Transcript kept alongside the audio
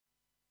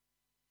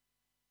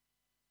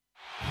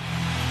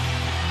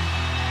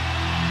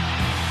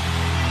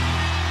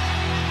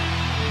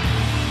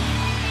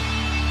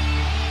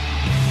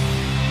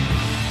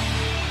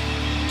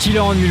Killer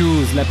on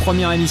Mulhouse, la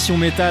première émission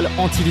métal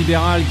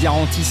antilibérale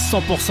garantie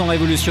 100%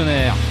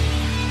 révolutionnaire.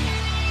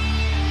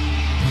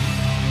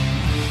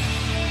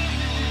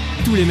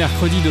 Tous les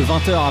mercredis de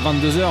 20h à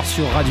 22h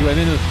sur Radio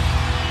MNE.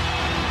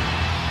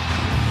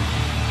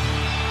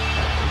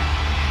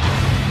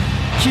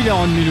 Killer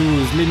on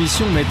Mulhouse,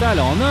 l'émission métal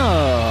en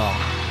or.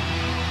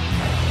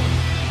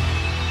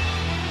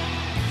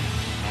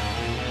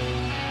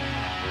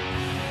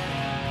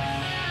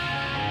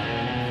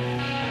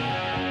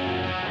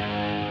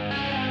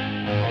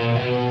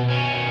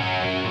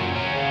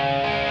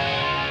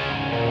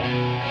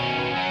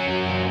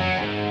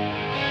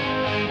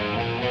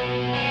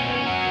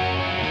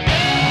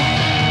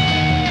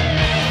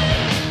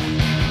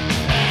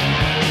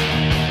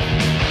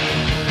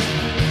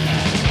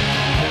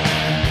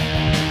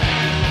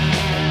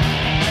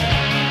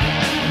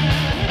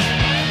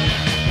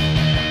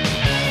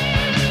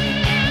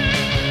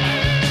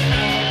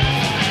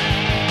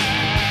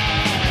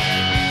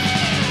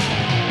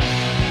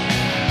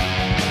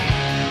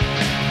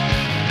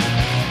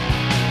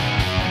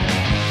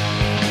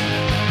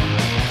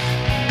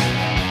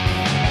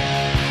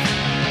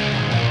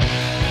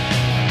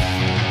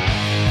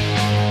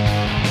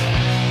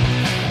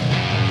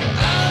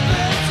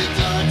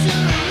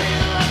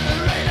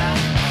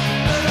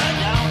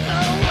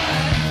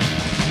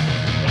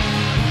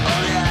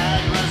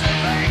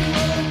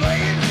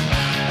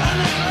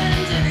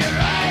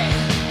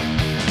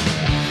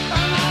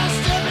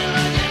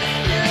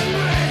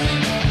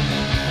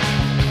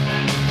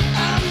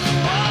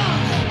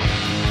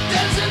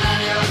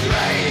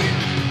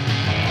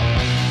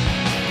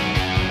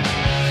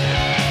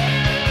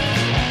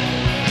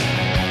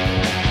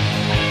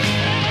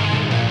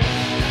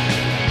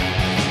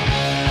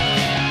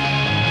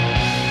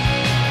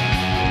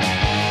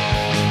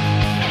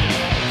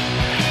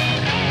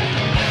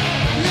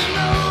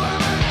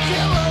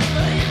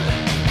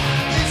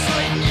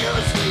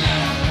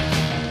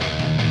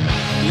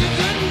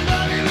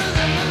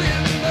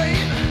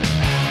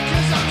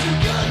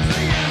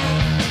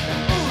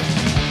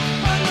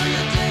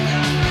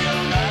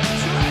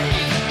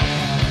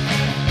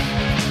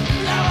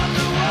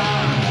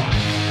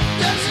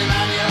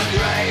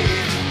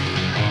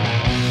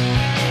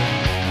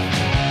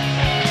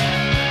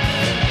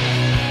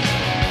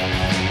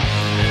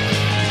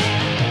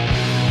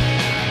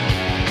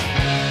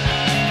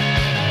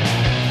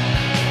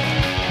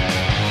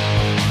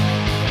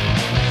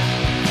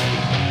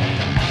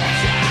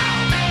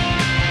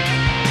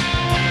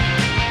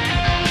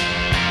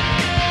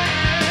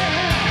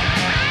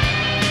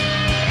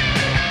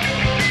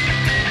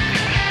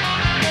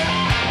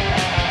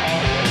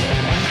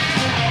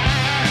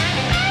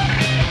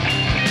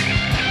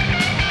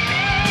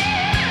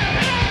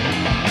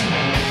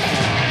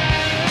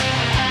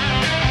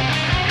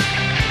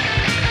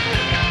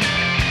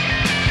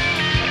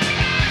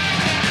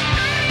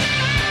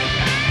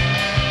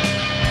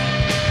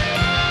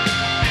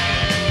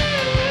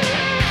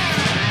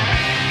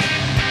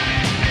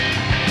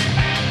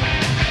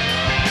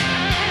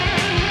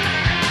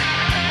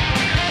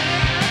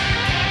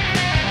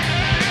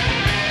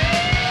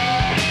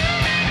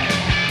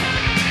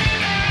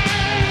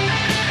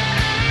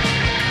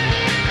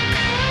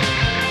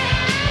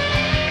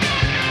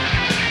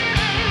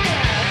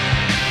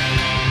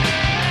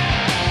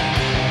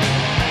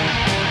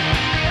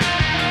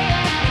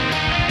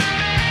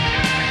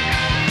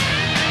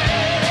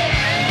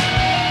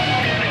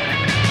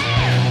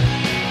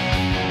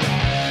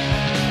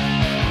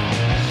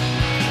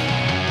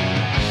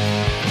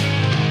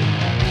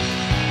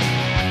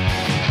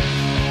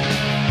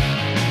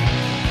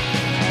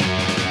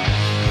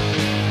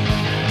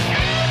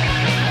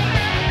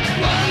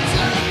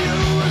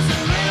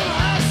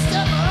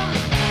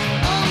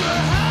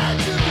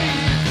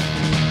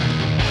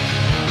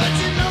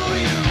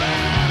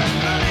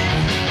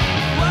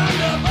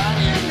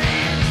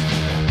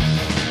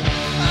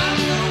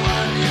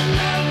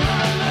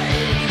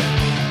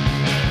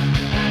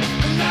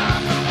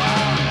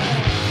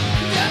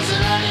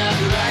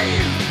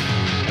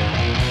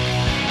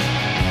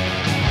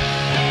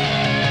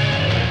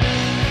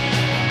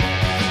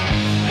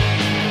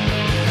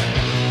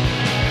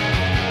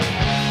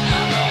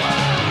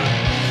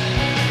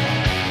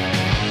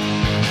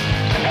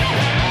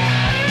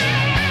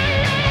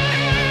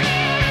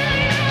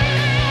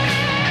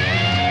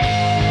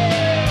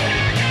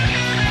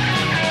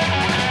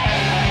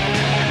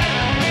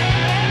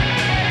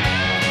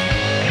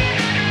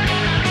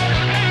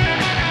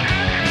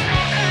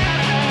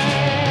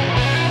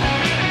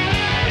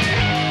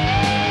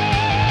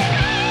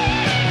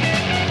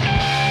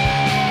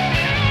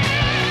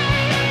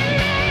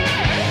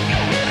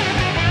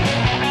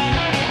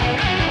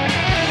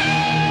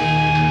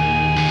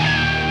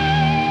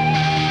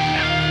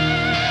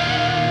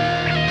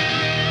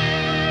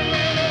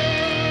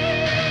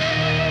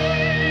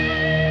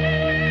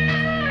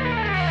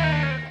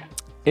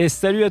 Et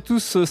salut à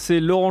tous, c'est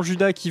Laurent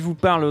Judas qui vous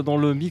parle dans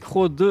le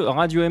micro de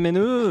Radio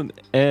MNE.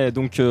 Et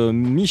donc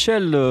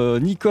Michel,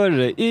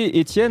 Nicole et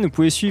Étienne, vous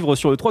pouvez suivre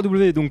sur le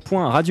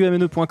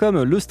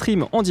www.radiomne.com le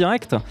stream en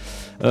direct.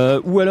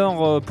 Ou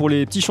alors pour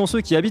les petits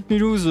chanceux qui habitent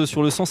Mulhouse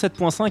sur le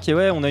 107.5, et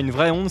ouais, on a une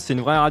vraie onde, c'est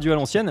une vraie radio à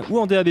l'ancienne. Ou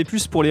en DAB+,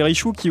 pour les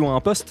richoux qui ont un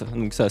poste,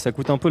 donc ça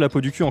coûte un peu la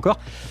peau du cul encore.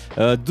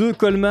 De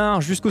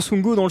Colmar jusqu'au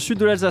Sungo dans le sud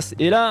de l'Alsace.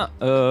 Et là,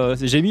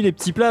 j'ai mis les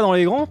petits plats dans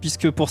les grands,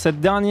 puisque pour cette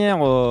dernière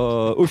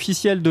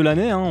officielle de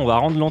l'année, on va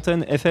rendre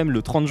l'antenne FM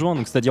le 30 juin,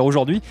 donc c'est-à-dire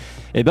aujourd'hui,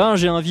 et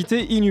j'ai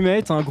invité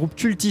Inhumate, un groupe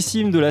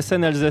cultissime de la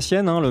scène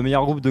alsacienne, le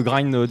meilleur groupe de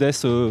grind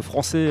death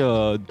français,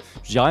 je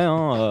dirais.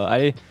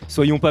 Allez,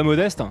 soyons pas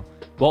modestes.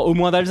 Bon, au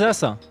moins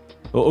d'Alsace,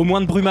 au moins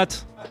de Brumat,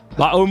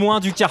 au moins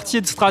du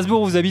quartier de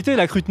Strasbourg où vous habitez,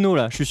 la Cruteno,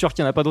 là, je suis sûr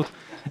qu'il n'y en a pas d'autres.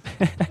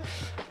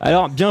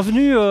 Alors,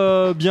 bienvenue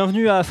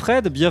à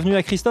Fred, bienvenue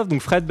à Christophe,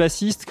 donc Fred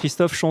bassiste,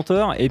 Christophe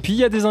chanteur, et puis il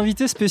y a des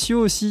invités spéciaux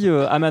aussi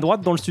à ma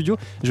droite dans le studio.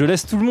 Je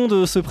laisse tout le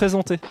monde se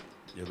présenter.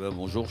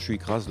 Bonjour, je suis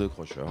Kras de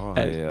Crusher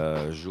et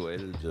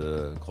Joël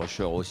de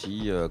Crusher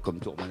aussi, comme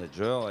tour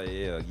manager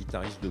et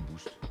guitariste de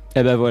Boost.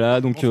 Et ben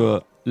voilà, donc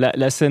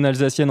la scène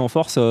alsacienne en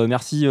force.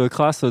 Merci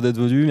Kras d'être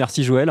venu,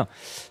 merci Joël.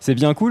 C'est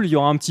bien cool, il y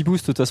aura un petit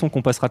boost de toute façon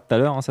qu'on passera tout à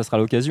l'heure, ça sera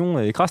l'occasion.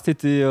 Et Kras,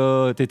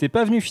 t'étais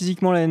pas venu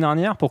physiquement l'année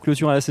dernière pour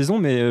clôturer la saison,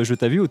 mais je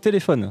t'ai vu au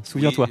téléphone,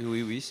 souviens-toi.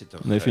 Oui, c'était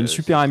on avait fait une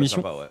super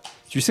émission. Sympa, ouais.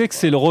 Tu sais que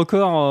c'est le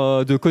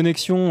record de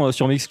connexion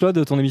sur Mixcloud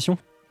de ton émission,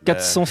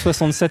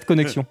 467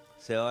 connexions.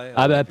 C'est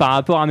vrai. Par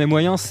rapport à mes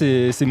moyens,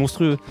 c'est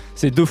monstrueux.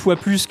 C'est 2 fois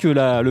plus que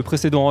le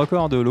précédent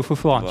record de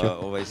l'Ofofora.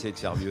 On va essayer de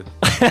faire mieux.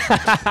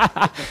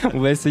 on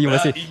va essayer.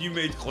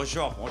 Inhumate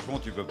Crusher, franchement,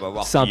 tu peux pas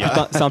voir. C'est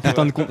un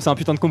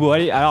putain de combo.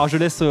 Allez, alors je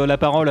laisse la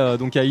parole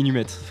donc à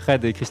Inhumate,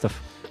 Fred et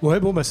Christophe. Ouais,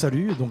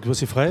 salut, donc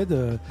c'est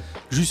Fred.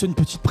 Juste une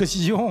petite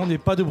précision, on n'est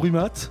pas de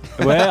Brumat.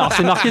 Ouais, alors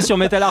c'est marqué sur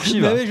Metal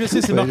Archive. Oui, je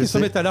sais, c'est marqué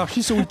sur Metal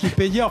Archive, sur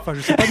Wikipédia, enfin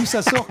je sais pas d'où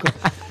ça sort, quoi.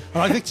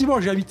 Alors effectivement,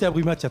 j'ai habité à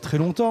Brumat il y a très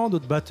longtemps,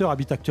 d'autres batteurs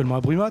habitent actuellement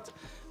à Brumat,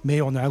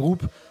 mais on est un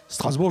groupe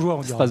strasbourgeois,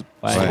 on dirait.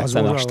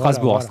 Ça marche,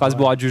 Strasbourg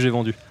a jugé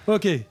vendu.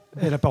 Ok, et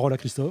la parole à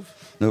Christophe.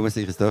 Moi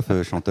c'est Christophe,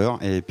 chanteur,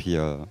 et puis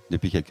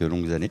depuis quelques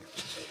longues années.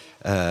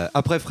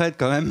 Après Fred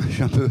quand même, je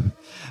suis un peu...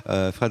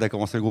 Fred a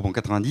commencé le groupe en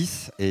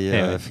 90 et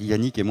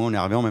Yannick et moi on est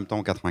arrivés en même temps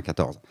en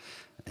 94.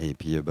 Et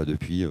puis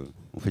depuis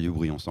on fait du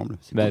bruit ensemble.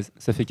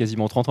 Ça fait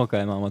quasiment 30 ans quand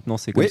même, maintenant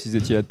c'est comme si vous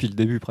étiez là depuis le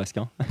début presque.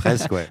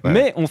 Presque, ouais.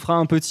 Mais on fera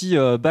un petit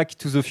Back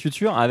to the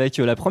Future avec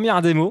la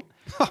première démo.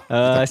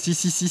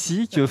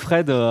 Si, que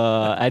Fred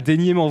a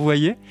daigné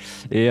m'envoyer.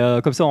 Et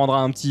comme ça on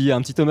rendra un petit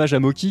hommage à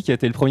Moki qui a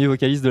été le premier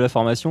vocaliste de la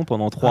formation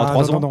pendant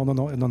 3 ans.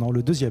 Non,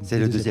 le deuxième. C'est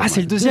le deuxième. Ah,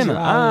 c'est le deuxième.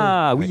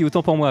 Oui,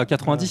 autant pour moi.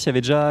 90, il y avait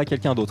déjà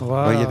quelqu'un d'autre.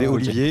 Il y avait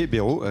Olivier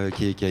Béraud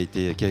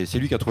c'est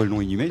lui qui a trouvé le nom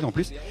Inhumate en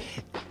plus.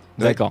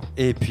 D'accord.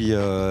 Et puis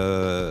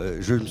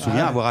je me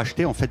souviens avoir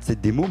acheté en fait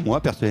cette démo,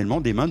 moi personnellement,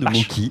 des mains de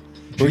Moki.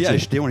 Je l'ai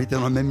acheté, on était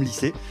dans le même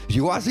lycée.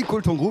 J'ai dit c'est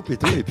cool ton groupe et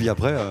tout. Et puis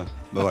après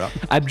voilà.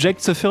 Abject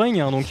Suffering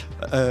donc.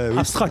 Oui,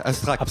 Abstract.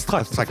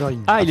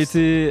 Il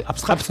était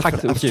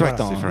abstract. Ok, voilà,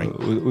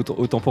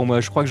 autant pour moi.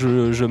 Je crois que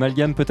je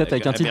m'amalgame peut-être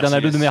avec un titre d'un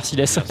album de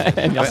Merciless.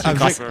 Merci.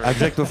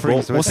 Abject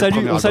Offering.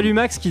 On salue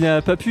Max qui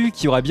n'a pas pu,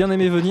 qui aurait bien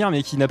aimé venir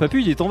mais qui n'a pas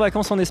pu. Il est en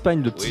vacances en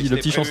Espagne, le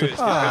petit chanceux.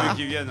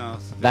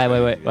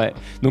 Ouais.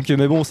 Donc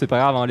mais bon, c'est pas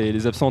grave,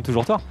 les absents ont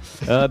toujours tort.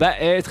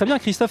 Très bien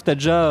Christophe, t'as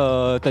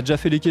déjà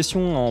fait les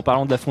questions en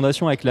parlant de la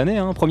fondation avec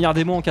l'année. Première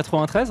démo en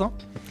 93.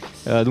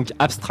 Donc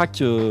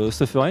Abstract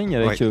Suffering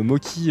avec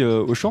Moki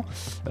au chant.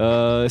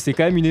 C'est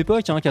quand même une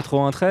époque,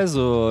 93,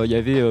 il y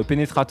avait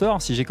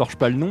Penetrator, si j'écorche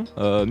pas le nom,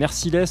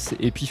 Merciless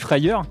et puis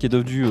Fryer qui est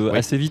devenu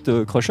assez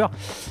vite Crusher.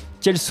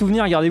 Quel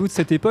souvenir gardez-vous de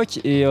cette époque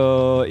et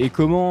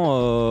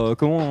comment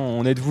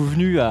en êtes-vous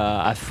venu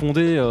à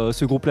fonder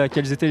ce groupe-là?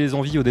 Quelles étaient les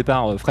envies au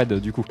départ, Fred,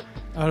 du coup?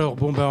 Alors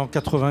en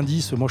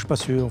 90, moi je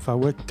passe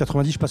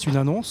une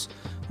annonce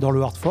dans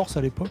le Hard Force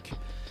à l'époque.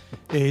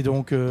 Et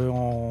donc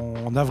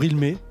en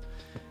avril-mai,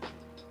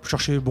 je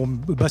cherchais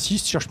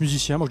bassiste, je cherche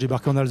musicien. Moi je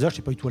débarquais en Alsace, je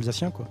n'étais pas du tout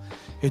alsacien quoi.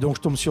 Et donc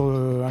je tombe sur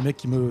un mec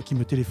qui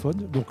me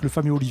téléphone, donc le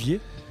fameux Olivier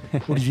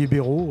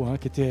Béraud,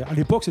 qui était à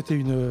l'époque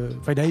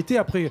il a été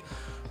après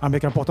un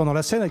mec important dans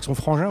la scène avec son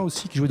frangin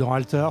aussi qui jouait dans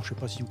Altar, je sais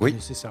pas si vous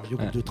connaissez, c'est un vieux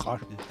groupe de trash.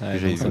 Et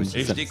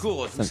je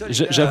découvre tout ça.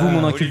 J'avoue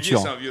mon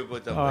inculture. Olivier, c'est un vieux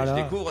pote. Je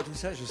découvre tout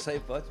ça, je savais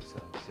pas tout ça.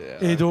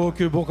 Et donc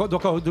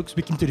ce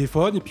mec qui me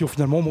téléphone et puis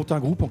finalement on monte un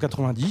groupe en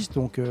 90,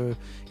 donc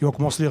et on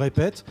commence les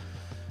répètes.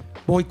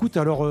 Bon écoute,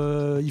 alors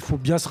il faut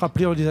bien se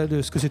rappeler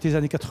de ce que c'était les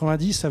années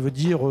 90, ça veut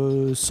dire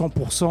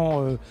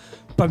 100%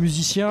 pas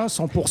musicien,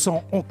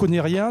 100% on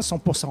connaît rien,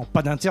 100%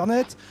 pas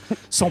d'internet,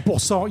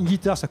 100% une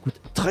guitare ça coûte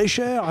très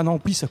cher, un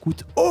ampli ça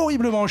coûte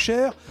horriblement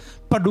cher,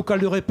 pas de local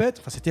de répète,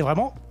 enfin c'était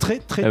vraiment très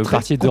vous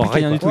partiez de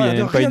rien du tout, il n'y avait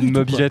même pas une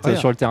mobilette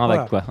sur le terrain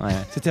vague quoi. Ouais.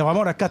 C'était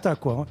vraiment la cata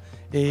quoi.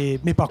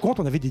 Mais par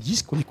contre on avait des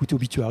disques qu'on écoutait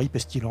Obituary,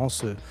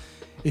 Pestilence...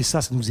 Et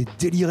ça nous faisait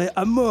délirer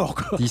à mort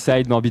quoi.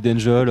 D-Side, Morbid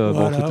Angel,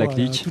 toute la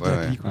clique. Toute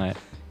la clique. Ouais.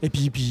 Et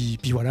puis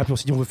voilà, puis on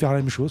s'est dit on veut faire la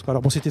même chose, quoi.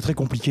 Alors bon, c'était très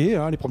compliqué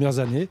les premières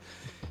années,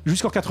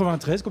 jusqu'en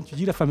 93, comme tu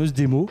dis, la fameuse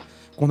démo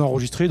qu'on a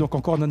enregistrée, donc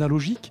encore en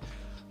analogique,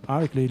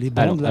 avec les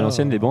bandes. À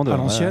l'ancienne, les bandes. À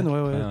l'ancienne,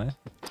 ouais.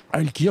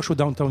 À Elkirch, au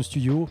Downtown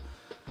Studio,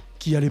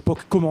 qui à l'époque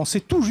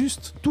commençait tout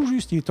juste.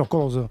 Il était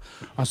encore dans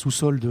un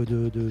sous-sol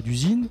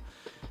d'usine.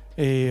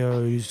 Et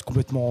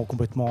complètement.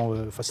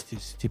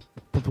 C'était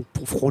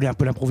pour frôler un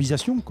peu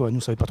l'improvisation, quoi. Nous,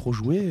 on savait pas trop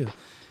jouer.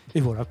 Et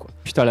voilà, quoi.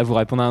 Putain, là vous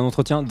répondez à un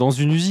entretien dans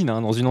une usine,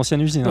 dans une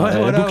ancienne usine. Ouais,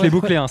 la boucle est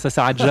bouclée, ça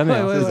s'arrête jamais.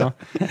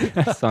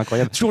 C'est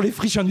incroyable. Toujours les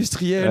friches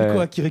industrielles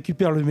quoi, qui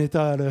récupèrent le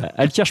métal.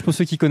 Elkirch, pour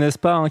ceux qui connaissent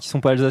pas, qui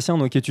sont pas alsaciens,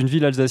 donc est une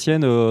ville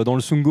alsacienne dans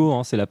le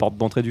Sungo. C'est la porte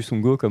d'entrée du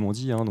Sungo, comme on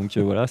dit. Donc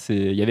voilà,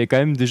 il y avait quand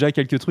même déjà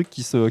quelques trucs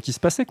qui se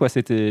passaient, quoi.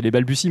 C'était les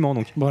balbutiements.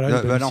 Donc.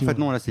 Voilà, là, en fait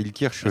non, là c'est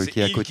Elkirch qui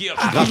est à côté.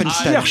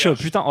 Elkirch,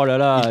 putain, oh là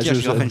là.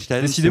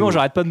 Décidément,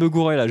 j'arrête pas de me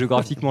gourer là,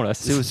 géographiquement là.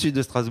 C'est au sud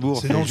de Strasbourg.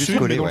 C'est dans le sud,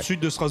 mais dans le sud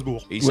de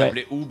Strasbourg. Et il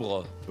s'appelait Oubre.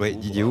 Oui,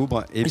 Didier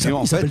Oubre. Et puis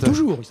il s'appelle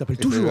toujours.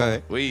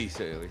 Oui,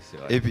 c'est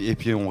vrai. Et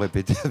puis on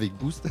répétait avec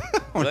Boost.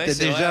 On était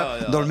déjà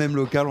dans le même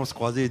local, on se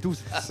croisait et tout.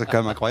 C'est quand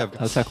même incroyable.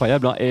 C'est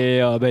incroyable.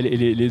 Et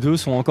les deux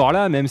sont encore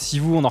là, même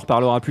si on en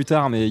reparlera plus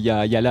tard, mais il y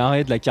a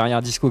l'arrêt de la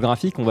carrière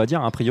discographique, on va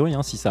dire, a priori,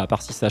 à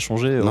part si ça a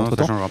changé entre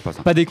temps.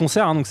 Pas des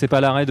concerts, donc c'est pas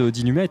l'arrêt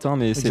d'Inhumate,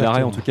 mais c'est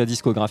l'arrêt en tout cas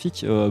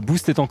discographique.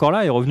 Boost est encore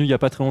là, est revenu il y a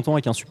pas très longtemps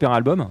avec un super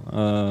album,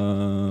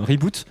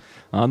 Reboot.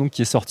 Donc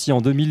qui est sorti en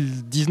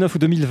 2019 ou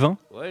 2020.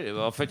 Ouais,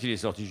 en fait, il est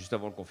sorti juste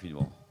avant le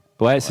confinement.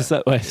 Ouais, c'est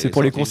ça. Ouais, c'est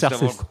pour les concerts,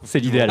 c'est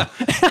l'idéal.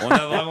 On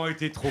a vraiment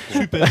été trop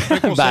contents. Super.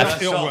 On a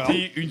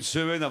sorti une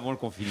semaine avant le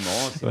confinement.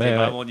 C'était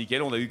vraiment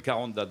nickel. On a eu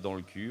 40 dates dans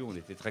le cul. On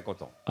était très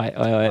contents. Ouais.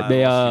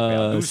 Mais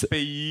 12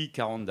 pays,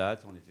 40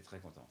 dates. On était très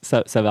contents.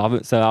 Ça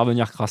va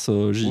revenir grâce.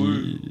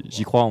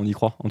 J'y crois, on y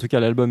croit. En tout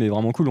cas, l'album est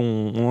vraiment cool.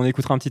 On en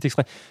écoutera un petit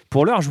extrait.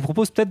 Pour l'heure, je vous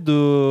propose peut-être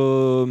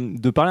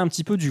de parler un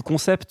petit peu du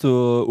concept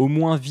au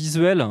moins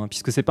visuel,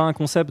 puisque c'est pas un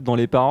concept dans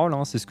les paroles.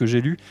 C'est ce que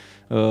j'ai lu.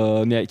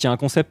 Mais qui a un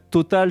concept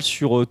total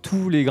sur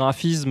tous les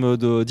graphismes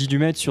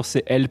d'Inhumate sur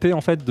ses LP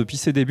en fait depuis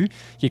ses débuts,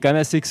 qui est quand même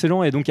assez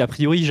excellent et donc a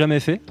priori jamais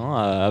fait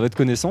à votre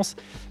connaissance.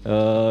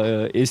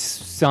 Et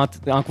c'est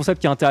un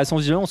concept qui est intéressant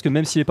visuellement parce que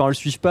même si les paroles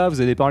suivent pas,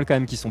 vous avez des paroles quand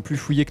même qui sont plus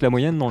fouillées que la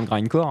moyenne dans le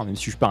grindcore, même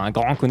si je suis pas un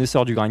grand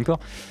connaisseur du grindcore.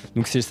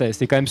 Donc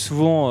c'est quand même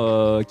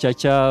souvent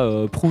caca,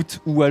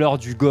 prout ou alors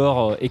du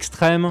gore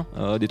extrême,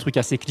 des trucs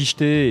assez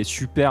clichetés et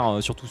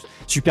surtout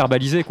super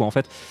balisés quoi en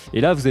fait.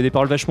 Et là vous avez des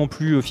paroles vachement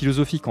plus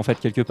philosophiques en fait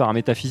quelque part,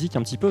 métaphysique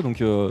un petit peu, donc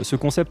ce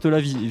concept-là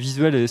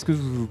visuel, est-ce que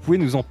vous pouvez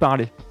nous en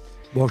parler?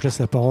 Bon, je laisse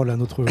la parole à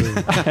notre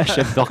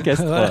chef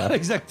d'orchestre. Voilà,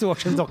 exactement,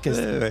 chef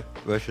d'orchestre.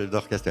 Ouais, chef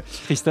d'orchestre.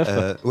 Christophe.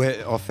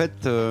 En fait,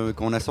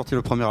 quand on a sorti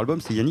le premier album,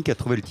 c'est Yannick qui a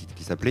trouvé le titre,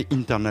 qui s'appelait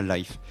Internal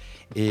Life,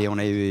 et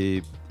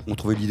on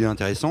trouvait l'idée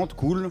intéressante,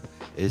 cool,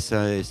 et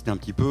c'était un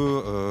petit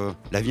peu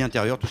la vie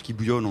intérieure, tout ce qui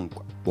bouillonne en nous,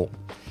 quoi. Bon,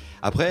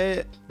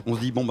 après. On se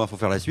dit, faut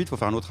faire la suite, faut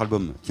faire un autre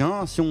album.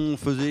 Tiens, si on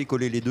faisait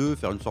coller les deux,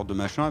 faire une sorte de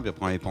machin, puis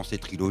après on avait pensé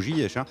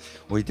trilogie, machin.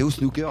 On était au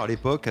snooker à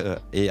l'époque,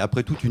 et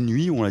après toute une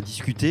nuit où on a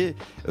discuté,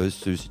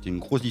 c'était une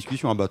grosse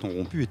discussion à bâton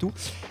rompu et tout,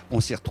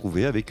 on s'est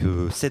retrouvé avec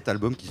 7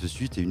 albums qui se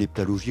suivent, et une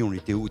heptalogie, on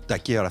était au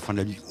taquet à la fin de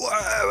la nuit.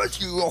 Ouais,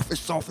 vas-y, on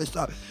fait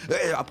ça,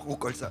 et après on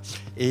colle ça.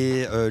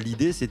 Et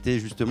l'idée, c'était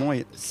justement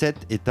 7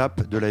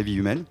 étapes de la vie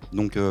humaine.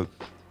 Donc,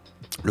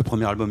 le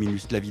premier album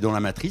illustre la vie dans la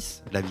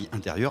matrice, la vie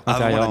intérieure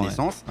avant la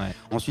naissance. Ouais.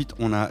 Ensuite,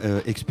 on a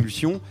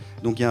Expulsion,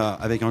 donc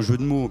avec un jeu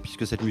de mots,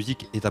 puisque cette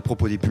musique est à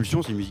propos des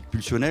pulsions, c'est une musique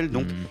pulsionnelle,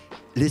 donc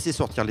laisser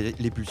sortir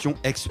les pulsions,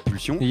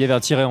 expulsion. Et il y avait un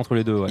tiret entre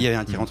les deux. Ouais. Il y avait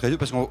un tiret entre les deux,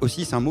 parce que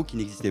aussi c'est un mot qui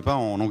n'existait pas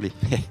en anglais.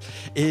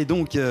 Et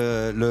donc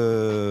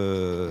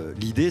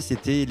l'idée,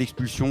 c'était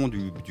l'expulsion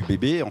du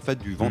bébé, en fait,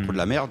 du ventre de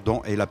la mère,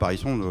 et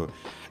l'apparition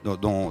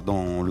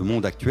dans le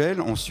monde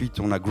actuel. Ensuite,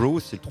 on a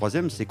Growth, c'est le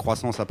troisième, c'est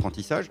croissance,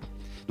 apprentissage.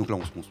 Donc là,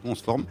 on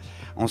se forme.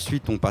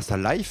 Ensuite, on passe à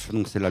Life,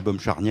 donc c'est l'album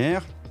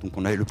charnière. Donc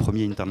on a le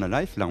premier Internal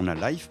Life, là on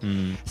a Life.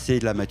 C'est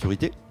de la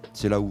maturité.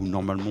 C'est là où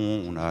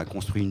normalement on a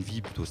construit une vie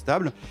plutôt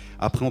stable.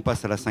 Après, on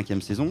passe à la 5e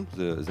saison,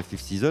 The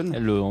Fifth Season.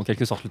 En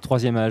quelque sorte, le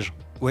 3e âge.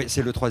 Ouais,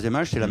 c'est le 3e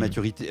âge, c'est la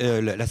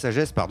maturité, la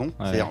sagesse, pardon. Ouais.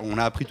 C'est-à-dire, on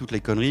a appris toutes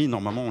les conneries.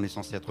 Normalement, on est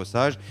censé être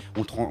sage.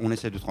 On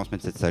essaie de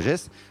transmettre cette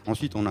sagesse.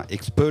 Ensuite, on a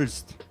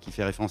Expulsed, qui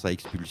fait référence à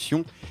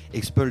expulsion.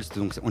 Expulsed,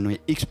 donc on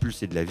est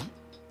expulsé de la vie.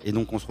 Et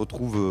donc on se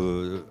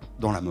retrouve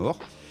dans la mort.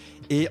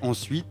 Et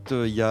ensuite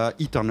il y a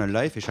Eternal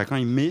Life, et chacun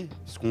il met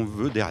ce qu'on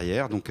veut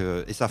derrière. Donc,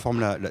 et ça ferme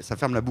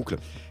la boucle,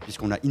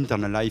 puisqu'on a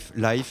Internal Life,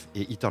 Life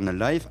et Eternal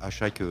Life à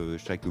chaque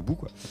bout,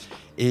 quoi.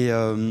 Et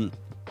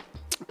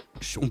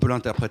on peut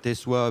l'interpréter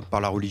soit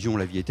par la religion,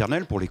 la vie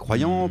éternelle, pour les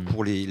croyants,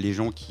 pour les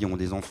gens qui ont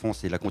des enfants,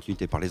 c'est la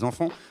continuité par les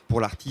enfants. Pour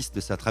l'artiste,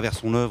 c'est à travers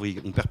son œuvre,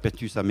 on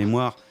perpétue sa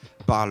mémoire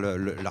par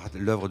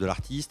l'œuvre de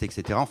l'artiste,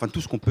 etc. Enfin,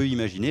 tout ce qu'on peut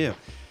imaginer.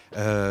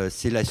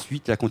 C'est la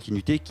suite, la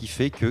continuité qui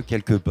fait que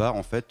quelque part,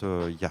 en fait,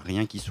 il n'y a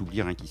rien qui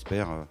s'oublie, rien qui se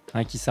perd.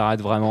 Rien qui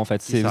s'arrête vraiment, en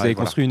fait. Vous avez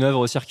construit une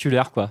œuvre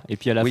circulaire, quoi. Et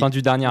puis à la fin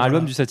du dernier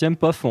album, du 7e,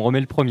 pof, on remet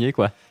le premier,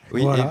 quoi.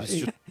 Oui,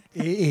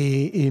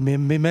 et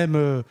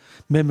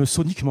même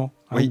soniquement.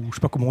 ou je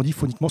sais pas comment on dit,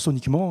 phoniquement,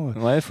 soniquement.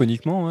 Ouais,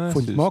 phoniquement. Ouais,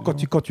 phoniquement,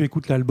 quand tu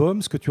écoutes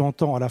l'album, ce que tu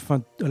entends à la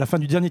fin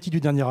du dernier titre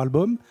du dernier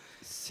album,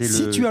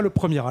 si tu as le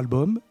premier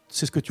album,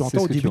 c'est ce que tu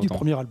entends au début du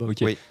premier album.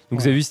 Okay. Oui. Donc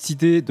vous avez vu cette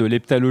idée de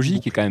l'heptalogie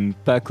qui est quand même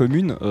pas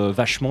commune,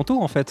 vachement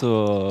tôt en fait.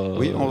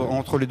 Oui,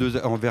 entre les deux,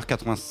 vers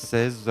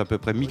 96 à peu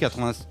près,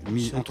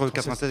 entre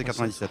 96 et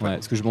 97. Ouais,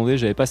 parce que je me demandais,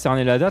 j'avais pas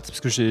cerné la date,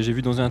 parce que j'ai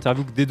vu dans une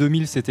interview que dès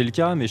 2000 c'était le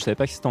cas, mais je savais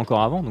pas que c'était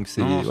encore avant. Donc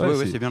c'est,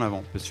 c'est bien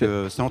avant, parce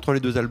que c'est entre les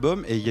deux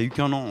albums et il y a eu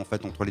qu'un an en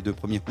fait entre les deux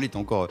premiers. On était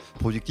encore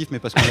productif, mais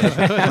parce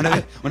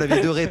qu'on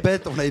avait 2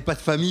 répètes, on n'avait pas de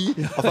famille.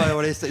 Enfin,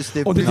 voilà,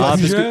 c'était on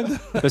était jeunes.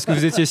 Parce que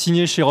vous étiez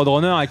signé chez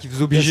Roadrunner et qui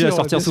vous obligeait à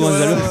sortir souvent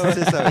des albums.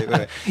 C'est ça,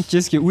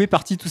 ouais. Où est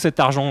parti tout cet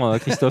argent,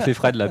 Christophe et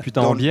Fred, là,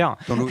 putain, en bière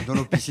dans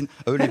nos piscines.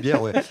 Les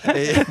bières, ouais.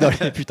 Et...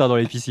 dans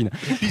les piscines.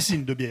 Les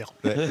piscines de bière.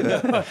 Ouais.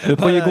 Le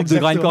premier groupe de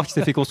grindcore qui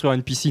s'est fait construire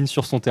une piscine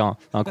sur son terrain.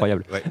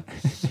 Incroyable. Ouais.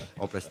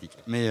 En plastique.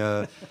 Mais,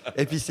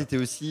 et puis c'était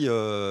aussi,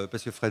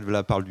 parce que Fred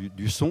là parle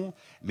du son,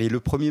 mais le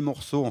premier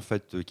morceau, en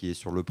fait, qui est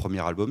sur le premier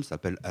album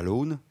s'appelle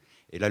Alone.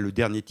 Et là, le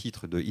dernier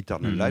titre de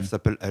Eternal Life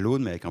s'appelle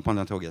Alone, mais avec un point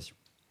d'interrogation.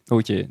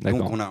 Ok, d'accord.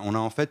 Donc on a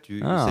en fait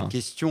cette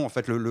question, en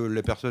fait,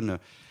 les personnes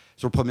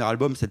sur le premier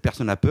album, cette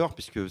personne a peur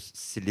puisque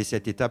c'est les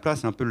 7 étapes-là,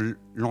 c'est un peu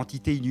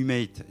l'entité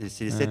Inhumate, et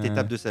c'est les 7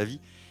 étapes de sa vie.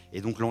 Et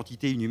donc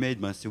l'entité Inhumate,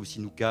 c'est aussi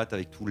nous 4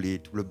 avec tout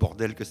le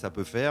bordel que ça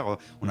peut faire.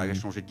 On a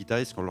changé de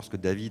guitariste lorsque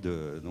David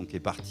donc est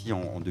parti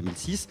en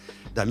 2006.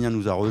 Damien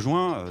nous a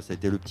rejoint, ça a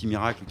été le petit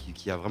miracle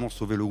qui a vraiment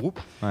sauvé le groupe.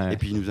 Ouais. Et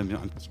puis il nous a mis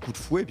un petit coup de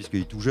fouet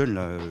puisqu'il est tout jeune,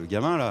 là, le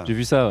gamin là. J'ai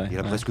vu ça, ouais. Il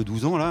a presque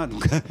 12 ans là.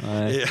 Donc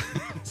et...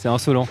 C'est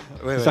insolent.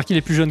 J'espère qu'il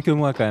est plus jeune que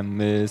moi quand même,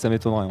 mais ça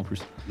m'étonnerait en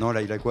plus. Non,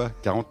 là il a quoi,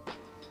 40?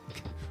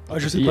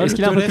 Je sais pas, est-ce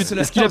qu'il a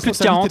plus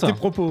de 40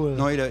 propos,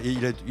 Non, il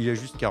a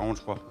juste 40,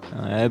 je crois.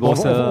 Ouais, on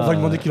va lui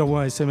demander qu'il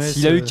envoie un SMS.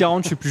 S'il a eu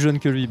 40, je suis plus jeune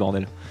que lui,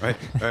 bordel. Ouais.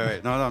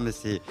 Non, mais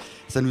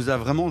ça nous a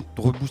vraiment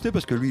reboosté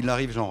parce que lui, il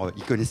arrive,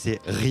 il connaissait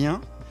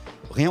rien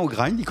au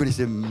grind, il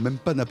connaissait même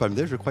pas Napalm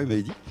Death, je crois, il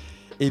m'avait dit.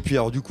 Et puis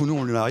alors du coup nous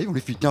on lui arrive, on lui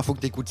fait tiens faut que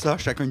t'écoutes ça,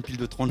 chacun une pile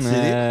de 30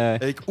 CD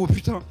avec oh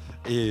putain.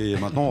 Et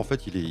maintenant en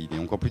fait il est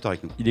encore plus tard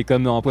avec nous. Il est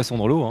comme un poisson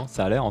dans l'eau, hein,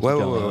 ça a l'air en tout cas.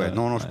 Ouais.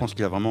 Non, je pense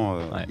qu'il a vraiment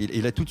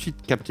il a tout de suite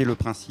capté le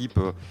principe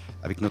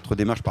avec notre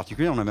démarche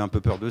particulière. On avait un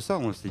peu peur de ça,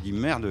 on s'est dit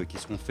merde,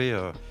 qu'est-ce qu'on fait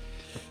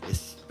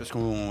parce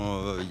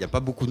qu'il n'y a pas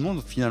beaucoup de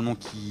monde finalement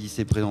qui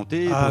s'est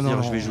présenté pour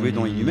dire je vais jouer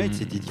dans Inhumate,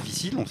 c'était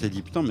difficile, on s'est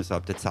dit putain mais ça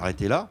va peut-être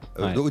s'arrêter là.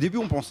 Au début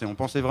on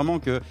pensait vraiment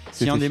que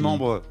si un des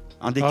membres,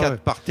 un des 4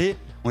 partait,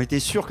 on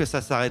était sûr que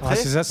ça s'arrêterait.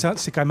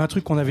 C'est quand même un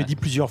truc qu'on avait dit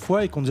plusieurs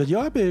fois et qu'on nous a dit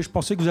je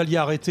pensais que vous alliez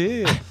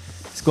arrêter.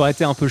 Ce qui aurait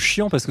été un peu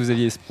chiant parce que vous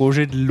aviez ce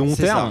projet de long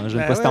terme,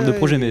 j'aime pas ce terme de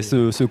projet, mais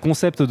ce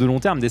concept de long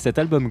terme des 7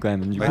 albums quand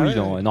même. Du coup, il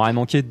en aurait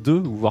manqué 2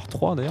 ou voire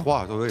 3 d'ailleurs.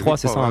 3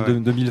 c'est ça,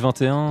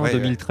 2021,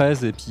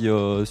 2013 et puis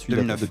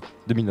celui-là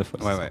 2009.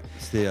 Ouais.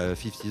 C'était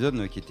Fifth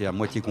Season qui était à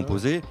moitié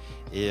composé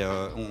et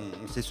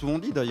on s'est souvent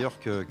dit d'ailleurs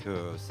que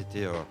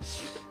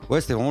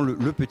c'était vraiment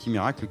le petit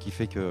miracle qui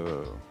fait que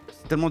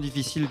c'est tellement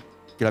difficile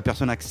que la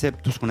personne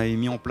accepte tout ce qu'on avait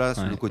mis en place,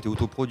 le côté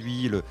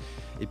autoproduit,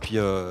 et puis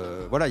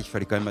il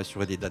fallait quand même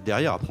assurer des dates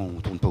derrière. Après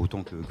on tourne pas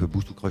autant que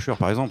Boost ou Crusher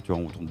par exemple, tu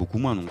vois, on tourne beaucoup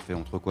moins, on fait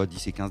entre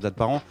 10 et 15 dates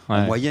par an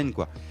en moyenne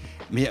quoi.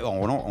 Mais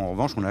en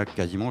revanche on a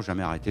quasiment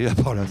jamais arrêté à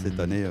part là cette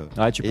année.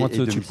 Tu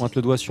pointes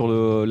le doigt sur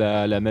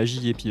la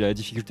magie et puis la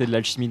difficulté de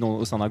l'alchimie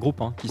au sein d'un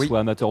groupe, qu'il soit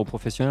amateur ou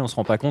professionnel, on se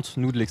rend pas compte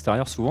nous de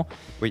l'extérieur souvent.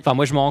 Enfin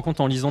moi je me rends compte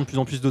en lisant de plus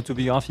en plus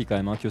d'autobiographies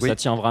quand même, que ça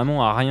tient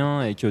vraiment à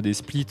rien et que des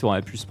splits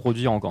auraient pu se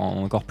produire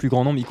encore plus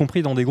grand nombre, y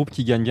compris dans des groupes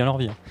qui gagnent bien leur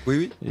vie.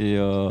 Oui. Et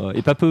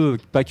pas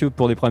que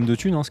pour des problèmes de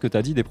thunes, ce que tu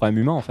as dit, des problèmes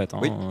humains en fait,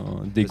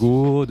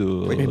 d'ego,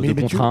 de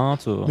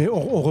contraintes. Mais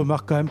on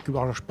remarque quand même que,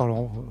 alors je parle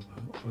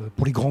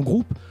pour les grands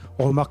groupes,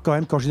 on remarque quand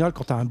même qu'en général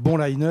quand tu as un bon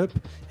line-up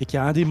et qu'il y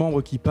a un des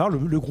membres qui parle,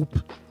 le groupe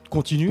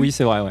continue. Oui,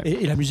 c'est vrai.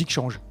 Et la musique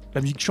change.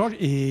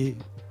 Et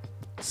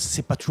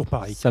c'est pas toujours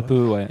pareil. Ça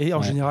peut, Et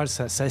en général,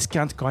 ça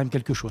esquinte quand même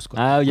quelque chose.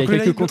 Il y a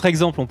quelques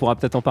contre-exemples, on pourra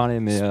peut-être en parler.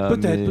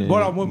 Peut-être. Bon,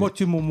 alors moi,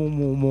 tu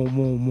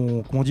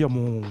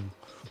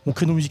mon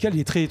créneau musical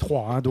il est très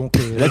étroit. Donc,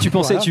 là, tu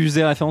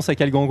faisais référence à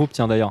quel grand groupe,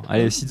 tiens d'ailleurs.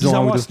 Allez, cite-en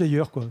un ou deux.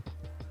 Slayer, quoi.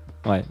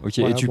 Ouais, ok.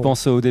 Voilà, et tu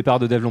penses au départ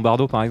de Dave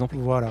Lombardo, par exemple?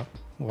 Voilà.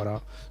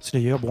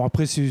 Slayer. Bon,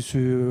 après, c'est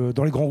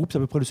dans les grands groupes, c'est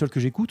à peu près le seul que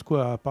j'écoute,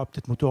 quoi. Pas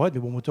peut-être Motorhead, mais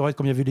bon, Motorhead,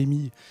 comme il y avait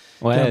Lemmy.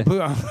 Un peu...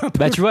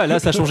 Bah, tu vois, là,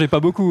 ça changeait pas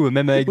beaucoup,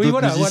 même avec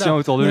d'autres musiciens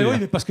autour de lui. Oui,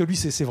 mais parce que lui,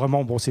 c'est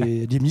vraiment, c'est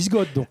Lemmy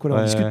God, donc on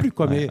ne discute plus,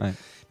 quoi.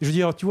 Je veux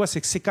dire, tu vois,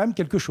 c'est quand même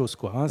quelque chose,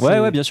 quoi.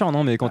 Ouais, bien sûr,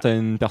 non, mais quand t'as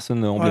une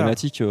personne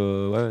emblématique,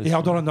 et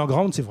alors dans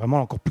l'underground, c'est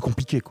vraiment encore plus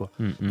compliqué, quoi.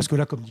 Parce que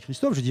là, comme dit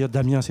Christophe, je veux dire,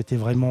 Damien, c'était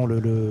vraiment le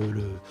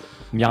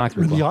miracle.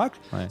 Le miracle.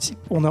 Ouais.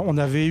 On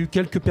avait eu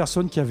quelques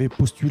personnes qui avaient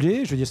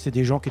postulé. Je veux dire, c'était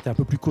des gens qui étaient un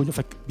peu plus connus,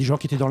 enfin, des gens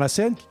qui étaient dans la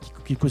scène,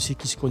 qui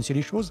connaissaient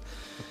les choses.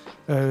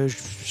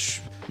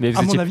 Mais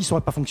à mon avis, ça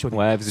n'aurait pas fonctionné.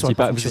 Ouais, vous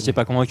n'étiez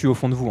pas convaincu au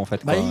fond de vous, en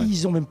fait. Ils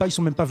sont même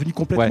pas venus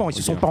complètement. Ils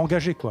se sont pas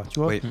engagés, quoi. Tu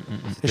vois. Oui.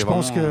 Et je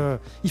pense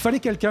qu'il fallait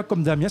quelqu'un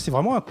comme Damien. C'est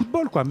vraiment un coup de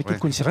bol, quoi. Mais qui ne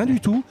connaissait rien du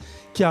tout,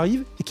 qui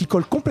arrive et qui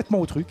colle complètement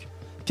au truc,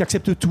 qui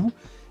accepte tout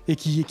et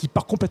qui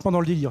part complètement dans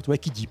le délire, tu vois,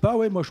 qui dit pas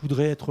moi je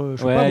voudrais être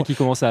qui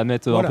commence à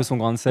mettre un peu son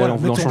grain de sel en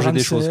voulant changer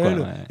des choses, quoi.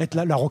 Être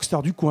la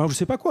rockstar du coin, je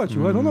sais pas quoi, tu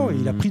vois. Non,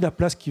 il a pris la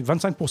place qui est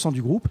 25%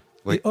 du groupe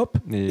et hop,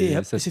 et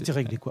c'était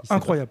réglé, quoi.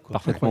 Incroyable, quoi.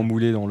 Parfaitement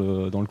moulé dans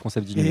le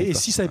concept d'Inumate. Et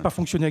si ça n'avait pas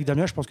fonctionné avec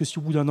Damien, je pense que si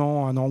au bout d'un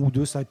an ou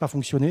deux ça n'avait pas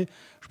fonctionné,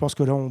 je pense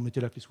que là on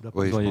mettait la clé sous la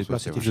porte.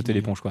 C'était jeter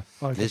l'éponge, quoi.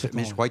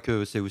 Mais je crois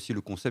que c'est aussi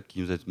le concept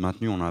qui nous a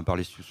maintenu, on en a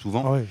parlé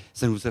souvent.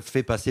 Ça nous a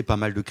fait passer pas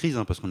mal de crises,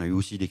 parce qu'on a eu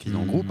aussi des crises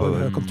dans le groupe,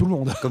 comme tout le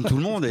monde. Comme tout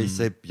le monde, et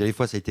il y a des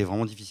fois ça a été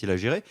vraiment difficile à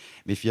gérer,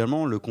 mais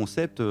finalement le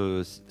concept,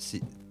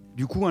 c'est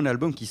du coup un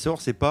album qui sort,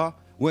 c'est pas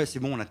c'est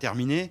bon, on a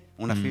terminé,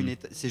 on a fait une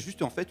étape, c'est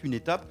juste en fait une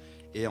étape,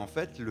 et en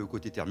fait le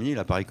côté terminé il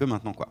apparaît que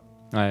maintenant, quoi.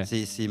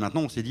 C'est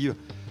maintenant on s'est dit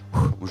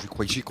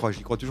j'y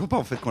crois toujours pas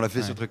en fait qu'on l'a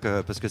fait ce truc,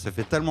 parce que ça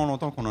fait tellement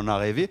longtemps qu'on en a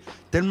rêvé,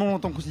 tellement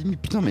longtemps qu'on s'est dit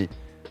putain, mais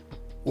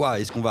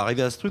est-ce qu'on va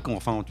arriver à ce truc,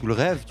 enfin tu le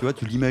rêves, tu vois,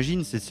 tu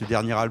l'imagines, c'est ce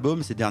dernier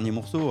album, ces derniers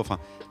morceaux, enfin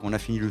quand on a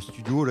fini le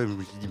studio là, je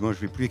me suis dit je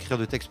vais plus écrire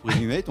de texte pour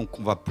Inumate, donc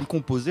on va plus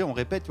composer, on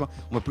répète, tu vois,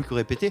 on va plus que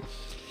répéter.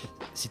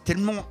 C'est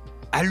tellement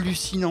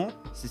hallucinant,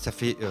 ça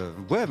fait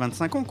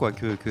 25 ans quoi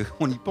que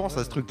on y pense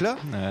à ce truc là,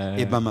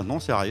 et maintenant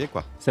c'est arrivé,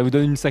 quoi. Ça vous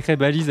donne une sacrée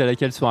balise à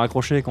laquelle se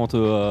raccrocher quand il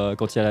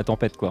y a la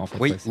tempête, quoi, en fait.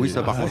 Oui,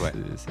 ça par contre,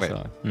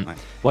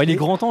 Bon, il est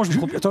grand temps, je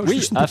vous propose.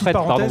 Oui, Fred,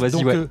 pardon,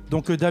 vas-y.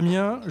 Donc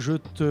Damien,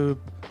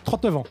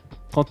 39 ans.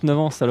 39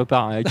 ans,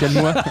 salopard. Quel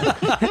mois?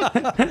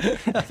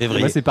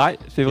 Février. Moi, c'est pareil.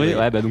 Février.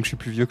 Donc je suis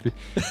plus vieux que lui.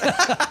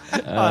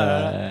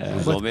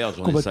 Je vous emmerde,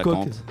 j'en ai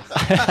 50.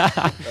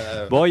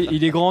 Bon,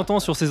 il est grand temps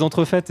sur ses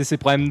entrefaites et ses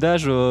problèmes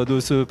d'âge de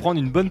se prendre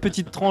une bonne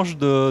petite tranche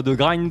de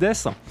grind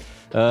death.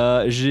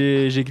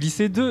 J'ai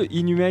glissé 2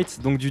 Inumate,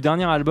 donc du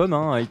dernier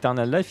album,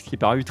 Eternal Life, qui est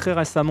paru très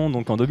récemment,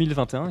 donc en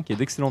 2021, qui est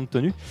d'excellente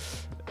tenue.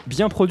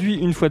 Bien produit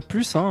une fois de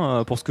plus,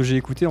 pour ce que j'ai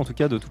écouté en tout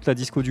cas de toute la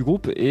disco du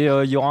groupe, et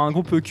il y aura un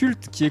groupe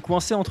culte qui est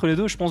coincé entre les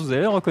deux, je pense que vous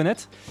allez le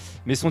reconnaître,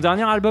 mais son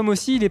dernier album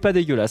aussi il est pas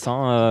dégueulasse,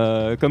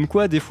 comme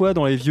quoi des fois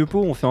dans les vieux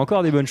pots on fait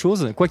encore des bonnes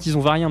choses, quoi qu'ils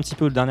ont varié un petit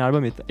peu, le dernier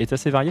album est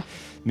assez varié,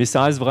 mais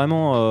ça reste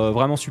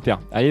vraiment super.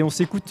 Allez, on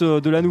s'écoute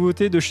de la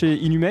nouveauté de chez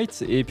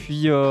Inumate, et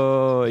puis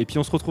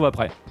on se retrouve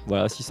après,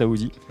 voilà, si ça vous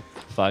dit.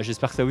 Enfin,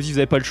 j'espère que ça vous dit, vous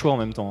avez pas le choix en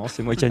même temps,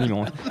 c'est moi qui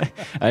anime.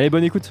 Allez,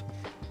 bonne écoute.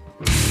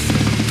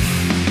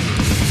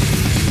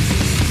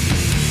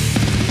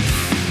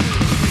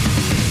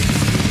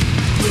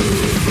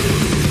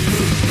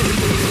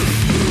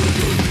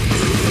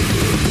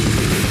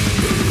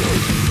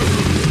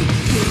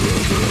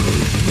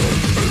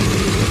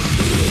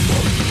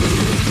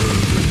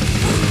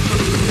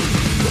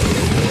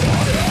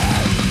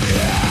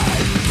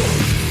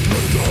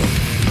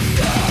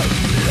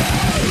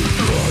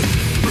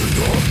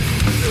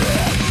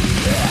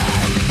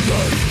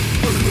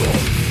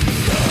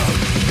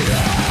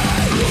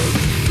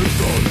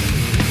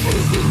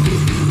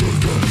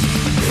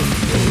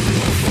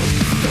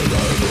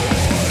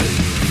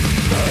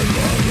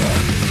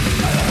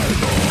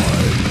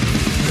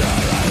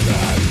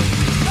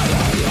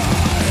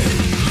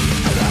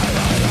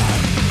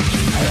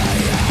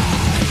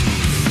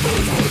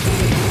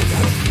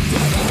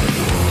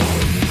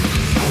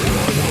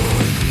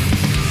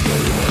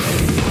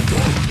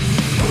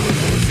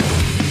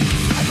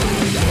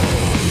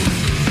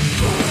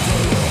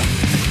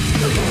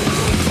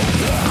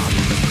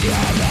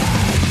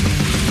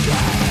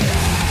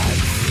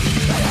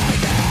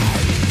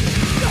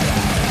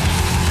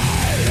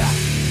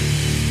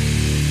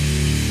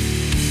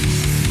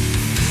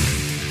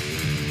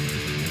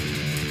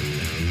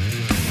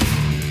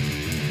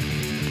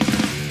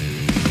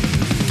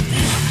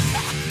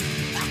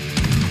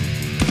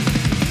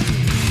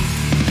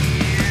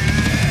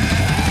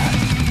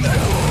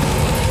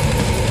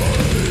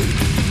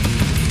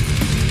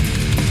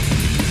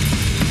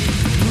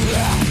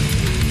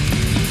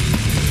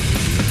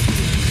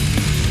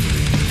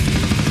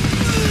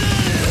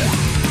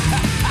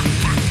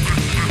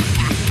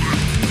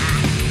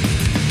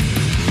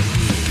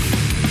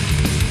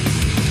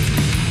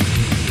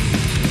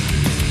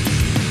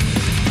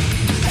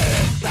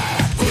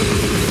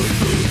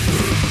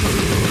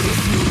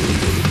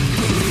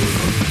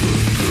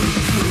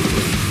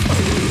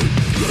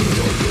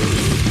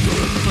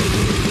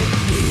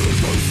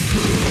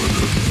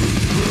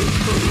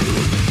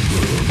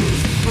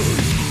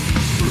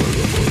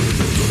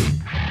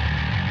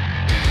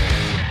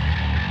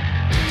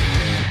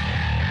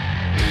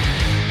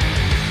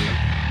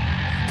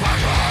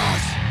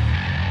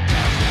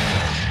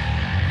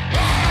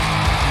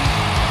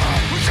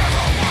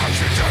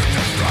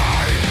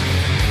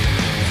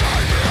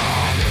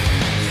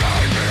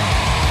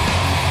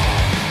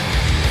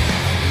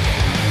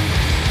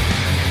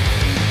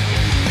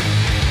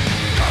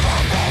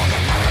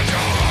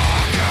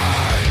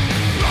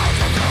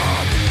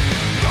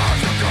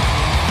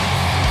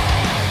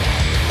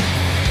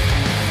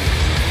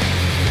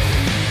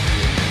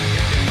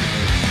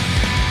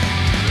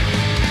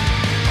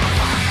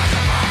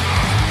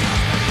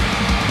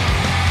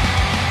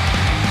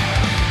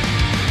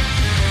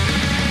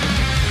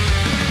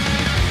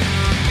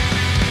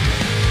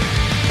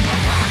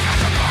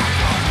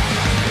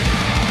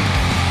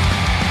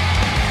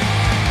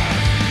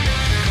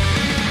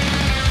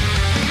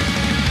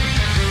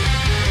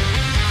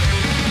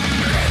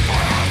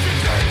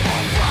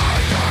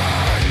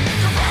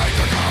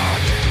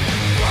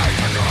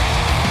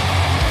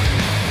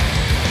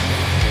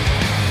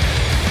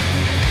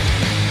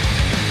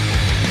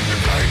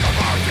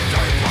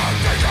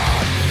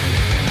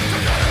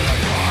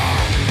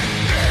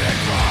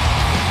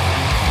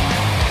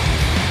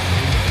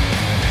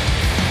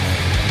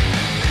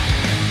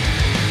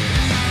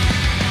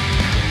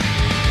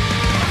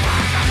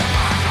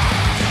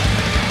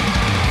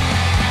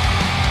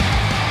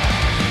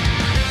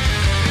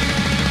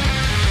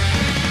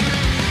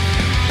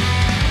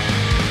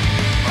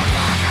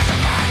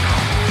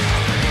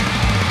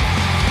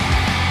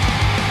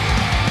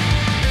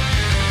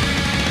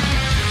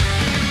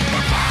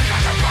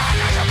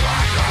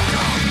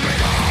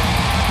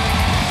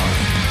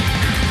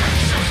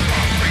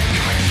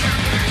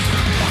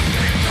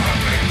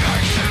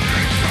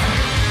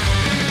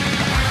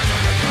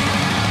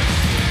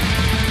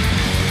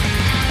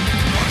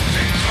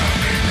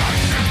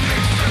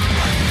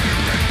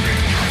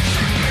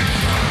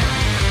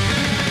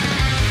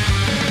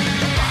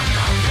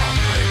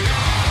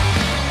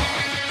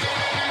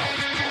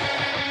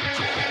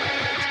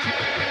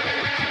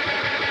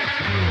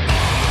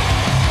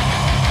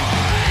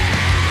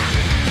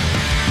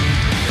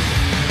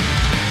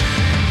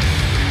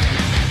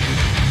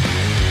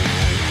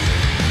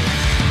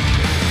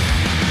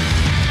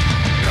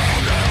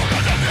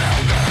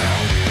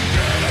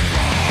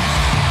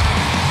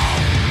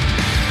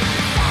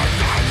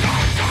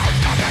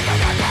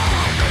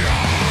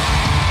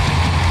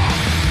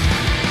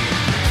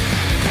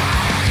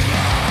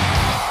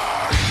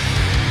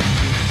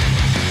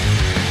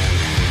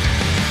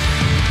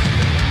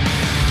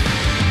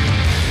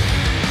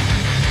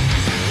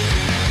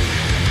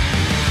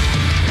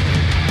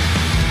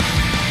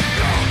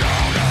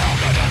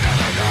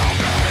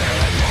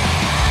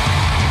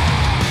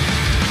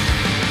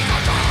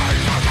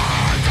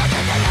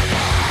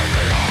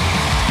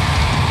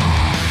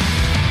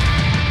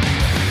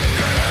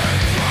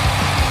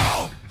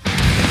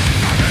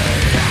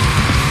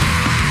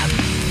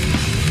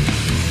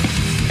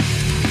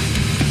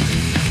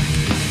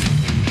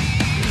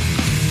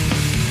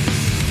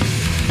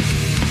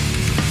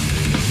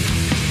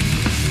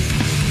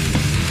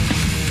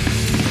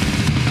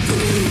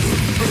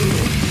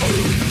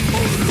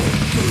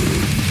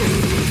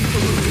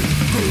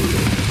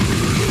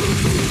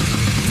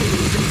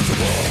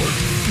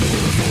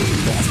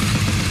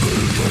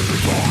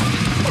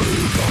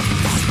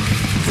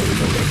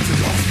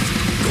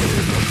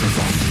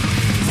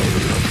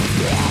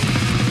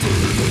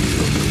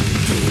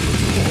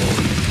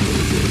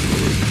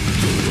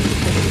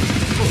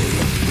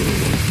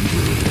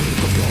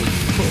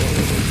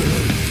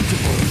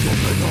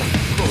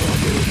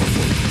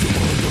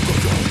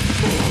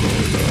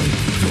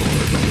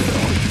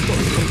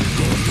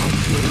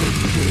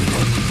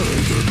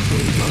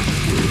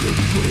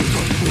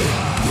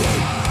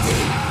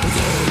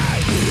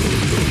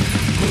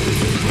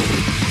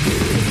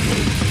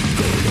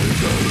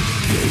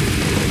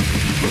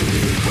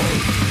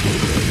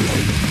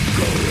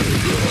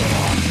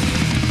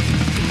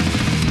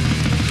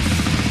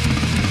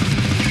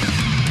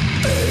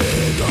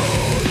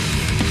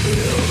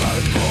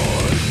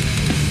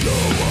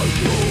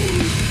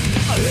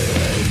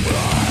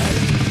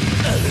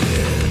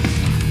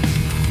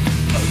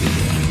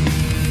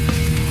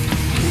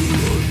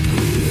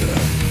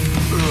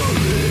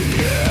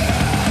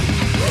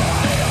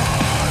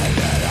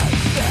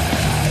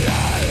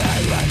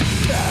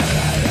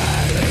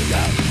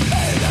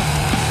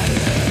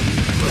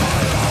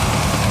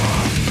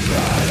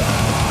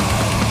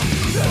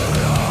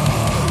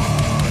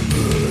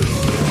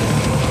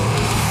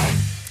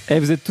 Et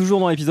vous êtes toujours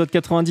dans l'épisode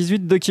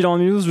 98 de Killer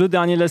News, le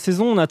dernier de la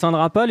saison. On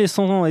n'atteindra pas les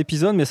 100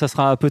 épisodes, mais ça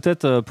sera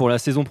peut-être pour la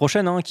saison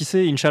prochaine, hein, qui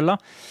sait, Inch'Allah.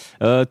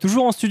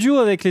 Toujours en studio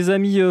avec les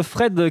amis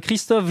Fred,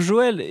 Christophe,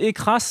 Joël et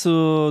Kras.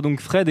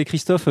 Donc Fred et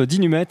Christophe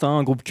d'Inhumet,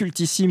 un groupe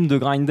cultissime de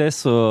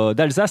grinddeath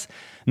d'Alsace.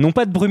 Non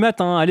pas de Brumat,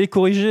 allez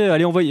corriger,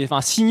 allez envoyer,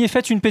 enfin signer,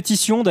 faites une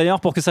pétition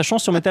d'ailleurs pour que ça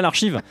change sur Metal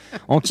Archive,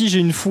 en qui j'ai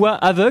une foi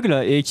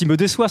aveugle et qui me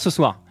déçoit ce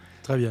soir.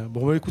 Très bien.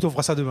 Bon, bah, écoute, on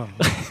fera ça demain.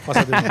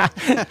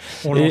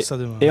 On lance ça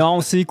demain. Et alors,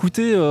 on s'est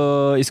écouté.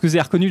 Est-ce que vous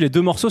avez reconnu les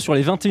 2 morceaux sur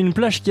les 21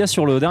 plages qu'il y a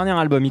sur le dernier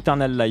album,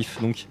 Eternal Life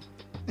donc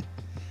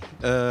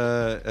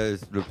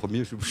le premier,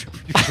 je sais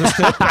plus.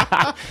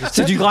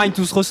 C'est du grind,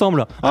 tout se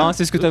ressemble.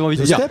 C'est ce que tu avais envie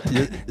de dire.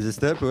 The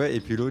Step, ouais, et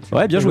puis l'autre.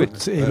 Ouais, bien joué.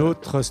 Et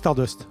l'autre,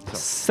 Stardust.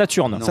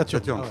 Saturn. Non,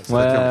 Saturn.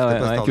 Ouais,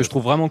 que je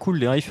trouve vraiment cool.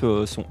 Les riffs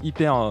sont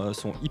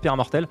hyper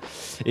mortels.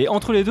 Et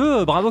entre les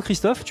deux, bravo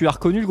Christophe, tu as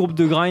reconnu le groupe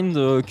de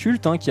grind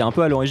culte, qui est un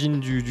peu à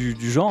l'origine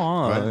du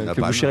genre,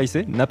 que vous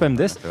chérissez, Napalm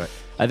Death. Ouais.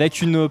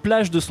 Avec une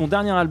plage de son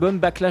dernier album,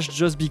 Backlash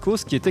Just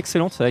Because, qui est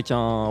excellente, avec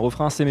un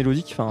refrain assez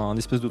mélodique, enfin un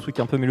espèce de truc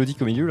un peu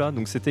mélodique au milieu là.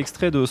 Donc c'était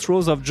extrait de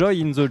Throes of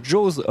Joy in the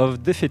Jaws of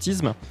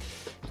Defeatism.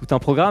 Tout un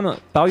programme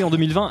paru en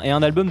 2020 et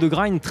un album de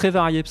grind très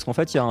varié, parce qu'en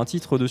fait il y a un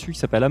titre dessus qui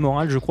s'appelle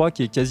Amoral, je crois,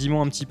 qui est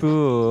quasiment un petit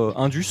peu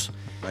indus.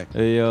 Ouais.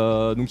 Et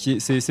donc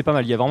c'est pas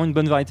mal, il y a vraiment une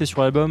bonne variété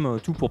sur l'album,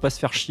 tout pour pas se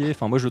faire chier.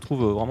 Enfin moi je le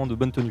trouve vraiment de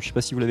bonne tenue. Je sais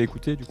pas si vous l'avez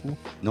écouté du coup.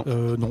 Non,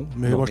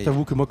 mais moi je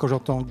t'avoue que moi quand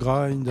j'entends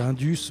grind,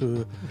 indus,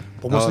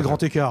 pour moi c'est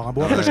grand écart.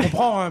 Bon après je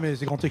comprends, mais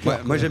c'est grand écart. Ouais,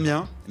 moi j'aime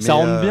bien. Ça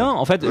rentre bien.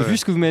 En fait, vu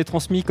ce que vous m'avez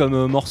transmis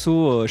comme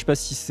morceau, je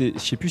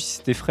sais plus si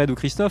c'était Fred ou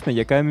Christophe, mais il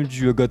y a quand même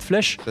du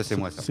Godflesh. Ça c'est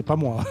moi. Ça. C'est pas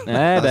moi.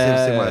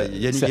 C'est moi.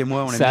 Yannick et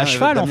moi on l'aime bien. C'est à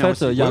cheval en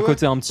fait. Il y a un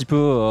côté un petit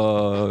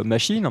peu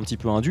machine, un petit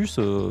peu indus.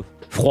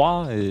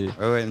 Froid et...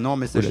 Ouais, non,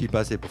 mais ça chie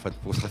pas assez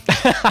pour ça.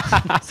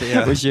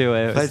 Fred,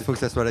 il faut que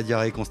ça soit la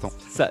diarrhée constant.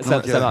 Ça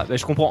va,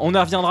 je comprends. On y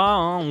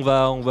reviendra,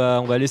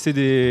 on va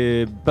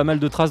laisser pas mal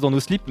de traces dans nos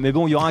slips, mais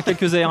bon, il y aura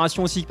quelques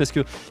aérations aussi, parce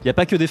qu'il n'y a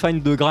pas que des fans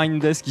de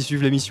grinddeath qui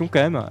suivent l'émission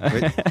quand même.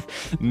 Oui.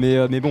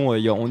 mais bon,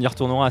 on y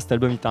retournera à cet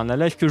album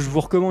Eternal Life, que je vous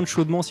recommande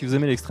chaudement si vous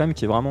aimez l'extrême,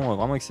 qui est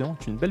vraiment excellent.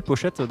 C'est une belle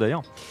pochette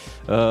d'ailleurs.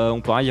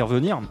 On pourra y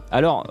revenir.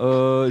 Alors,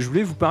 je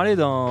voulais vous parler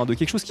de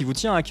quelque chose qui vous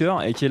tient à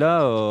cœur et qui est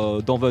là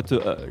dans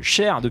votre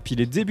chair depuis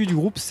les débuts du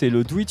groupe, c'est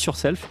le do it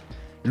yourself,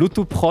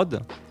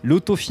 l'autoprod,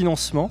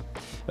 l'autofinancement.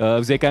 Vous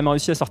avez quand même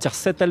réussi à sortir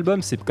 7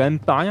 albums, c'est quand même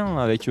pas rien,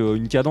 avec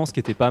une cadence qui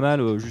était pas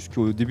mal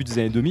jusqu'au début des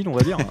années 2000, on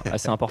va dire,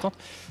 assez importante.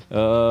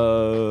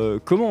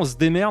 Comment on se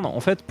démerde en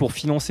fait pour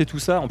financer tout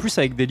ça, en plus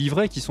avec des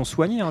livrets qui sont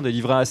soignés, des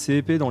livrets assez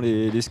épais dans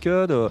les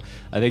scuds,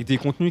 avec des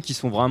contenus qui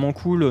sont vraiment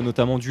cool,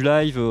 notamment du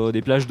live,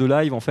 des plages de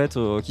live en fait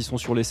qui sont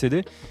sur les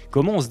CD.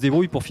 Comment on se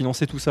débrouille pour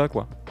financer tout ça,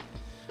 quoi?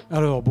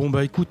 Alors bon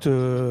bah écoute,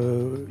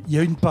 il y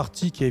a une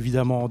partie qui est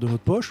évidemment de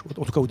notre poche,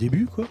 en tout cas au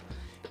début quoi,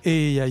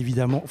 et il y a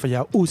évidemment, il y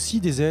a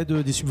aussi des aides,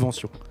 des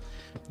subventions.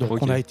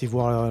 Donc on a été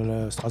voir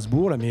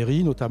Strasbourg, la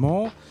mairie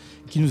notamment,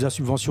 qui nous a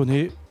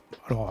subventionné.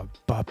 Alors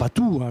pas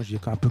tout, j'ai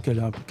quand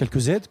même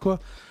quelques aides quoi,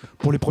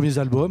 pour les premiers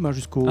albums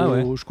jusqu'au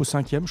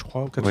 5e je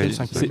crois, au 4e,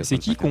 5e. C'est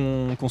qui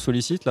qu'on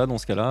sollicite là dans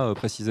ce cas-là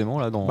précisément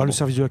là dans le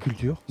service de la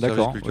culture.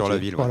 D'accord. Culture la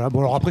ville. Voilà. Bon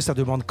alors après ça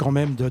demande quand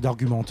même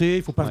d'argumenter,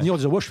 il faut pas venir en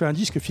disant je fais un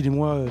disque,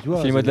 filez-moi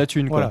de la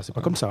thune quoi. Voilà, c'est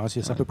pas comme ça,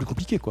 c'est un peu plus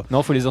compliqué quoi.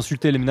 Non, faut les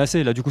insulter, les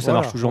menacer, là du coup ça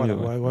marche toujours mieux.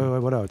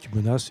 Voilà, tu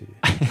menaces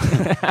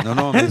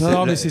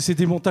Non, mais c'est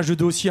des montages de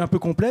dossiers un peu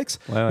complexes,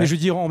 mais je veux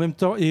dire en même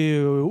temps et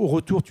au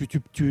retour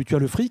tu as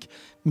le fric.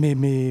 Mais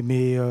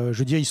je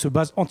veux dire, il se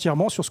base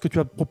entièrement sur ce que tu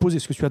as proposé,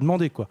 ce que tu as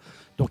demandé, quoi.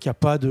 Donc il y a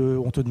pas de,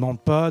 on te demande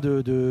pas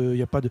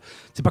y a pas de,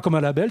 c'est pas comme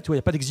un label, tu vois, il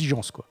y a pas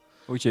d'exigence, quoi.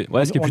 Ok,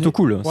 ce qui est plutôt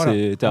cool.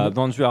 Voilà. D'un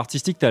point de vue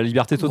artistique, tu as la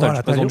liberté totale.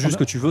 Tu présentes juste ce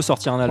que tu veux,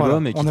 sortir un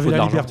album et qu'il te faut de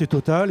l'argent. On avait la liberté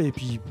totale et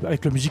puis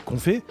avec la musique qu'on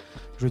fait,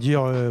 je veux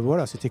dire,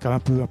 c'était quand même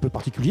un peu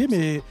particulier,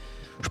 mais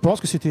Je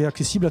pense que c'était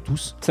accessible à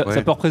tous. Ça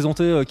peut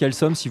représenter quelle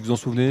somme, si vous en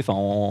souvenez, enfin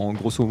en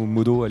grosso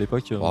modo à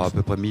l'époque À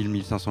peu près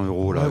 1000-1500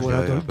 euros. Là,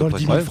 dans le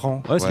 10 000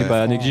 francs. Ouais, ce qui n'est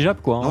pas négligeable,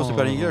 quoi. Non, c'est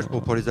pas négligeable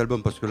pour les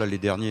albums, parce que là, les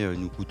derniers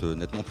nous coûtent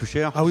nettement plus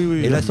cher. Ah oui,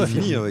 et là, c'est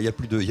fini, il n'y a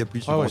plus de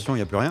subvention, il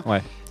n'y a plus rien.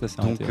 Ouais, ça,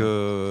 c'est donc,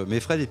 mais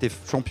Fred était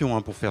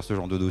champion pour faire ce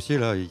genre de dossier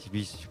là.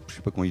 Lui, je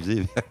sais pas comment il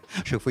faisait.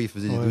 À chaque fois, il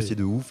faisait des dossiers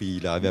de ouf et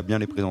il arrivait à bien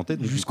les présenter.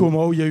 Jusqu'au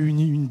moment où il y a eu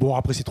une. Bon,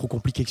 après, c'est trop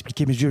compliqué à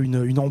expliquer, mais j'ai eu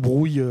une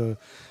embrouille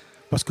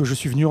parce que je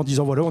suis venu en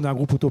disant voilà, on est un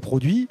groupe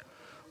autoproduit.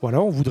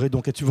 Voilà, on voudrait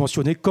donc être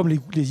subventionné comme les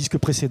disques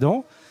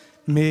précédents.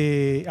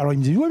 Mais alors, il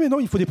me disait ouais, mais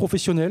non, il faut des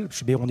professionnels.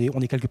 Je dis,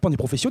 on est quelque part des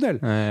professionnels.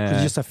 Je veux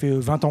dire, ça fait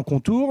 20 ans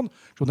qu'on tourne.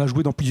 On a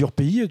joué dans plusieurs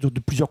pays, de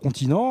plusieurs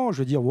continents. Je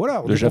veux dire,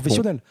 voilà, on est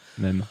professionnels.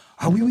 Même.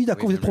 Ah oui,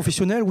 d'accord, vous êtes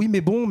professionnel, oui,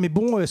 mais bon,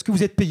 est-ce que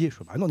vous êtes payé ?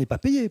 Non, on n'est pas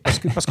payé,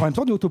 parce qu'en même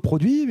temps, on est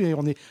autoproduit, mais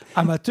on est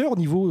amateur au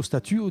niveau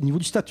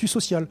du statut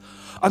social.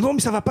 Ah non,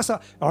 mais ça va pas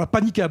ça. Alors la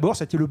panique à bord,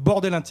 ça a été le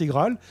bordel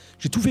intégral.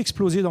 J'ai tout fait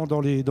exploser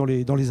dans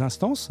les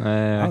instances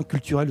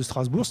culturelles de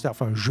Strasbourg. C'était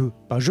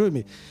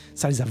mais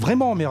ça les a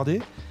vraiment emmerdés.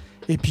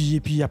 Et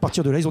puis à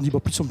partir de là, ils ont dit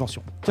plus de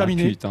subvention.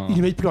 Terminé, ils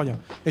ne mettent plus rien.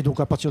 Et donc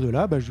à partir de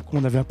là,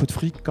 on avait un peu de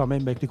fric quand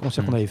même avec les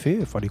concerts qu'on avait fait,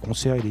 enfin les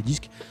concerts et les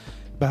disques.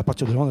 À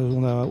partir de là,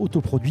 on a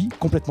autoproduit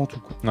complètement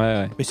tout.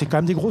 Mais c'est quand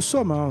même des grosses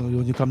sommes.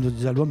 On est quand même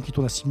des albums qui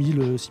tournent à 6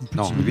 000,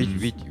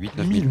 8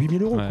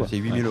 000 euros. C'est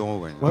 8 000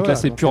 euros. Donc là,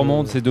 c'est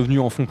purement, c'est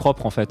devenu en fonds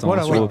propres en fait,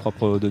 sur vos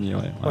propres deniers.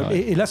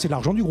 Et là, c'est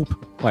l'argent du groupe.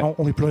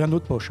 On met plus rien de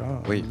notre poche.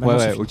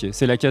 Ok.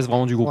 C'est la caisse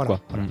vraiment du groupe, quoi.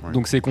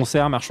 Donc c'est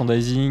concerts,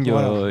 merchandising,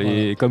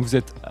 et comme vous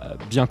êtes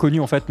bien connu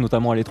en fait,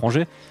 notamment à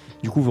l'étranger.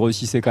 Du coup, vous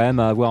réussissez quand même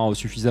à avoir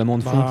suffisamment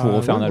de fonds pour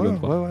refaire un album.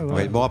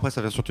 Bon, après,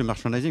 ça vient surtout du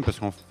merchandising parce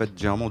qu'en fait,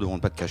 généralement, on ne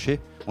demande pas de cachet,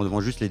 on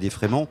demande juste les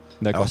défraiements.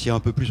 Alors, s'il y a un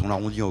peu plus, on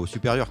arrondit au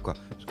supérieur, quoi.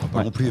 Parce qu'on va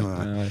pas non plus,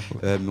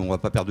 mais on va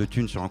pas perdre de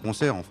thunes sur un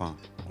concert, enfin.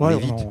 On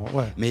évite.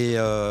 Mais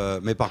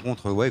par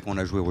contre, quand on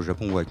a joué au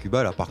Japon ou à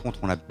Cuba, là, par contre,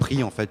 on a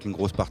pris en fait une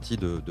grosse partie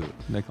de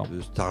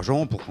cet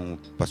argent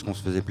parce qu'on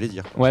se faisait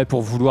plaisir. Ouais,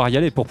 pour vouloir y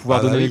aller, pour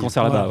pouvoir donner les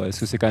concerts là-bas. Parce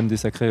que c'est quand même des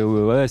sacrés.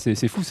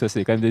 C'est fou, ça.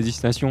 C'est quand même des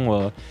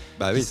destinations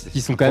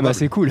qui sont quand même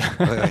assez cool.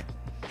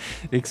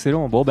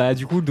 Excellent. Bon,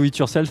 du coup, le do it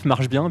yourself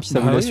marche bien, puis ça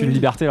vous laisse une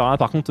liberté. Alors là,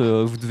 par contre,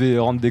 vous devez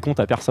rendre des comptes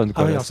à personne.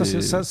 Quoi.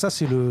 Ça,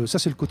 c'est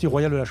le côté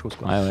royal de la chose.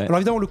 Quoi. Alors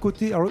évidemment, le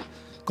côté.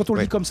 Quand on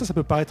le dit comme ça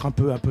peut paraître un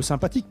peu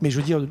sympathique, mais je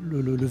veux dire,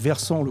 le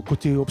versant, le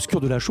côté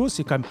obscur de la chose,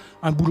 c'est quand même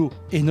un boulot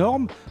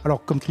énorme.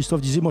 Alors, comme Christophe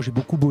disait, moi j'ai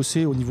beaucoup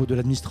bossé au niveau de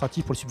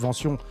l'administratif pour les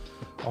subventions,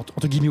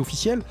 entre guillemets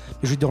officielles,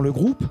 mais je veux dire, dans le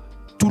groupe,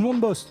 tout le monde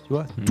bosse, tu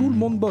vois, tout le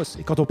monde bosse.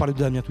 Et quand on parlait de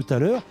Damien tout à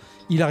l'heure,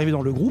 il est arrivé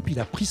dans le groupe, il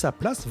a pris sa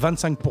place,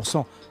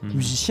 25%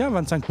 musicien,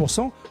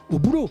 25% au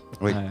boulot.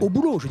 Au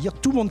boulot, je veux dire,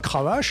 tout le monde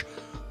cravache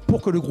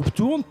pour que le groupe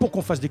tourne, pour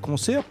qu'on fasse des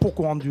concerts, pour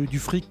qu'on rende du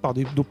fric par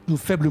nos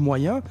faibles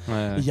moyens.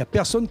 Il n'y a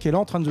personne qui est là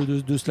en train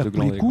de se la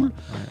couler cool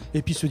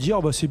et puis se dire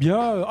c'est bien,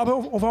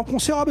 on va en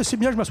concert, c'est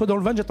bien, je m'assois dans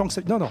le van, j'attends que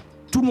ça. Non,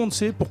 tout le monde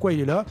sait pourquoi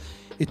il est là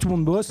et tout le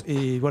monde bosse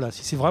et voilà,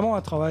 c'est vraiment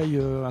un travail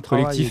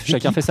collectif,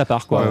 chacun fait sa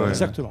part quoi.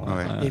 Exactement.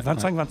 Et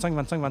 25.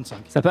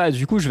 Ça,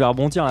 du coup, je vais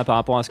rebondir là, par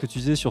rapport à ce que tu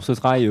disais sur ce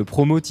travail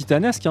promo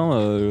titanesque.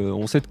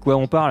 On sait de quoi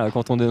on parle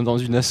quand on est dans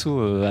une asso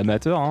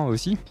amateur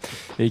aussi,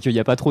 et qu'il n'y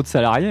a pas trop de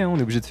salariés. On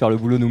est obligé de faire le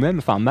boulot nous-mêmes,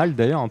 enfin mal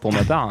d'ailleurs pour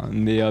ma part,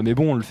 mais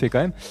bon, on le fait quand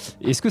même.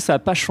 Est-ce que ça n'a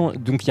pas changé ?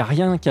 Donc il n'y a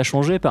rien qui a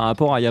changé par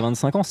rapport à il y a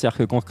 25 ans. C'est-à-dire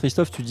que quand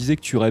Christophe, tu disais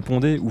que tu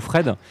répondais, ou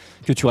Fred,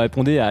 que tu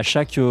répondais à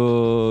chaque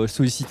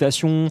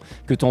sollicitation,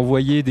 que tu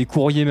envoyais des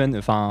courriers,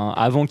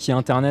 avant qu'il y ait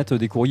Internet,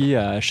 des courriers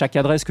à chaque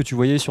adresse que tu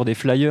voyais sur des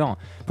flyers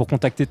pour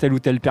contacter telle ou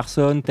telle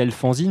personne, telle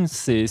fanzine,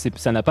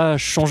 ça n'a pas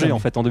changé en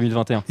fait en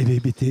 2021. Mais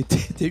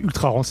t'es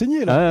ultra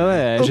renseigné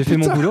là. J'ai fait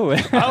mon boulot.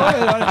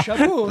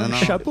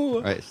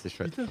 Chapeau. Ouais, c'est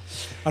chouette.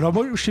 Alors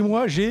moi, chez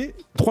moi, j'ai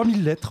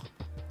 3000 lettres.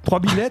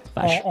 3000 lettres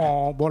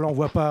bon là on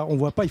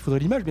voit pas, il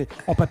faudrait l'image, mais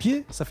en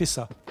papier ça fait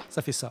ça.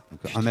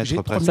 Donc, 1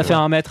 mètre presque. Ça fait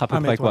 1 mètre à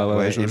peu près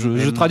quoi.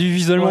 Je traduis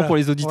visuellement pour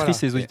les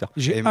auditrices et les auditeurs.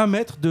 J'ai 1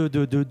 mètre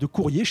de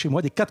courrier chez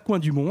moi des 4 coins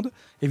du monde,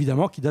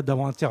 évidemment, qui datent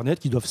d'avant Internet,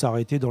 qui doivent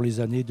s'arrêter dans les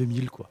années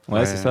 2000 quoi.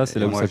 C'est ça, c'est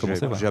là où ça a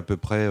commencé. J'ai à peu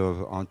près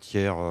un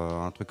tiers,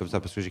 un truc comme ça,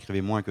 parce que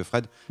j'écrivais moins que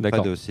Fred.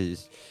 D'accord. Fred,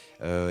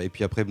 et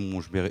puis après,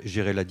 je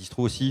gérais la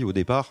distro aussi au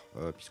départ,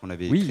 puisqu'on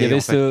avait. Oui, il y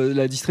avait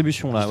la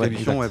distribution là.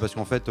 Parce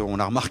qu'en fait, on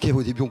a remarqué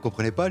au début, on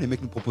comprenait pas. Les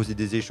mecs nous proposaient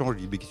des échanges.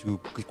 Je dis, mais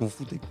qu'est-ce qu'on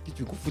foutait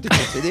de ton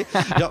CD.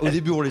 Au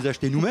début, on les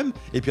achetait nous-mêmes,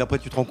 et puis après,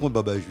 tu te rends compte,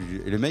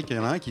 et les mecs, il y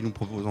en a un qui nous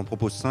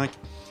propose 5.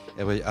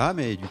 Et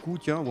mais du coup,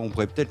 tiens, on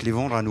pourrait peut-être les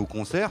vendre à nos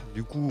concerts.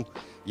 Du coup,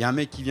 il y a un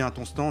mec qui vient à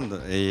ton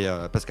stand,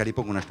 parce qu'à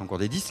l'époque, on achetait encore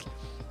des disques.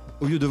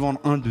 Au lieu de vendre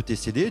un de tes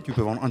CD, tu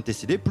peux vendre un de tes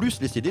CD plus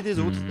les CD des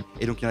autres.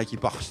 Et donc il y en a qui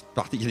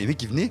partaient, il y a des mecs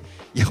qui venaient,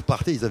 ils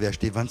repartaient, ils avaient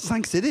acheté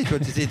 25 CD, tu vois,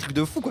 c'est des trucs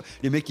de fou quoi.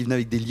 Les mecs qui venaient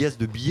avec des liasses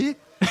de billets,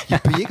 ils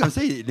payaient comme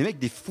ça, les mecs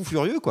des fous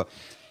furieux quoi.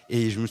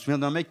 Et je me souviens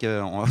d'un mec,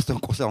 c'était un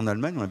concert en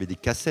Allemagne, on avait des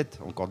cassettes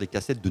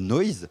de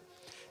Noise.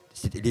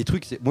 C'était les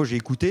trucs, moi j'ai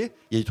écouté,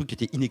 il y a des trucs qui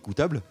étaient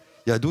inécoutables.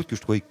 Il y a d'autres que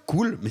je trouvais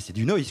cool, mais c'est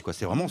du noise, quoi.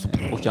 C'est vraiment.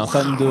 Pour qu'un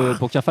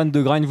fan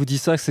de grind vous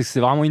dise ça, c'est que c'est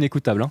vraiment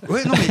inécoutable. Hein.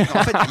 Ouais, non, mais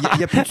en fait,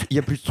 il y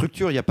a plus de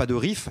structure, il y a pas de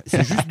riff,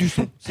 c'est juste du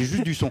son. C'est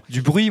juste du son.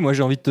 Du bruit, moi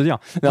j'ai envie de te dire.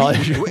 Ouais,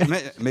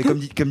 mais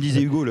comme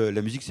disait Hugo,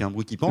 la musique c'est un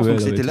bruit qui pense. Ouais,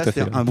 donc c'était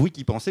fait. un bruit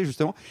qui pensait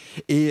justement.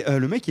 Et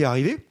le mec est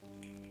arrivé.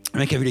 Le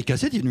mec a vu les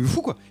cassettes, il est devenu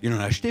fou quoi. Il en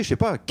a acheté, je sais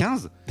pas,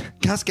 15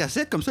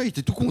 cassettes comme ça, il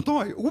était tout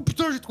content. Et, oh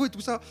putain, j'ai trouvé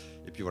tout ça.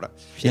 Et puis voilà.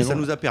 Et ça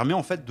nous a permis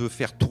en fait de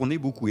faire tourner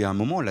beaucoup. Et à un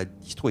moment, la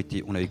distro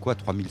était, on avait quoi,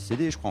 3000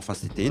 CD, je crois. Enfin,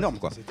 c'était énorme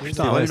quoi.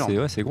 C'était vraiment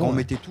énorme. C'est gros. Quand on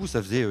mettait tout,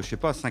 ça faisait, je sais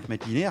pas, 5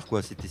 mètres linéaires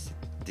quoi.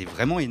 C'était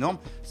vraiment énorme.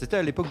 C'était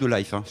à l'époque de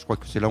Life. Hein. Je crois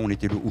que c'est là où on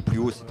était au plus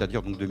haut,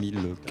 c'est-à-dire donc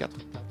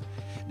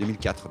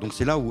 2004. Donc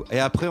c'est là où.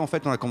 Et après, en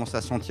fait, on a commencé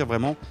à sentir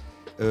vraiment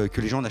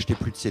que les gens n'achetaient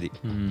plus de CD.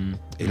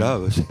 Et là,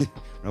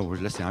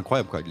 c'est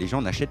incroyable quoi. Les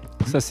gens n'achètent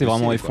plus. Ça c'est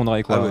vraiment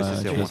effondré quoi. Ah ouais,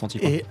 c'est senti,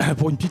 quoi. Et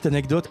pour une petite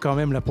anecdote quand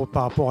même là,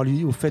 par rapport à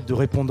lui, au fait de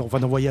répondre,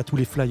 enfin d'envoyer à tous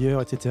les flyers,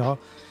 etc.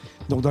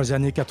 Donc dans les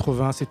années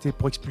 80, c'était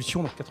pour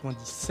Expulsion, donc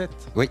 97.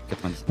 Oui,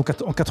 97. Donc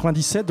en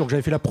 97, donc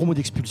j'avais fait la promo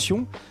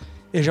d'Expulsion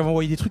et j'avais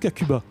envoyé des trucs à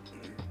Cuba.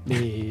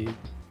 Et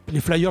les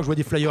flyers, je vois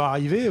des flyers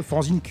arriver,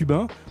 fanzine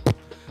cubain.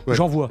 Ouais.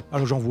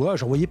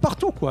 J'envoyais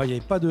partout quoi. Il n'y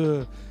avait pas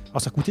de. Alors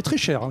ça coûtait très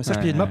cher, hein, mais ça je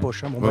payais de ma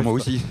poche. Hein. Bon, ouais, moi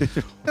aussi.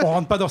 On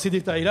rentre pas dans ces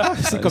détails-là,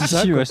 c'est comme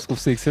ça. Ouais, je trouve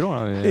que c'est excellent.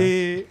 Là, mais...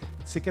 Et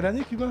c'est quelle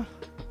année Cuba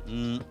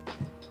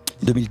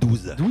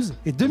 2012.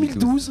 Et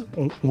 2012,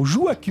 on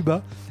joue à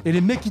Cuba et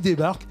les mecs ils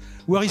débarquent.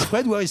 Where is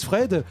Fred?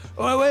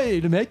 Ouais,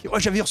 et le mec,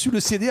 j'avais reçu le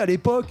CD à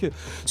l'époque.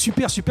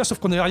 Super, sauf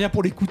qu'on n'avait rien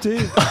pour l'écouter.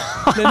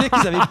 Les mecs,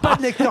 ils avaient pas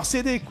de lecteur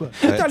CD, quoi.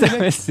 Putain, les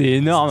mecs, c'est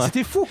énorme.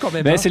 C'était fou quand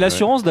même. Bah, hein. C'est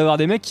l'assurance d'avoir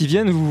des mecs qui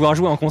viennent vous voir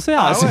jouer en concert.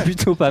 Ah, c'est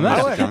plutôt pas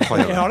mal.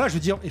 Et alors là, je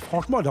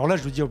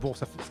veux dire, bon,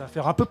 ça va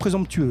faire un peu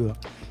présomptueux,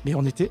 hein, mais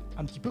on était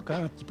un petit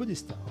peu des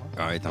stars.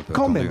 Hein. Ouais, un peu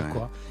quand attendu, même,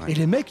 quoi. Ouais. Et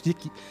les mecs,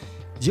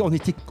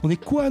 on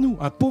est quoi nous?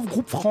 Un pauvre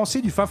groupe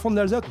français du fin fond de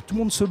l'Alsace où tout le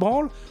monde se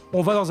branle,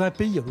 on va dans un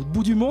pays à l'autre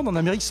bout du monde, en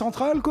Amérique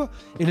centrale quoi.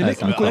 Et les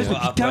mecs nous connaissent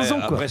depuis 15 ans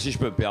quoi. Après si je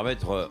peux me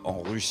permettre,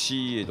 en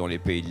Russie et dans les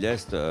pays de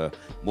l'Est,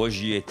 moi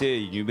j'y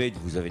étais, Inhumate,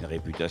 vous avez une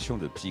réputation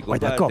de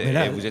psychopathe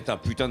et vous êtes un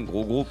putain de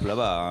gros groupe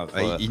là-bas.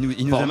 Hein. Il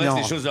nous a mis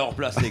les choses à leur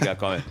place les gars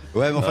quand même.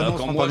 Ouais mais enfin non,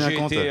 quand moi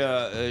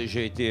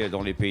j'ai été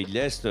dans les pays de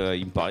l'Est,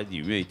 ils me parlaient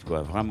d'Inhumate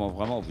quoi.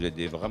 Vraiment, vous êtes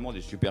vraiment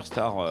des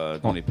superstars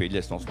dans les pays de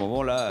l'Est en ce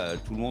moment là.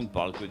 Tout le monde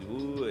parle que de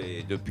vous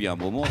et depuis un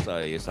moment,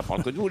 ça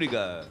parle que de vous, les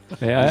gars.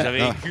 Vous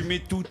avez écumé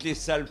toutes les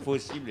salles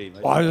possibles.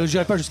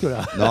 J'irai pas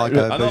jusque-là.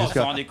 Non,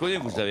 sans déconner,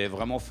 vous avez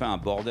vraiment fait un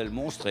bordel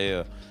monstre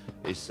et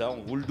ça,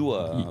 on vous le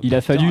doit. Il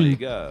a fallu une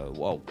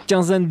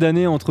quinzaine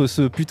d'années entre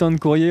ce putain de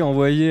courrier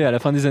envoyé à la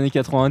fin des années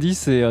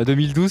 90 et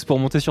 2012 pour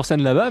monter sur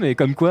scène là-bas, mais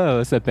comme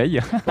quoi, ça paye.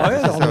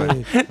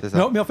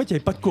 Non, mais en fait, il n'y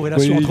avait pas de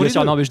corrélation entre les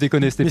deux. Non, mais je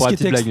déconnais, c'était pour la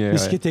petite blague. Mais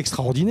ce qui était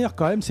extraordinaire,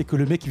 quand même, c'est que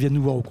le mec, il vient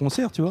nous voir au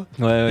concert, tu vois,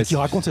 et qui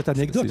raconte cette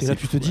anecdote, et là,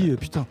 tu te dis,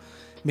 putain.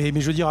 Mais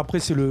je veux dire, après,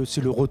 c'est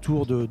le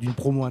retour d'une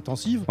promo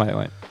intensive. Ouais.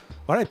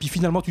 Voilà, et puis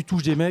finalement, tu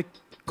touches des mecs.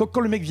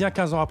 Quand le mec vient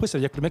 15 ans après, ça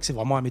veut dire que le mec, c'est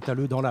vraiment un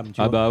métalleux dans l'âme.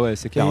 Tu vois. Bah ouais,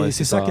 c'est clair. Et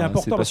c'est ça qui est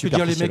important, parce que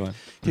dire les mecs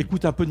qui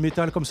écoutent un peu de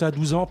métal comme ça à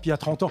 12 ans, puis à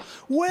 30 ans,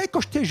 ouais,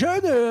 quand j'étais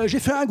jeune, j'ai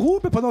fait un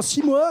groupe pendant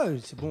 6 mois.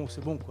 C'est bon,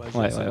 quoi.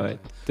 Ouais.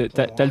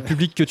 T'as le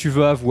public que tu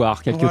veux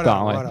avoir quelque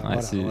part.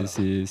 Voilà.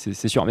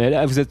 C'est sûr. Mais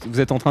là, vous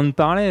êtes en train de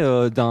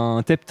parler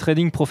d'un tape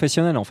trading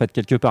professionnel, en fait,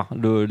 quelque part.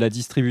 La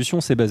distribution,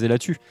 c'est basé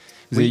là-dessus.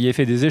 Vous aviez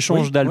fait des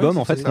échanges d'albums,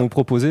 en fait, qu'on vous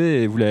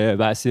proposait, et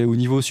c'est au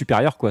niveau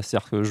supérieur, quoi.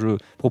 C'est-à-dire que je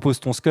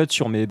propose ton scud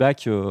sur mes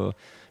bacs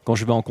quand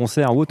je vais en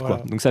concert ou autre,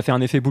 quoi. Donc ça fait un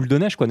effet boule de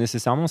neige, quoi,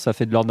 nécessairement. Ça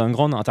fait de l'ordre d'un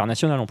grand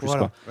international en plus,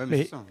 quoi.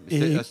 Ouais,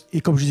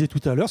 et comme je disais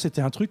tout à l'heure,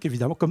 c'était un truc,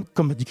 évidemment,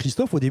 comme a dit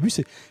Christophe au début,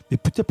 c'est mais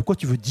putain, pourquoi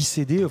tu veux 10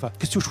 CD, enfin,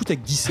 qu'est-ce que tu shootes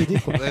avec 10 CD,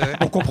 quoi.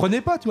 On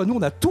comprenait pas, tu vois, nous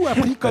on a tout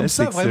appris comme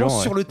ça, vraiment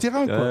sur le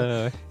terrain,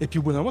 quoi. Et puis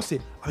au bout d'un moment,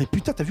 c'est mais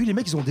putain, t'as vu, les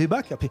mecs, ils ont des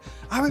bacs. Après,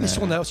 mais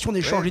si on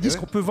échange les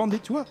disques, on peut vendre des,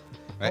 tu vois.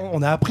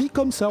 On a appris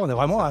comme ça, on a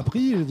vraiment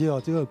appris, je veux dire,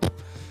 tu vois.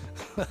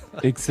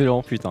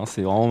 Excellent, putain,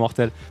 c'est vraiment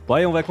mortel. Bon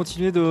allez, on va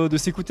continuer de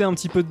s'écouter un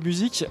petit peu de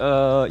musique.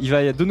 Il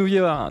va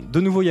de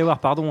nouveau y avoir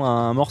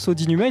un morceau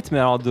d'Inhumate, mais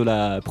alors de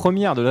la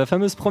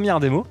fameuse première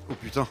démo. Oh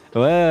putain.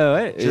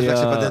 Ouais. J'espère que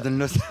c'est pas Dead and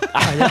Lost.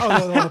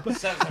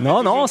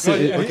 Non,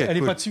 elle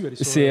est pas dessus. Oui,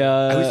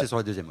 c'est sur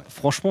la deuxième. Ouais.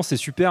 Franchement, c'est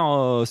super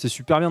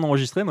bien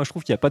enregistré. Moi, je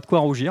trouve qu'il n'y a pas de quoi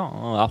rougir.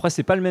 Après,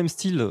 c'est pas le même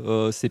style.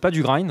 C'est pas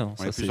du grind,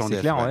 ça, c'est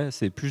clair. Ouais.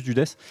 C'est plus du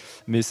death,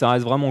 mais ça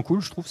reste vraiment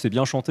cool. Je trouve c'est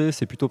bien chanté,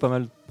 c'est plutôt pas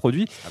mal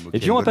produit. Et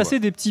puis on va passer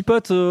des petits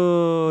potes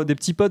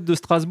de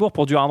Strasbourg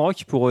pour du hard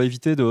rock, pour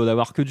éviter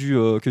d'avoir que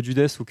du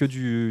death ou que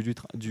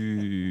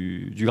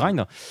du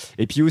grind.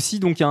 Et puis aussi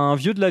donc un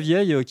vieux de la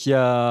vieille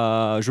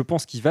je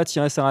pense qu'il va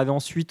tirer sa rêve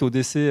ensuite au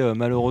décès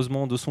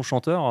malheureusement de son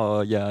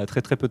chanteur il y a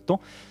très très peu de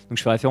temps. Donc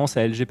je fais référence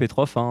à LG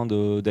Petrov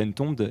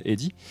d'Entombed,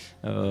 Eddie,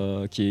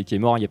 qui est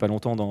mort il y a pas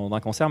longtemps d'un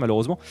cancer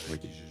malheureusement. Oui,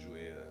 j'ai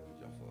joué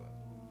plusieurs fois.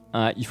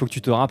 Il faut que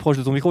tu te rapproches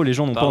de ton micro, les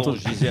gens n'ont pas Pardon,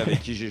 entendu. je disais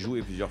avec qui j'ai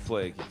joué plusieurs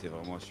fois et qui était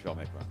vraiment un super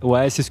mec. Quoi.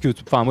 Ouais, c'est ce que.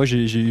 Enfin, moi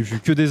j'ai vu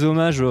que des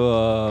hommages.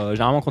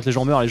 Généralement, quand les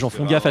gens meurent, les gens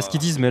font gaffe à ce qu'ils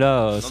disent, mais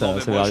là, Non, ça non,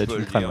 mais a moi, l'air je d'être peux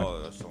une le crème. dire,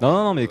 Ouais.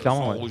 Non, mais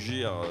clairement. Sans Ouais.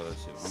 rougir,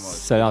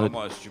 Ça a l'air c'est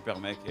vraiment un super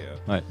mec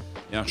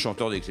et un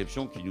chanteur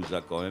d'exception qui nous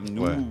a quand même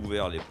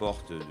ouvert les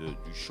portes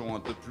du chant un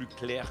peu plus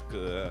clair que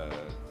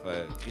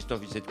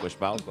Christophe, il sait de quoi je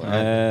parle. Quoi.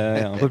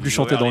 Un peu plus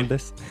chanté dans le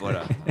death.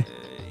 Voilà.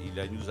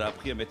 Il nous a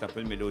appris à mettre un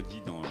peu de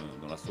mélodie dans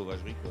la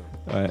sauvagerie.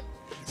 Quoi. Ouais.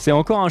 C'est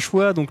encore un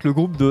choix, donc un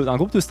groupe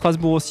de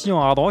Strasbourg aussi en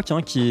hard rock,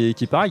 qui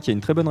est pareil, qui a une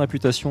très bonne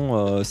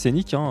réputation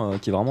scénique,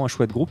 qui est vraiment un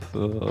chouette groupe.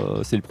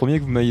 C'est le premier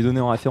que vous m'avez donné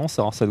en référence,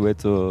 alors ça doit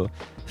être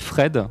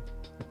Fred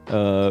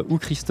ou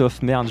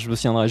Christophe. Merde, je me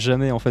souviendrai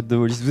jamais en fait de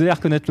vos listes. Vous allez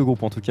reconnaître le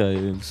groupe en tout cas,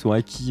 et vous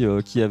saurez qui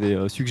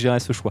avait suggéré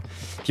ce choix.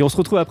 Puis on se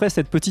retrouve après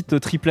cette petite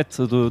triplette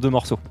de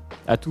morceaux.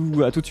 À tout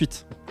de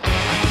suite.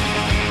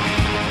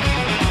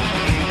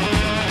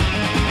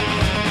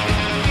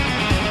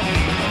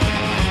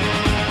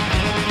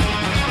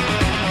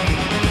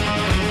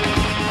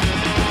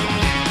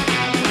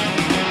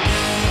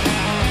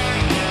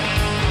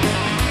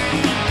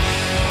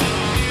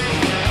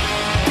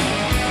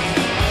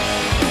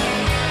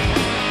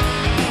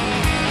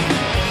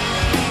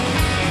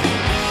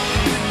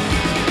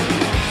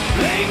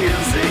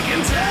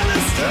 Tell a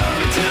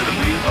story to the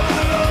people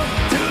I love,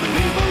 to the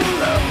people who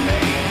love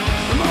me.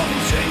 The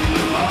moment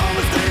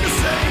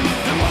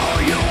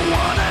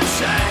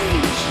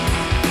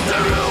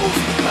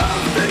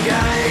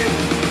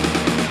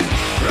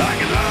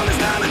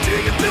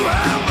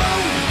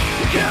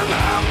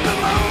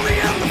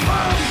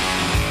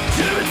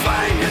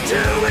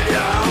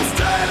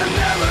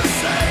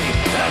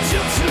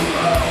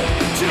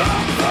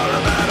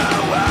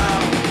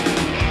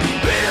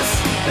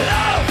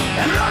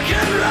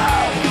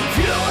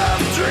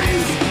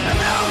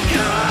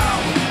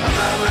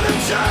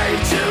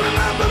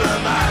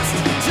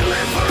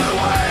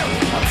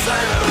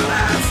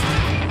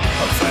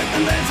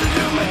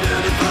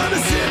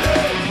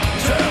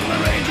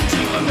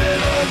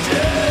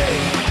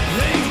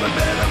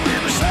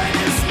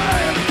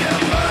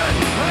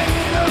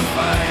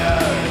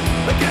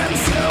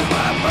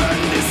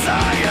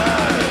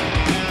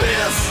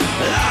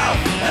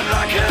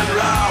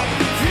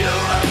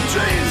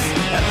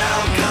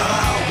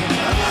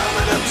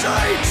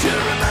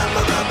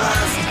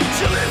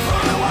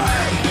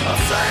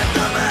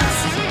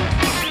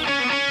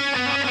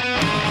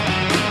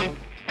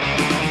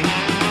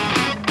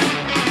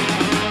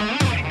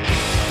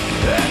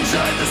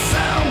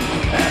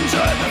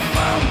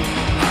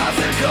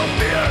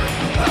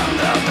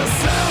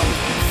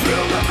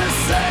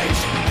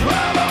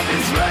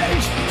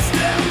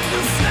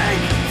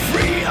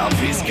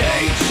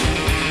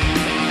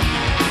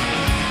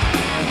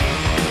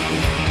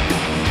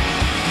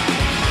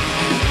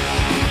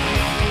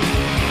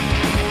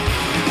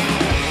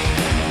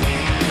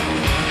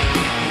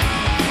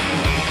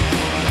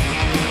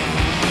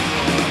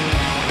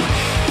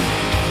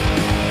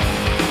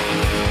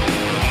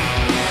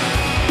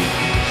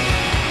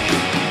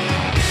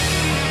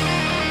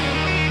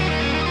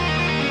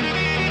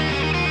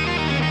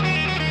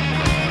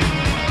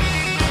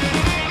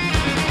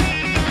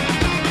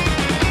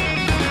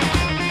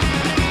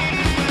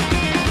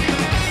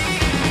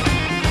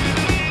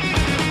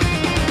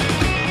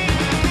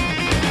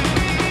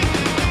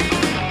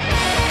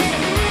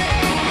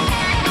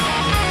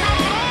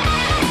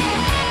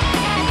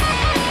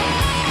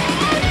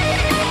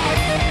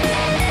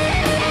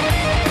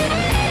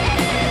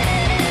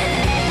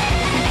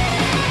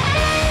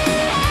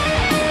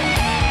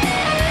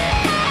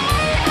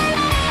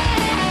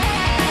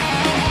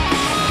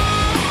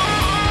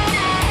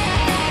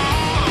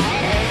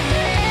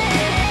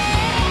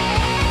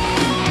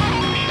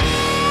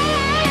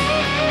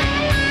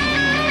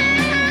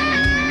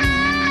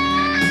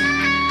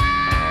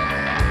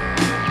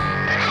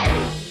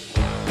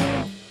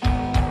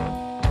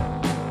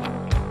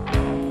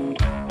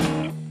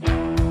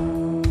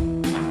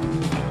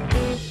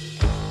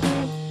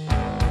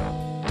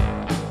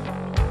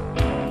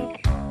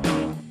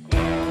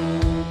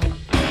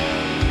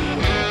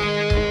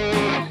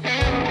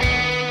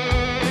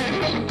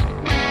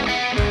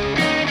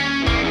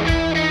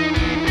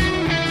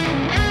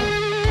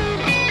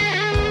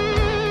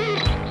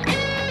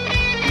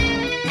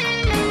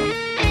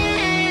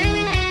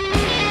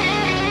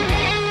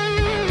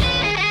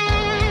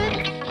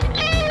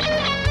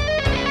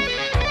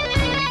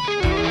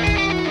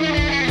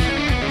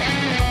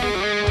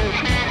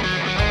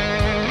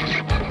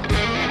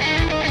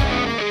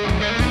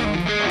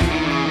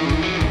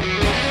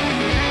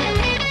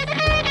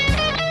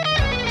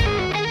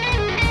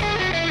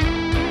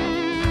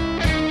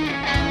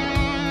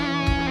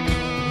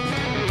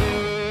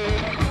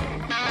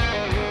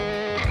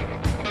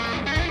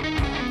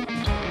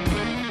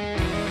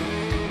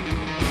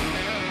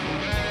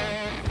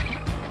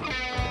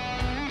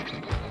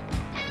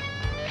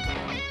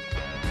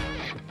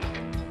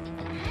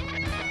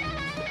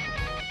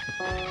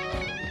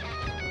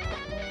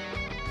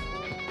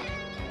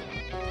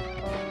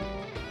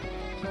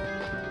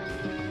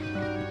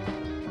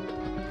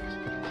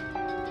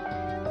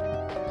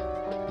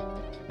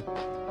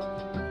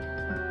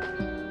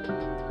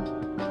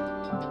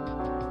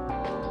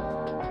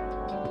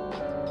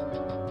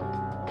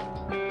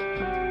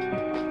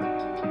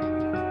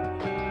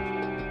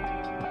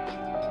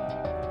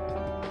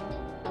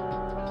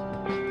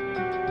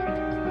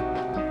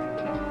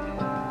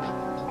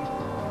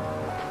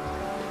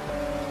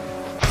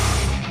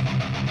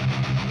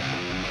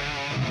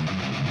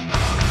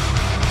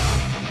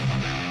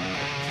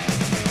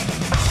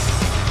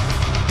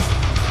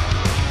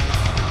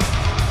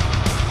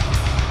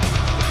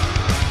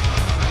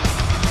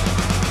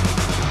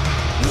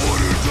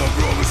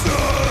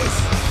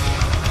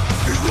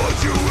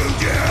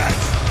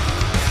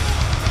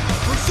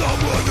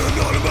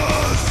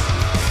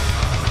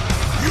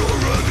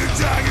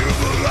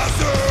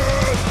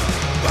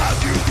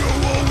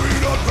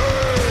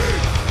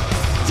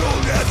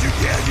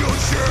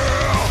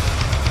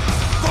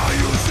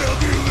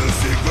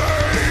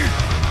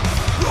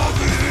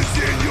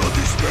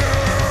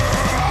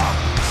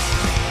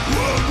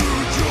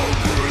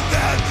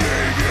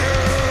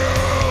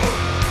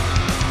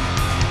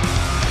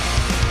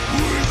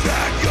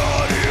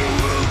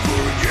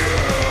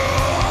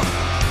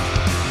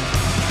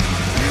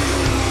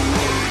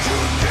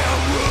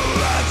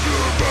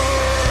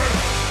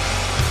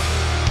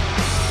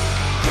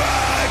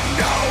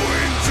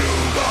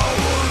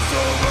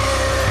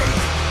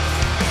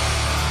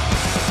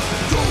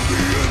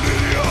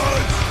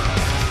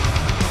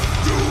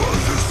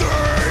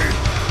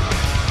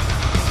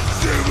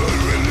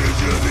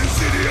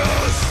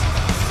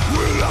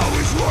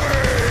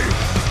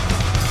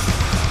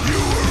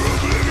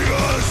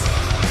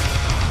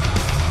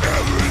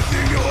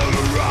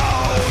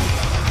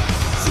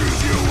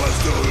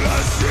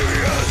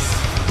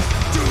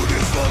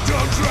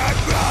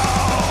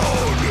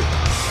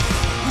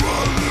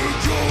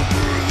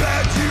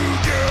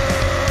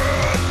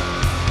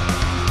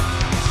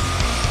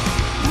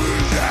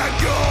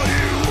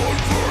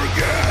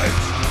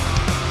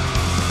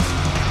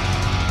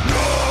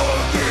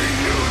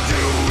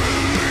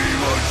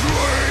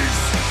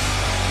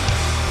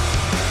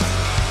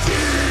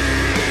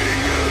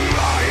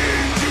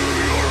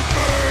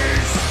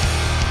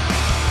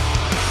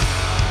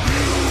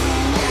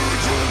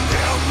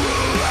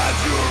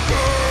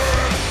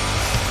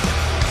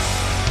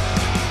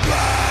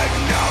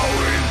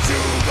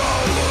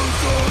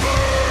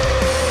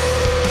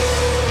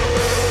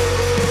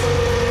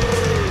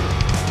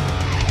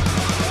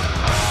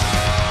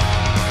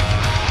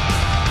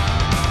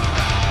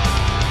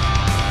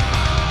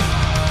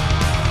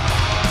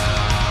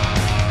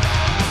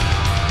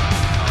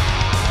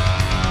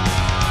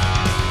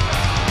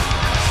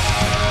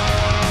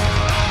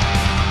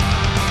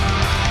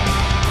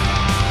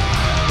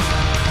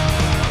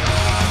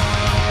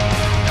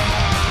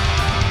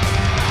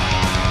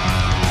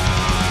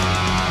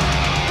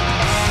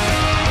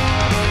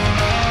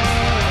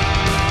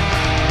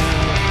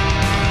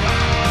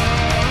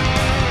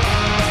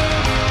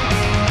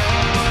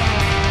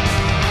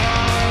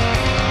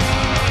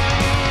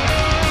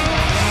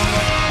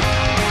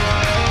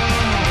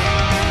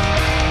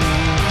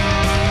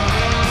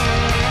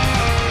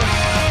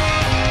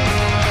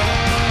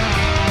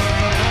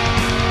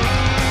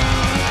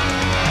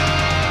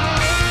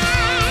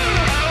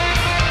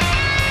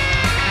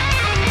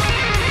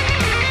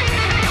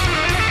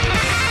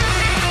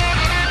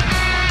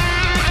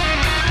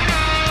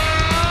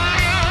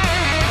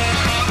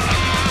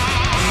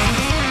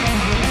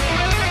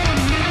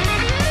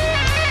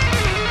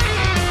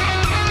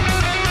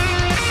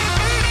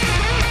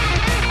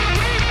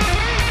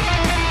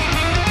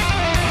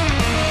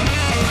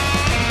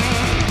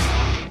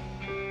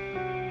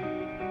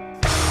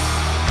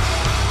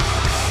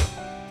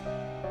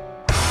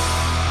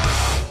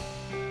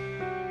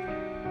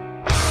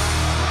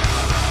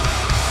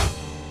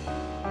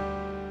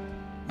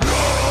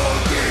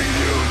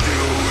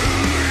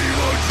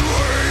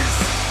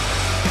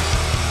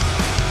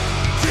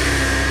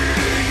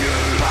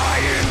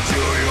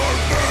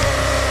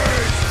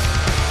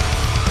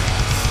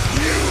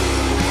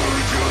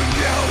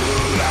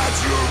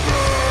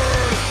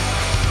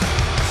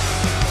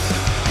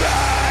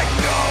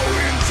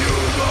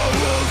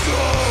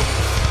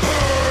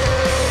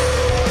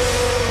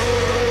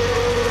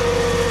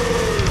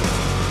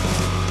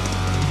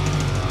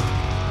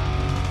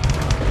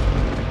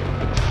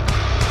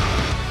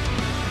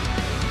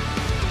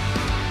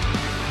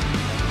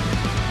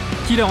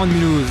Killer on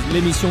Mulhouse,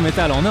 l'émission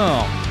métal en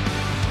or.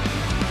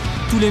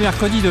 Tous les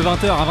mercredis de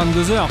 20h à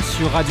 22h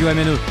sur Radio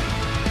MNE.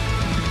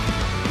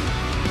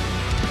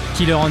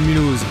 Killer on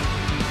Mulhouse.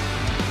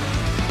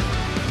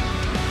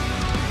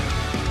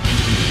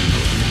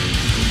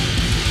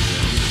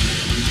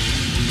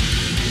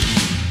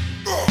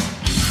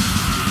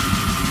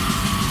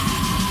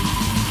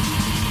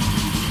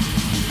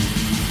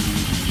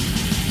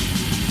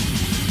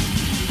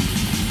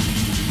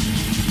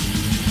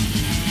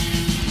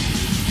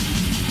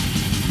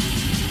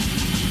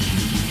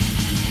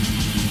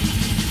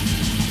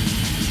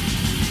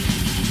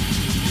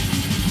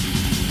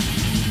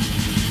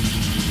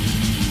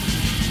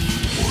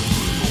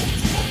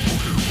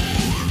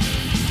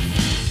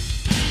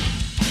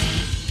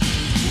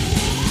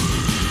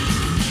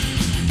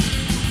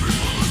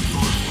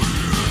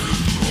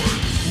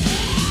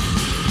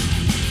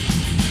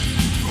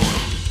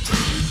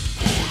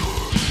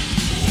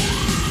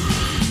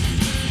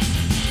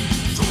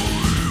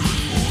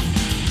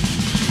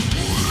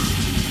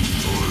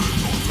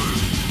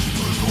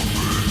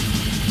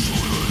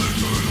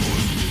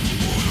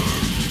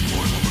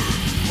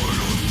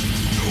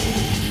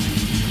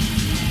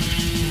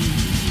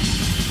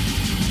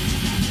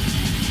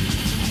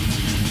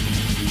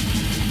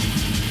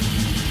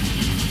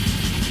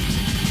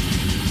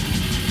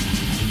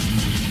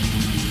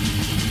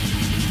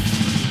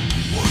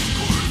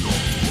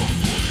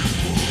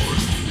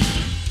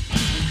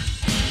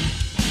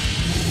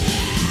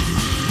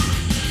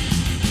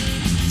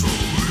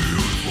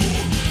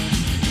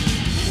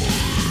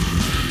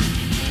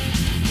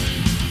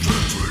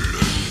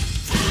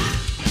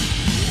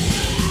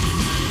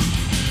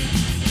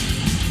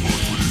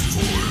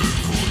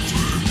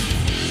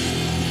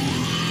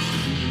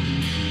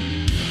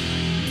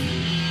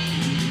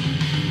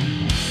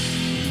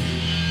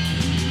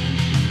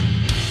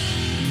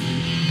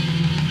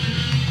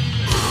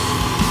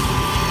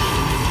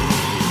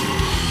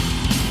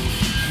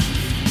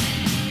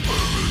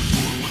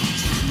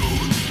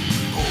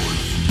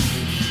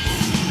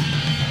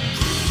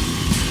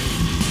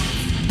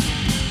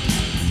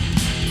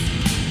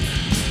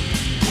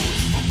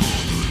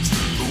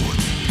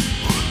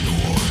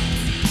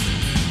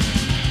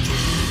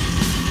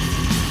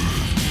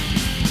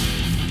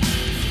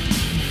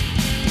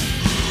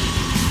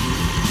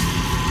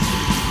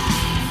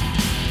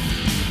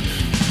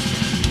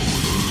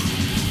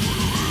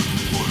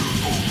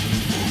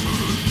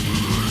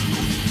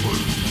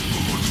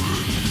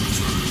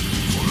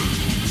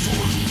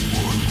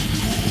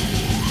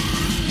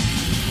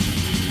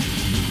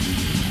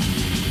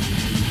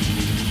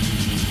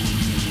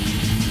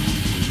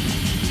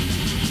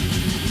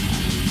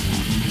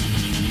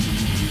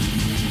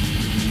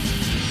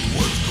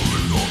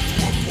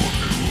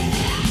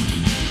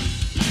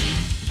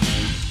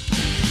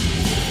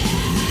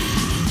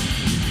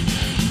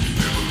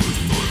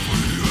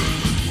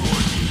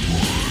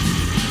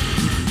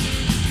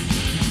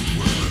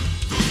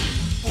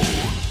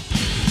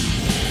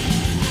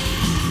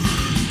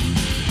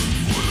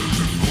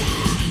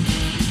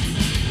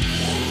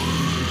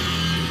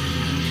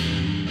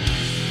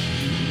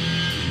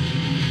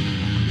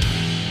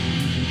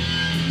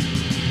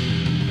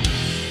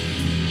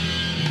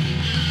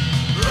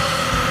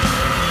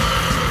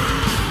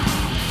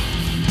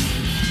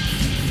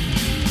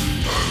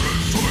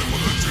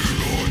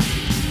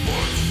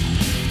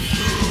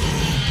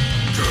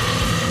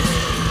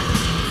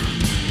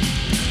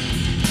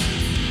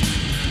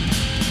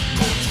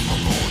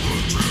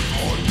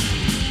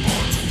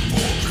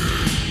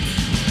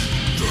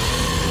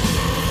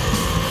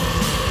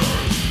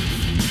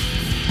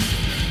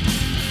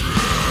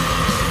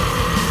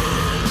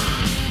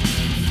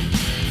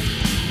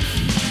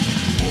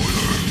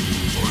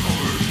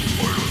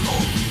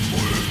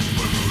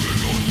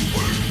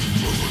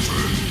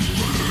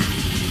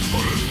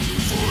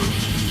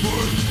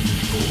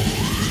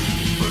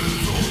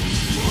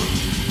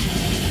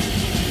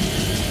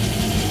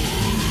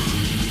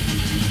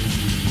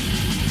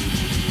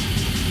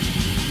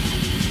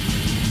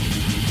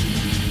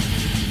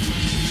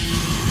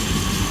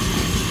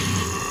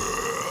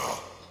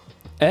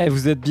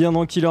 Vous êtes bien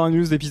dans Killer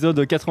News,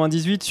 épisode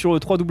 98 sur le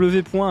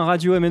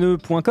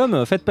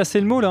www.radiomne.com. Faites passer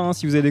le mot là,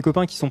 si vous avez des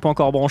copains qui sont pas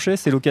encore branchés,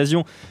 c'est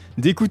l'occasion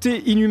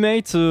d'écouter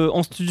Inhumate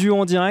en studio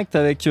en direct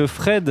avec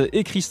Fred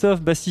et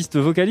Christophe, bassiste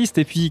vocaliste,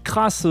 et puis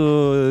Kras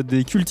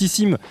des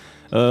cultissimes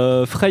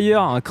Freyer,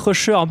 un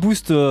Crusher,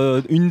 Boost,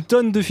 une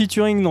tonne de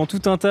featuring dans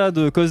tout un tas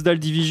de Coastal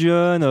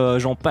Division,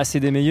 j'en passe et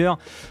des meilleurs,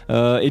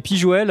 et puis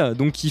Joël,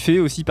 donc qui fait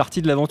aussi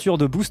partie de l'aventure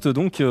de Boost,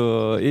 donc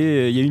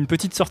et il y a eu une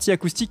petite sortie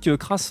acoustique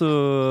Kras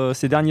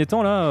ces derniers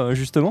temps là,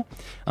 justement,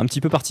 un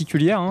petit peu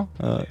particulière.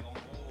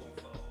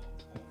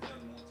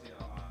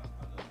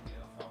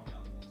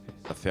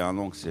 Ça fait 1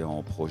 an que c'est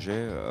en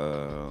projet.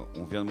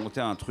 On vient de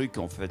monter un truc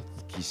en fait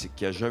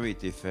qui a jamais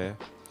été fait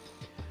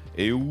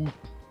et où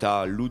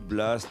t'as Loot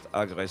Blast,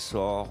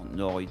 Aggressor,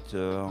 No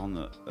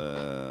Return,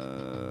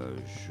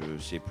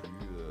 je sais plus.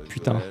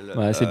 Putain, Joël,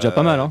 ouais, c'est déjà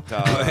pas mal.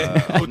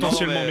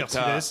 Potentiellement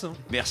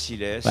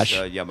Merciless,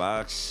 il y a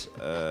Max.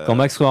 Quand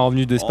Max soit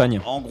revenu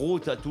d'Espagne. En gros,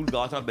 t'as tout le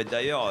gratin.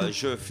 D'ailleurs,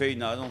 je fais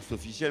une annonce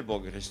officielle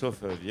pour que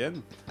Christophe vienne,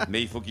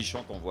 mais il faut qu'il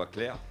chante en voix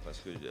claire parce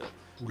que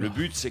le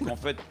but, c'est qu'en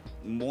fait,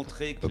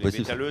 montrer que les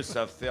métalleux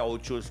savent faire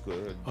autre chose que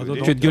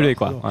de gueuler,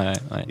 quoi. Ouais.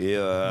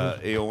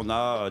 Et on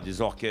a des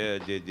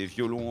orchestres, des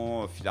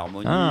violons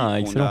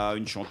philharmoniques, on a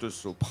une chanteuse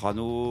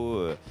soprano.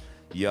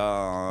 Il y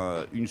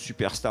a une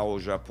superstar au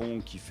Japon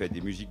qui fait des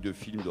musiques de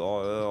films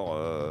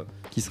d'horreur,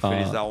 qui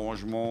fait les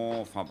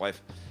arrangements, enfin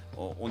bref.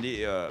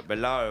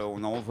 Là,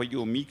 on a envoyé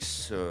au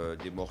mix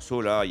des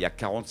morceaux, là, il y a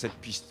 47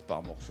 pistes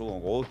par morceau en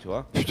gros, tu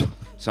vois.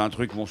 C'est un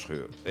truc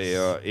monstrueux.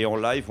 Et en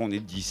live, on est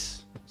 10.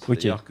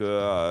 C'est-à-dire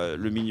que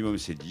le minimum,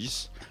 c'est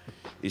 10.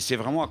 Et c'est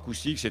vraiment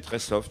acoustique, c'est très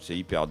soft, c'est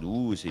hyper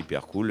doux, c'est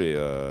hyper cool. Et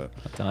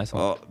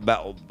intéressant.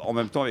 En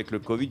même temps, avec le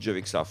Covid,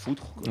 j'avais que ça à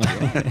foutre.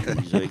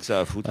 J'avais que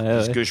ça à foutre.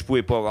 Puisque je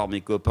pouvais pas voir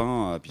mes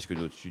copains, puisque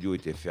notre studio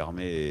était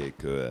fermé et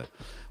que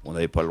on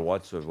n'avait pas le droit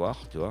de se voir,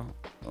 tu vois.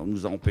 On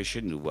nous a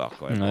empêchés de nous voir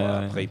quand même.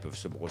 Après, ils peuvent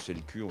se brosser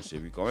le cul, on s'est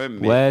vu quand même.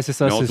 Mais, c'est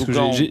ça, c'est ce que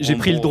j'ai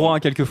pris le droit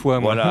quelques fois.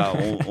 Moi. Voilà,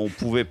 on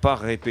pouvait pas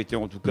répéter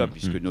en tout cas,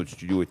 puisque notre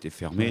studio était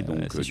fermé.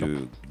 Donc,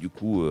 du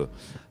coup,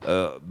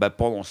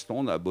 pendant ce temps,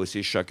 on a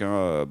bossé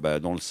chacun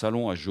dans le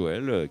salon à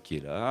Joël, qui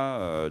est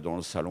là, dans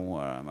le salon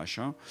à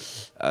machin.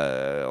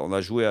 On a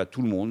joué à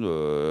tout le monde.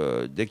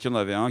 Dès qu'il y en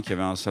avait un qui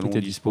avait un salon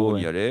dispo, on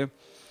y allait.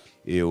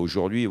 Et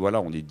aujourd'hui, voilà,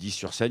 on est 10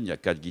 sur scène, il y a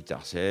 4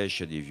 guitares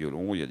sèches, il y a des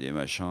violons, il y a des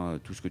machins,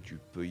 tout ce que tu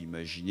peux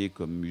imaginer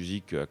comme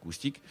musique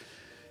acoustique.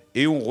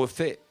 Et on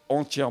refait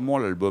entièrement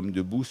l'album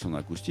de Boost en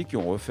acoustique et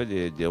on refait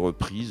des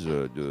reprises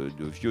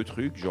de vieux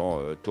trucs,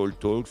 genre Tall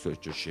Talks,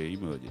 Such a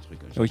Shame, des trucs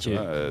comme ça.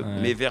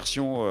 Mais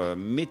version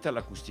métal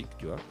acoustique,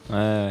 tu vois.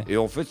 Et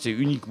en fait, c'est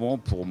uniquement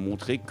pour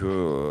montrer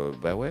que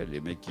les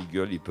mecs qui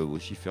gueulent, ils peuvent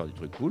aussi faire des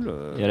trucs cool.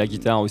 Et à la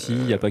guitare aussi,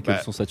 il n'y a pas que le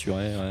son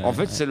saturé. En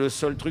fait, c'est le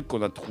seul truc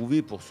qu'on a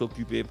trouvé pour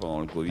s'occuper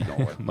pendant le Covid.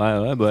 En vrai.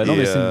 Non,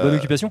 mais c'est une bonne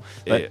occupation.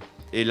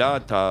 Et là,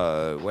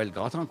 t'as le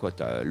gratin, quoi.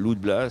 T'as Loot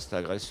Blast,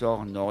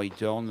 Aggressor, No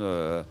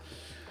Return.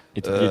 Et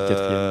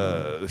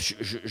le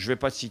quatrième. Je vais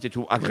pas te citer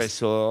tout.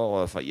 Agressor,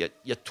 enfin, il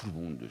y a tout le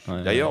monde dessus.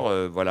 D'ailleurs,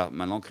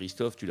 maintenant,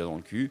 Christophe, tu l'as dans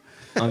le cul.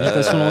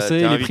 Invitation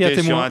lancée, il est pris à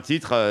témoin. Sur un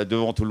titre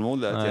devant tout le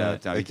monde.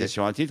 T'es invité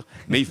sur un titre,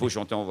 mais il faut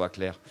chanter en voix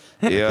claire.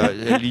 Et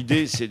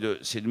l'idée, c'est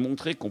de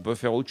montrer qu'on peut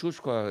faire autre chose,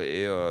 quoi.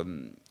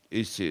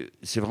 Et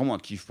c'est vraiment un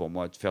kiff pour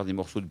moi de faire des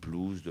morceaux de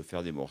blues, de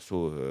faire des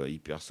morceaux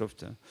hyper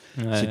soft.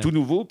 C'est tout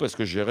nouveau parce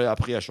que j'ai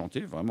réappris à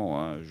chanter,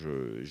 vraiment.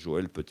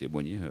 Joël peut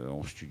témoigner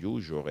en studio,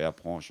 je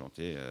réapprends à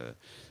chanter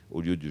au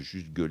lieu de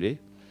juste gueuler.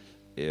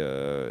 Et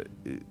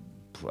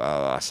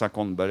à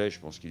 50 balais, je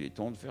pense qu'il est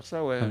temps de faire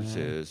ça.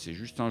 C'est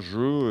juste un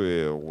jeu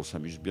et on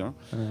s'amuse bien.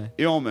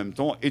 Et en même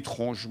temps,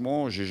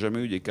 étrangement, j'ai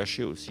jamais eu des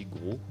cachets aussi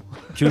gros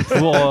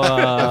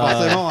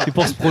que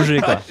pour ce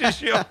projet, quoi. C'est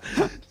sûr.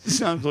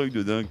 C'est un truc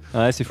de dingue.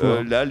 C'est fou.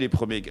 Là,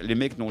 les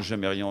mecs n'ont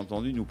jamais rien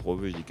entendu, nous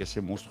proposent des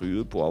cachets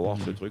monstrueux pour avoir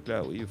ce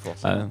truc-là. Oui,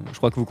 forcément. Je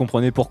crois que vous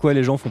comprenez pourquoi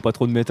les gens font pas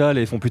trop de métal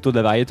et font plutôt de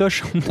la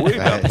variétoche. Oui,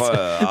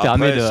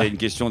 après c'est une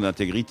question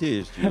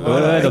d'intégrité.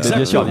 Si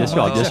bien sûr.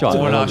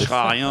 On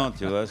lâchera rien,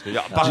 tu vois.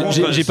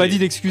 J'ai pas dit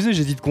d'excuser,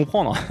 j'ai dit de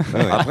comprendre.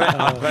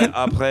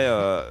 Après,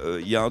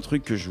 il y a un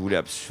truc que je voulais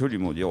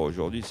absolument dire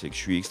aujourd'hui, c'est que je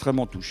suis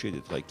extrêmement touché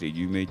d'être avec les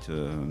Inhumate.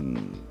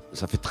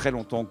 Ça fait très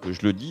longtemps que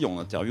je le dis en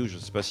interview, je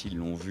sais pas s'ils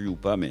l'ont vu ou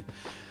pas, mais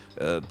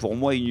pour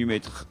moi,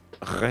 Inhumate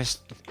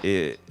reste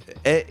et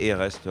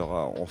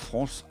restera en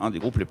France un des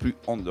groupes les plus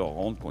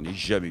underground qu'on ait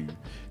jamais eu.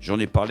 J'en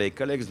ai parlé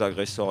avec Alex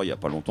d'Aggressor il y a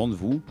pas longtemps de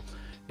vous.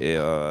 Et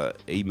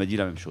il m'a dit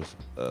la même chose.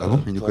 Ah bon,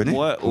 il nous connaît?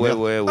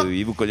 Oui,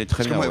 il vous connaît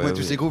très bien. Moi,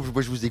 tous ces groupes,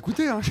 je vous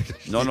écoutais. Hein.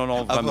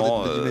 Non,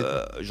 vraiment.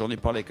 J'en ai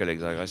parlé avec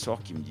Alex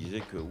Agressor qui me disait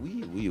que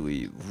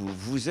oui,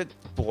 vous êtes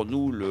pour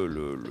nous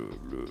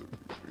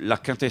la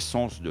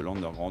quintessence de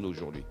l'underground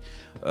aujourd'hui.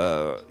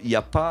 Il n'y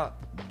a pas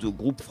de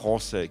groupe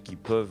français qui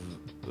peuvent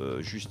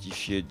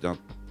justifier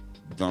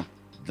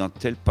d'un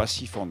tel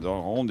passif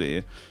underground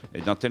et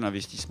d'un tel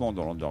investissement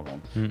dans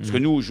l'underground. Parce que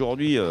nous,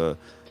 aujourd'hui...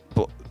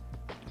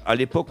 à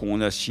l'époque où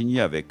on a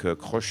signé avec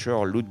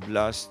Crusher, Loot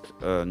Blast,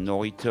 No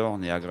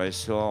Return et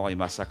Aggressor et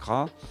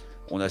Massacra,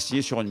 On a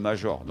signé sur une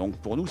major. Donc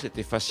pour nous,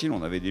 c'était facile.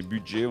 On avait des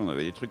budgets, on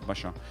avait des trucs,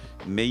 machin.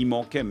 Mais il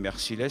manquait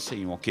Merciless et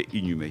il manquait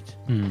Inhumate.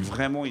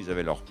 Vraiment, ils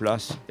avaient leur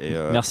place. Et,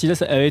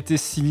 Merciless avait été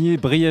signé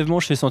brièvement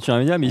chez Centuria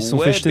Media, mais ils se sont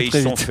fait jeter très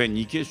vite. Ils se sont fait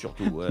niquer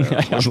surtout. Moi,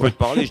 je peux te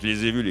parler, je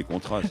les ai vus, les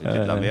contrats, c'était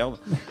de la merde.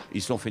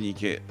 Ils se sont fait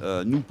niquer.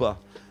 Nous pas.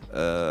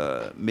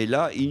 Mais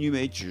là,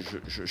 Inhumate,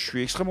 je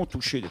suis extrêmement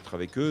touché d'être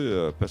avec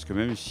eux parce que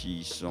même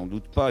s'ils s'en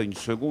doutent pas une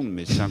seconde,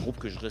 mais c'est un groupe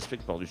que je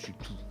respecte par-dessus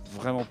tout,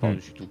 vraiment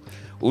par-dessus tout.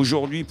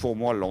 Aujourd'hui, pour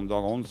moi,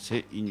 l'underground,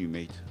 c'est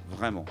Inhumate,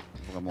 vraiment.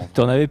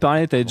 T'en avais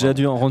parlé, t'avais déjà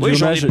rendu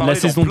hommage la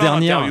saison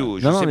dernière.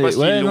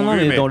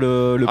 Mais dans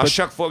le à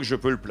chaque fois que je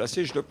peux le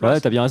placer, je le place. Ouais,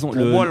 t'as bien raison.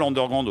 Pour moi,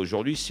 l'underground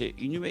aujourd'hui, c'est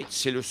Inhumate,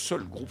 c'est le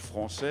seul groupe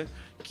français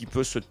qui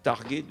peut se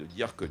targuer de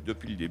dire que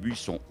depuis le début, ils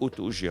sont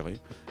autogérés.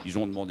 Ils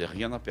ont demandé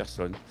rien à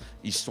personne.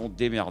 Ils se sont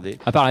démerdés.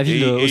 À part la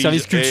ville au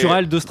service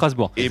culturel de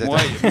Strasbourg. Et moi,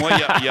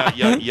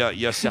 il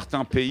y a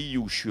certains pays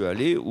où je suis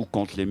allé où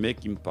quand les mecs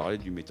ils me parlaient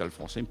du métal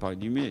français, ils me parlaient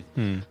du métal.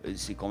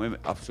 C'est quand même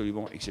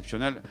absolument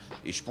exceptionnel.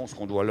 Et je pense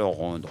qu'on doit leur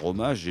rendre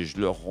hommage. Et je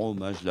leur rends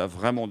hommage là,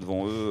 vraiment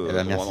devant eux,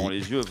 droit dans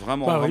les yeux.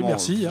 Vraiment, vraiment,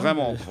 merci,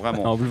 vraiment.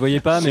 Alors, vous le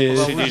voyez pas, mais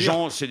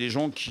c'est des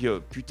gens qui,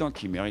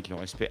 qui méritent le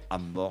respect à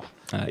mort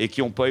et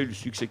qui n'ont pas eu le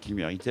succès qu'ils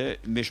méritaient.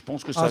 Mais je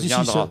pense que ça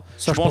viendra.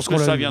 Je pense que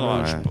ça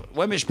viendra.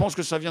 Ouais, mais je pense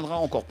que ça viendra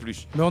encore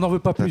plus. Mais on n'en veut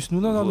pas plus.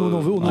 Nous, non, on en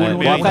veut.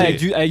 Bon, après,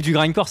 avec du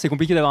grindcore, c'est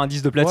compliqué d'avoir un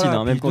disque de platine,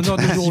 même quand si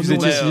vous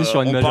étiez signé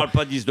sur une major. On parle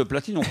pas de disque de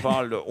platine,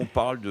 on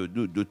parle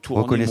de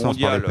tournée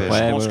mondiale.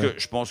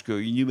 Je pense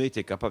que Inhumate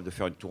est capable de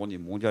faire une tournée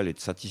mondiale et de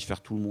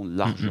satisfaire tout le monde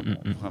largement,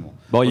 vraiment.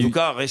 En tout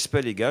cas,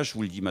 respect les gars, je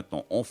vous le dis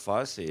maintenant en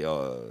face et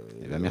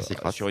merci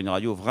sur une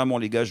radio. Vraiment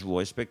les gars, je vous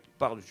respecte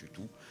par-dessus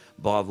tout.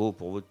 Bravo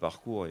pour votre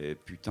parcours et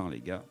putain les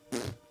gars,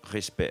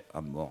 respect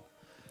à mort.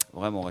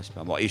 Vraiment respect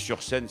à mort. Et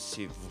sur scène,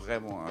 c'est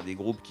vraiment un des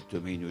groupes qui te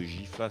met une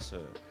giflasse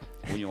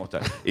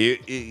monumentale. Et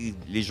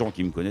les gens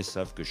qui me connaissent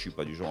savent que je suis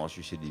pas du genre à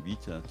sucer des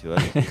bites, hein, tu vois.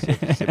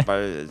 C'est pas,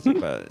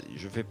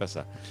 je fais pas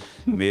ça.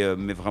 Mais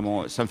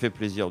vraiment, ça me fait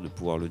plaisir de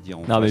pouvoir le dire.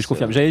 Non, mais je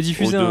confirme. J'avais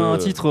diffusé un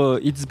titre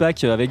It's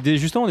Back avec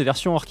justement des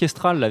versions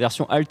orchestrales, la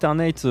version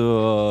alternate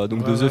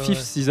de The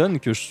Fifth Season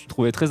que je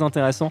trouvais très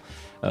intéressant.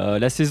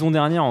 La saison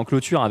dernière en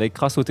clôture avec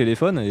Crass au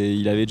téléphone et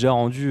il avait déjà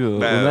rendu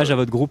hommage à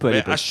votre groupe à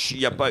l'époque. Il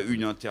n'y a pas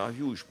une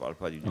interview, je parle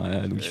pas d'une.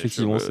 Donc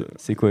effectivement,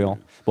 c'est cohérent.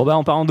 Bon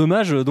en parlant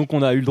d'hommage, donc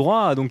on a eu le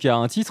droit à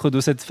un titre de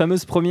cette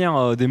fameuse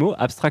première démo,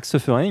 Abstract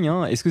Suffering.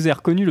 Est-ce que vous avez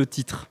reconnu le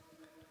titre ?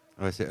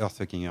 Ouais, c'est Earth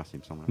Fucking Earth, il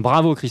me semble.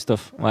 Bravo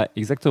Christophe, ouais,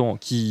 exactement.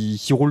 Qui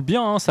roule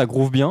bien, ça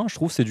groove bien, je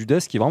trouve, c'est du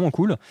death qui est vraiment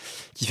cool,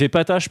 qui fait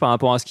pas tâche par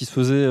rapport à ce qui se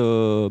faisait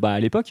à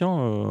l'époque, j'ai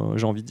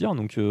envie de dire.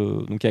 Donc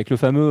avec le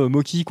fameux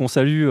Moki qu'on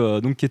salue,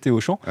 qui était au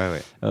chant.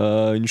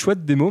 Une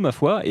chouette démo, ma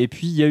foi. Et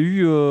puis il y a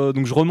eu,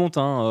 donc je remonte,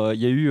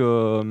 il y a eu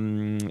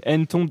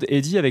Entombed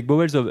Eddie avec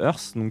Bowels of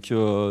Earth, donc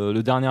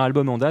le dernier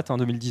album en date,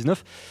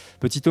 2019.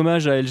 Petit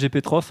hommage à LG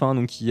Petrov,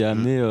 qui a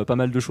amené pas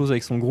mal de choses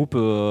avec son groupe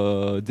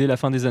dès la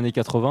fin des années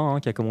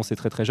 80, qui a commencé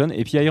très très jeune.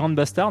 Et puis Iron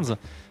Bastards,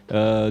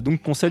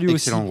 qu'on salue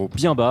excellent aussi groupe.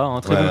 Bien bas,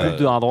 un très bon groupe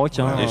de hard rock.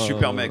 Des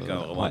super mecs,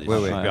 vraiment des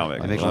super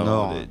mecs. Avec en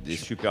or. Des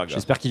super gars.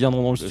 J'espère qu'ils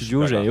viendront dans le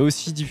studio. J'avais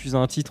aussi diffusé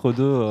un titre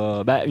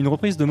une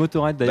reprise de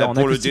Motorhead d'ailleurs.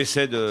 Pour le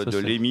décès de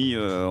Lemmy,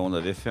 on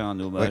avait fait un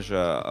hommage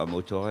à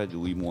Motorhead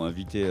où ils m'ont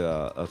invité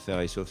à faire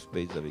Ace of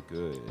Spades avec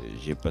eux.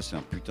 J'ai passé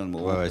un putain de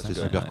moment.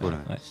 C'était super cool.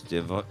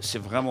 C'est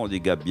vraiment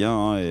des gars bien.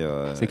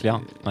 C'est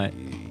clair.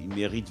 Ils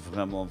méritent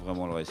vraiment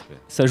le respect.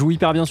 Ça joue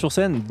hyper bien sur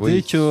scène.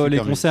 Dès que les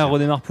concerts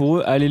redémarrent pour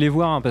eux, allez les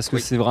voir parce que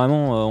c'est vraiment.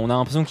 On a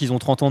l'impression qu'ils ont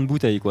 30 ans de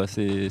bouteille, quoi.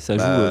 Ça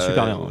joue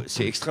super bien.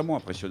 C'est extrêmement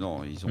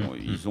impressionnant.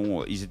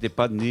 Ils étaient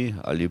pas nés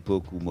à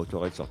l'époque où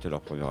Motorhead sortait leur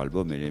premier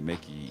album et les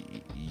mecs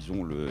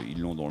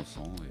ils l'ont dans le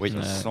sang.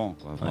 Ça se sent,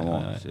 quoi.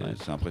 Vraiment,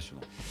 c'est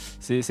impressionnant.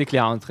 C'est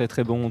clair, très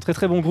très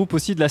bon groupe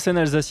aussi de la scène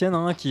alsacienne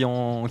qui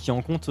en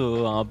compte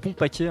un bon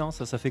paquet.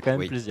 Ça fait quand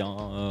même plaisir.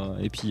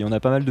 Et puis on a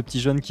pas mal de petits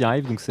jeunes qui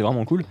arrivent, donc c'est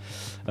vraiment cool.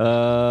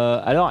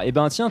 Alors,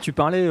 tiens, tu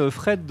parlais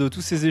Fred de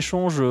tous ces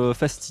échanges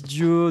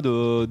fastidieux,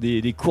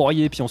 des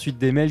courriers, puis ensuite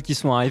des mails qui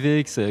sont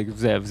arrivés,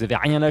 que vous avez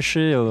rien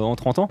lâché en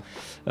 30 ans.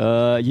 Il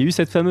y a eu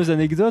cette fameuse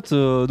anecdote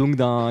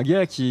d'un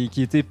gars qui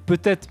était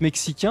peut-être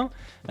mexicain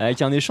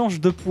avec un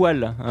échange de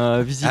poils,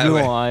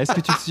 visiblement. Est-ce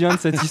que tu te souviens de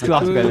cette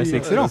histoire? C'est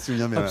excellent.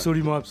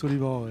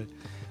 Absolument. Ouais.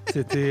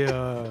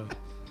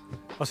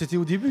 C'était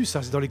au début,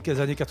 ça, c'est dans les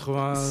années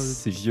 80.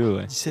 C'est vieux,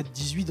 17,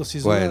 18 dans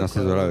ces eaux-là. Ouais, dans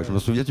ces eaux-là. Je me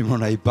souviens, tu m'en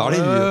avais parlé.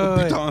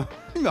 Putain,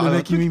 le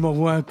mec il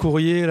m'envoie un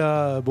courrier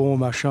là,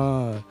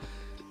 machin.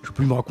 Je sais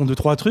plus, il me raconte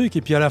 2-3 trucs,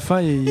 et puis à la fin,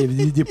 il y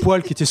avait des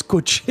poils qui étaient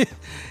scotchés.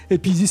 Et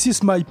puis, this is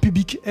my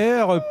pubic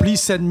hair, please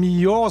send me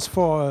yours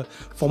for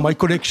my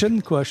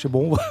collection, quoi. Je sais,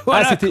 bon.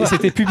 Voilà,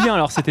 c'était pubien,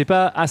 alors c'était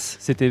pas as,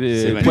 c'était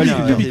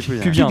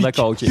pubien,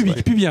 d'accord, ok.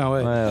 Pubien,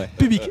 ouais.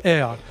 Pubic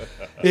hair.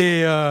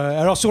 Et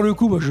alors, sur le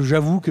coup, moi,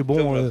 j'avoue que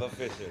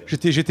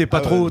j'étais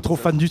pas trop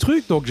fan du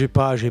truc, donc j'ai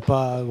pas.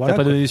 Voilà, t'as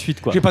pas donné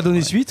suite, quoi. J'ai pas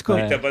donné suite, quoi.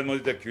 T'as pas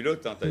demandé ta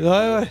culotte, hein.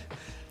 Ouais.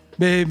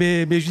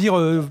 Mais je veux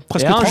dire,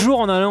 presque Et un 30. jour,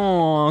 en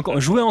allant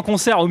jouer en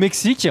concert au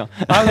Mexique.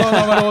 Ah non,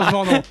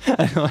 malheureusement, non. Non,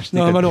 je Non,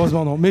 déconne.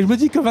 malheureusement, non. Mais je me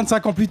dis que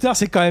 25 ans plus tard,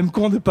 c'est quand même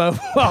con de ne pas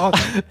avoir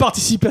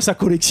participé à sa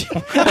collection.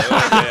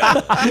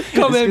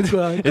 Quand même,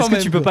 quoi. Est-ce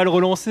que tu peux pas le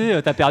relancer?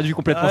 T'as perdu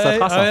complètement sa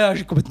trace. Hein. Ouais,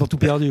 j'ai complètement tout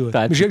perdu. Ouais.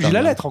 T'as Mais j'ai tout la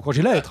perdu. lettre encore,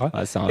 j'ai la lettre. Hein.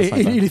 Ah, c'est un- Et, c'est un-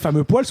 et les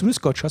fameux poils sous le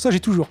scotch, hein, ça j'ai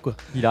toujours, quoi.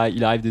 Il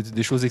arrive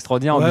des choses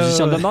extraordinaires aux Ouais,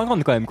 musiciens ouais. de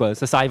l'underground quand même, quoi.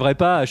 Ça arriverait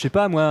pas, je sais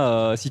pas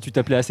moi, si tu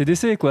t'appelais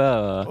ACDC,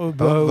 quoi.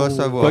 va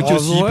savoir. Quoique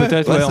si,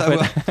 peut-être, Va ouais, en fait.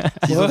 savoir.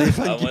 Ils ont des À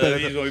fans qui mon peuvent.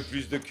 avis, ils ont eu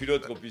plus de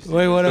culottes qu'on puisse.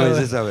 Ouais, voilà. Ouais, ouais.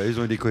 c'est ça, ouais. Ils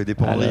ont eu des Ah,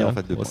 penderies là, en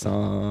fait. bon,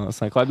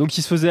 c'est incroyable. Donc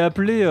il se faisait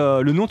appeler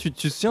le nom, tu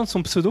te souviens de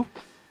son pseudo?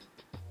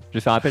 Je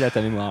vais faire appel à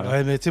ta mémoire. Là.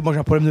 Ouais, mais tu sais, moi j'ai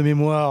un problème de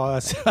mémoire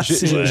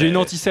J'ai une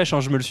anti-sèche, hein,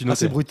 je me le suis noté.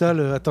 assez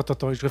brutal. Attends,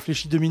 je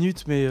réfléchis 2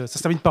 minutes, mais ça se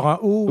termine par un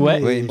O. Ouais.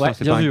 mais- Oui, il me semble que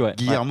c'est bien pas vu, un ouais.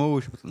 Guillermo.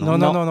 je sais pas. Non, pas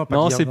Non,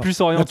 Guillermo, c'est non.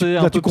 plus orienté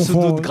Là, un tu peu pseudo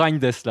confonds, de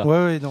Grindest là.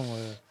 Ouais, non.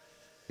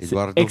 C'est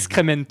Eduardo.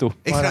 Excremento.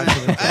 Voilà. Ah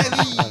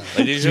oui.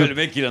 Bah, déjà, le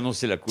mec, il a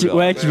annoncé la couleur.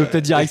 Ouais, qui veut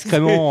peut-être dire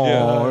excrément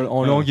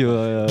en langue.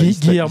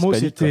 Guillermo,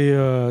 hispanique, c'était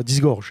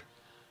disgorge.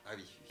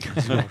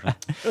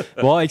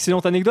 Bon,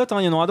 excellente anecdote, hein,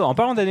 il y en aura d'autres. En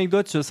parlant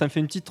d'anecdotes, ça me fait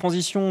une petite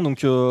transition.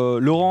 Donc,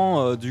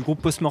 Laurent du groupe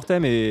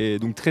Postmortem est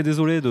donc très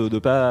désolé de ne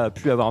pas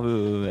pu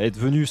être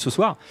venu ce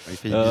soir. Il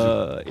fait des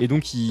bisous. Et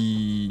donc,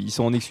 ils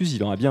sont en excuse.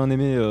 Il aurait bien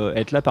aimé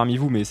être là parmi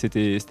vous, mais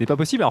c'était pas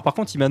possible. Alors, par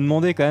contre, il m'a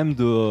demandé quand même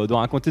de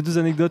raconter 2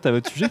 anecdotes à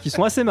votre sujet qui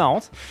sont assez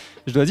marrantes.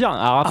 Je dois dire,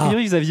 alors, a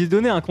priori, vous aviez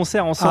donné un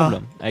concert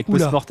ensemble avec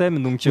Oula.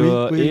 Postmortem. Donc,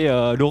 Oui. et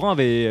Laurent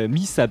avait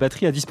mis sa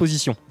batterie à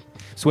disposition.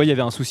 Soit il y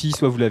avait un souci,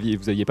 soit vous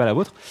aviez pas la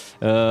vôtre.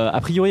 A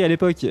priori, à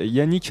l'époque,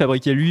 Yannick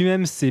fabriquait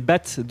lui-même ses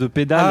battes de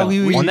pédales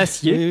en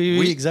acier. Oui,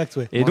 Oui. exact,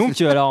 ouais. Et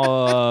donc,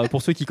 alors,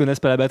 pour ceux qui connaissent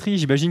pas la batterie,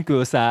 j'imagine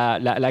que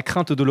la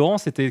crainte de Laurent,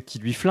 c'était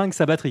qu'il lui flingue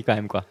sa batterie quand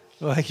même, quoi.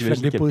 Ouais, qui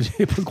J'imagine fait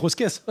les pots de grosses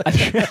caisses.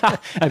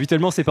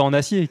 Habituellement, c'est pas en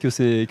acier que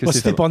c'est.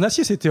 C'était pas en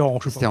acier, c'était en.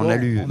 je sais C'était pas, en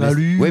alu. En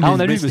alu. Ouais, Ah, mais- on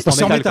a lu, mais mais C'est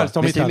c'était en métal, quoi. c'est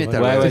en Mais c'est métal.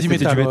 métal, Ouais, c'est ouais, du c'était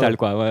métal. du métal, ouais.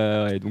 quoi.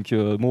 Ouais. Donc,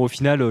 bon, au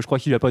final, je crois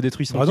qu'il a pas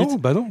détruit son Bah kit. non,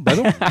 bah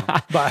non.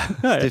 Bah,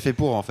 C'était fait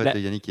pour en fait. La-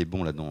 Yannick est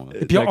bon là-dedans.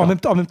 et puis en même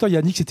temps,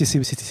 Yannick, c'était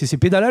ses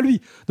pédales à lui.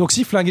 Donc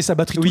s'il flinguait sa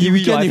batterie tous les il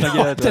week-ends, aurait il flingué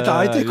aurait la- peut-être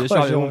arrêté. bien quoi,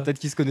 sûr, mais genre. bon, peut-être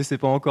qu'il se connaissait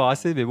pas encore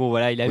assez, mais bon,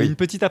 voilà, il avait Oui. une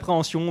petite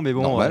appréhension, mais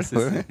bon. Normal, c'est-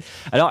 ouais.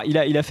 Alors,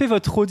 il a fait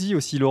votre roadie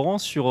aussi, Laurent,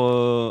 sur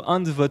un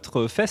de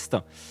votre fest.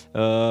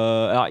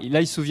 Alors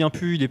là, il se souvient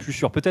plus, il est plus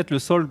sûr. Peut-être le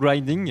Soul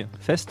Grinding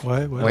Fest.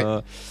 Ouais.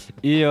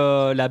 Et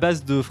la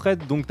basse de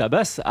Fred, donc ta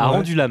basse, a Ouais.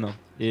 rendu l'âme.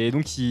 Et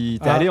donc, il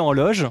t'est Ah. allé en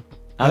loge.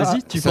 Ah, Ah,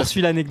 vas-y, tu ça-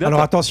 poursuis l'anecdote. Alors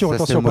attention, Ça,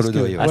 c'est attention, le parce que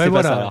Molodeuil, ouais. Ah, c'est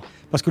pas ça, alors.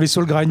 parce que les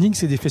Soul Grinding,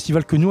 c'est des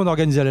festivals que nous on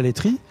organise à la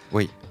laiterie.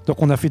 Oui.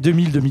 Donc on a fait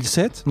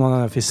 2000-2007, on en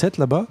a fait 7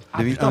 là-bas.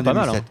 Ah, putain, pas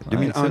mal, hein. 2001,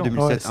 2001, excellent.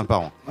 2007, Ouais, un par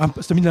an.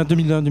 C'est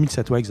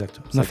 2001-2007, ouais, exact.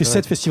 On a Ça fait fait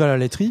 7 festivals à la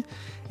laiterie.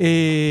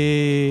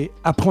 Et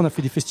après, on a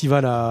fait des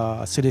festivals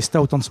à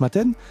Célestat, au Temps ce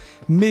matin.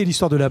 Mais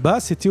l'histoire de la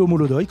basse, c'était au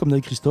Molodeuil, comme dit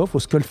Christophe, au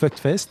Skullfuck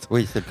Fest.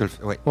 Oui, c'est le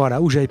ouais.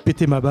 Voilà, où j'avais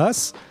pété ma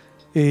basse.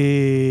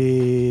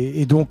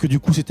 Et donc, du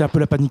coup, c'était un peu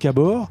la panique à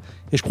bord.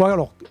 Et je crois,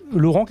 alors,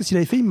 Laurent, qu'est-ce qu'il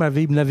avait fait Il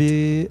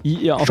m'avait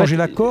En changé fait,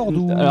 la corde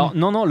ou... Alors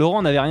non,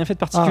 Laurent n'avait rien fait de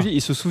particulier.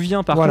 Il se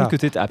souvient par Voilà. contre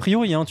que t'étais a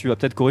priori, hein, tu vas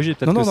peut-être corriger,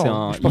 peut-être Non, que non, c'est non,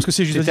 un. je pense que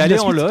c'est juste T'es la allé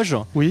suite. en loge,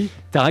 Oui,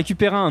 t'as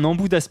récupéré un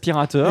embout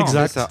d'aspirateur,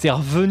 Exact. t'es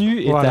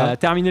revenu et Voilà. t'as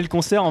terminé le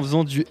concert en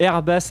faisant du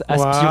air bass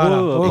aspiro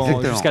Voilà.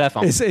 Exactement. jusqu'à la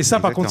fin. et ça, par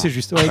Exactement. contre, c'est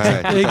juste. Ouais,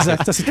 Ouais, ouais.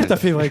 exact, ça c'est tout à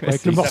fait vrai. Quoi,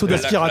 avec le Ça morceau s'appelle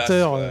la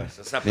d'aspirateur. classe, ouais.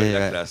 Ça s'appelle Mais, la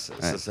ouais. classe.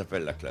 Ouais. Ça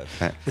s'appelle la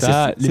classe.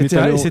 Ça, les C'était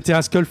métallos- c'était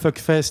un Skullfuck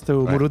Fest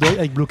au Ouais. Molodeuil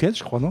avec Blockhead,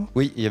 je crois, non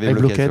Oui, il y avait Avec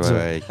Blockhead, Blockheads,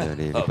 ouais, avec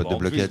les Ah, potes bon, de en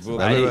plus, Blockheads. vous-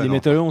 Ah, Ah, ouais, les ouais, non.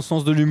 métallos ont le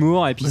sens de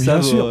l'humour et puis Bien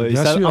savent, sûr, ils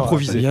bien savent sûr,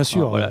 improviser. bien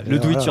sûr. Voilà. Le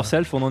do it Voilà.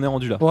 yourself, on en est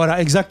rendu là. Voilà,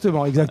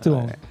 exactement.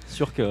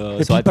 Sûr que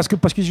Et ça aurait puis parce que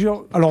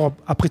alors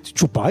après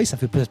toujours pareil, ça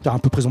fait peut-être un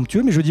peu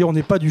présomptueux, mais je veux dire, on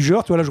n'est pas du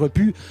genre, tu vois là, j'aurais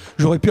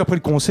pu après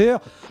le concert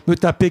me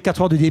taper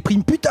 4 heures de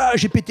déprime. Putain,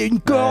 j'ai pété une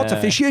corde, Ouais. ça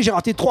fait chier, j'ai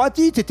raté 3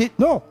 titres.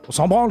 Non, on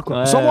s'en branle quoi,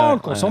 Ouais, on s'en branle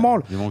quoi, ouais. on s'en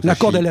branle. Du moment que La ça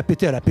corde chie.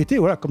 elle a pété,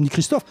 voilà, comme dit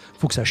Christophe,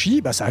 faut que ça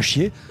chie, bah ça a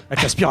chié.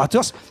 Avec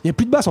l'aspirateur, il n'y a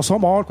plus de basse, on s'en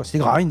branle quoi, c'est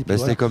grind. Et puis Bah,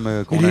 voilà. c'était comme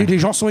Et quand on a- les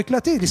gens sont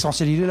éclatés,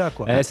 l'essentiel il est là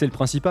quoi. C'est le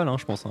principal, hein,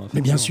 je pense. hein, Mais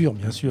bien effectivement. sûr,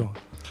 bien sûr.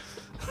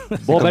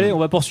 Bon, bah, allez, on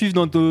va poursuivre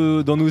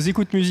dans nos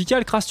écoutes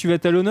musicales. Kras, tu vas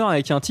être à l'honneur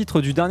avec un titre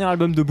du dernier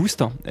album de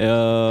Boost.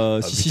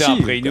 Putain,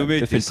 après Innomé,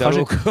 t'as fait t'es le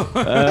trajet. salaud,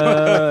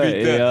 quoi.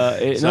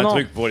 Et C'est non, un non.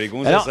 truc pour les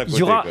gonzesses Alors, à il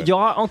côté. y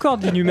aura encore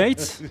de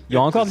l'Inhumate. Il y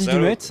aura encore de Salaud.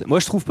 l'Inhumate. Moi,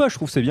 je trouve que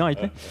c'est bien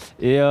rythmé.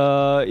 Et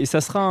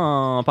ça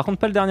sera par contre,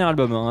 pas le dernier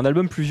album, hein, un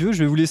album plus vieux. Je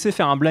vais vous laisser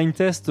faire un blind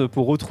test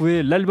pour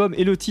retrouver l'album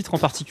et le titre en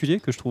particulier,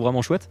 que je trouve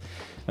vraiment chouette.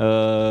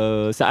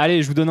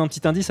 Allez, je vous donne un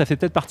petit indice. Ça fait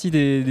peut-être partie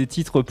des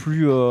titres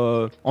plus,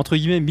 entre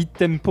guillemets,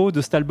 mid-tempo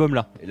de cet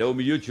album-là. Et là, au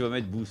milieu, tu vas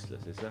mettre Boost, là,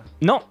 c'est ça?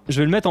 Non, je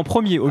vais le mettre en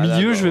premier. Au Ah, milieu,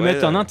 d'accord, je vais ouais,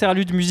 mettre un ouais.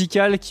 interlude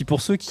musical qui,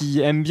 pour ceux qui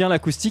aiment bien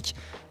l'acoustique,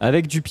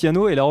 avec du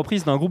piano et la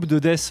reprise d'un groupe de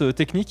death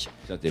technique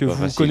Ça, t'es que pas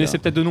vous facile, connaissez hein.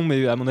 peut-être de nom,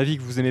 mais à mon avis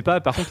que vous aimez pas.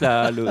 Par contre,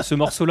 ce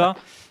morceau-là,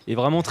 est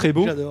vraiment très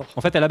beau. J'adore.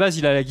 En fait, à la base,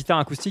 il a la guitare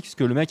acoustique parce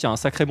que le mec a un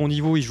sacré bon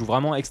niveau, il joue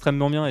vraiment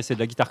extrêmement bien et c'est de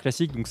la guitare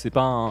classique, donc c'est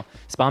pas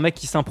un mec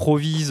qui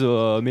s'improvise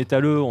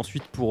métalleux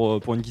ensuite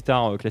pour une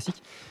guitare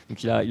classique.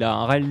 Donc il a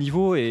un réel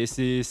niveau et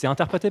c'est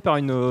interprété par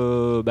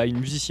une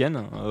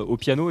musicienne au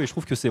piano et je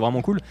trouve que c'est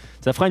vraiment cool.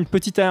 Ça fera une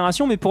petite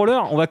aération, mais pour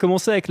l'heure, on va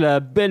commencer avec la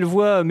belle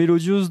voix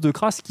mélodieuse de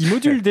Kras qui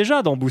module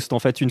déjà dans Boost. En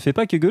fait, tu ne fais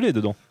pas que gueuler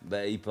dedans.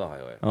 Bah, il paraît,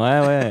 ouais.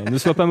 Ouais, ne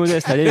sois pas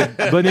modeste. Allez,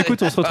 bonne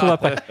écoute, on se retrouve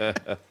après.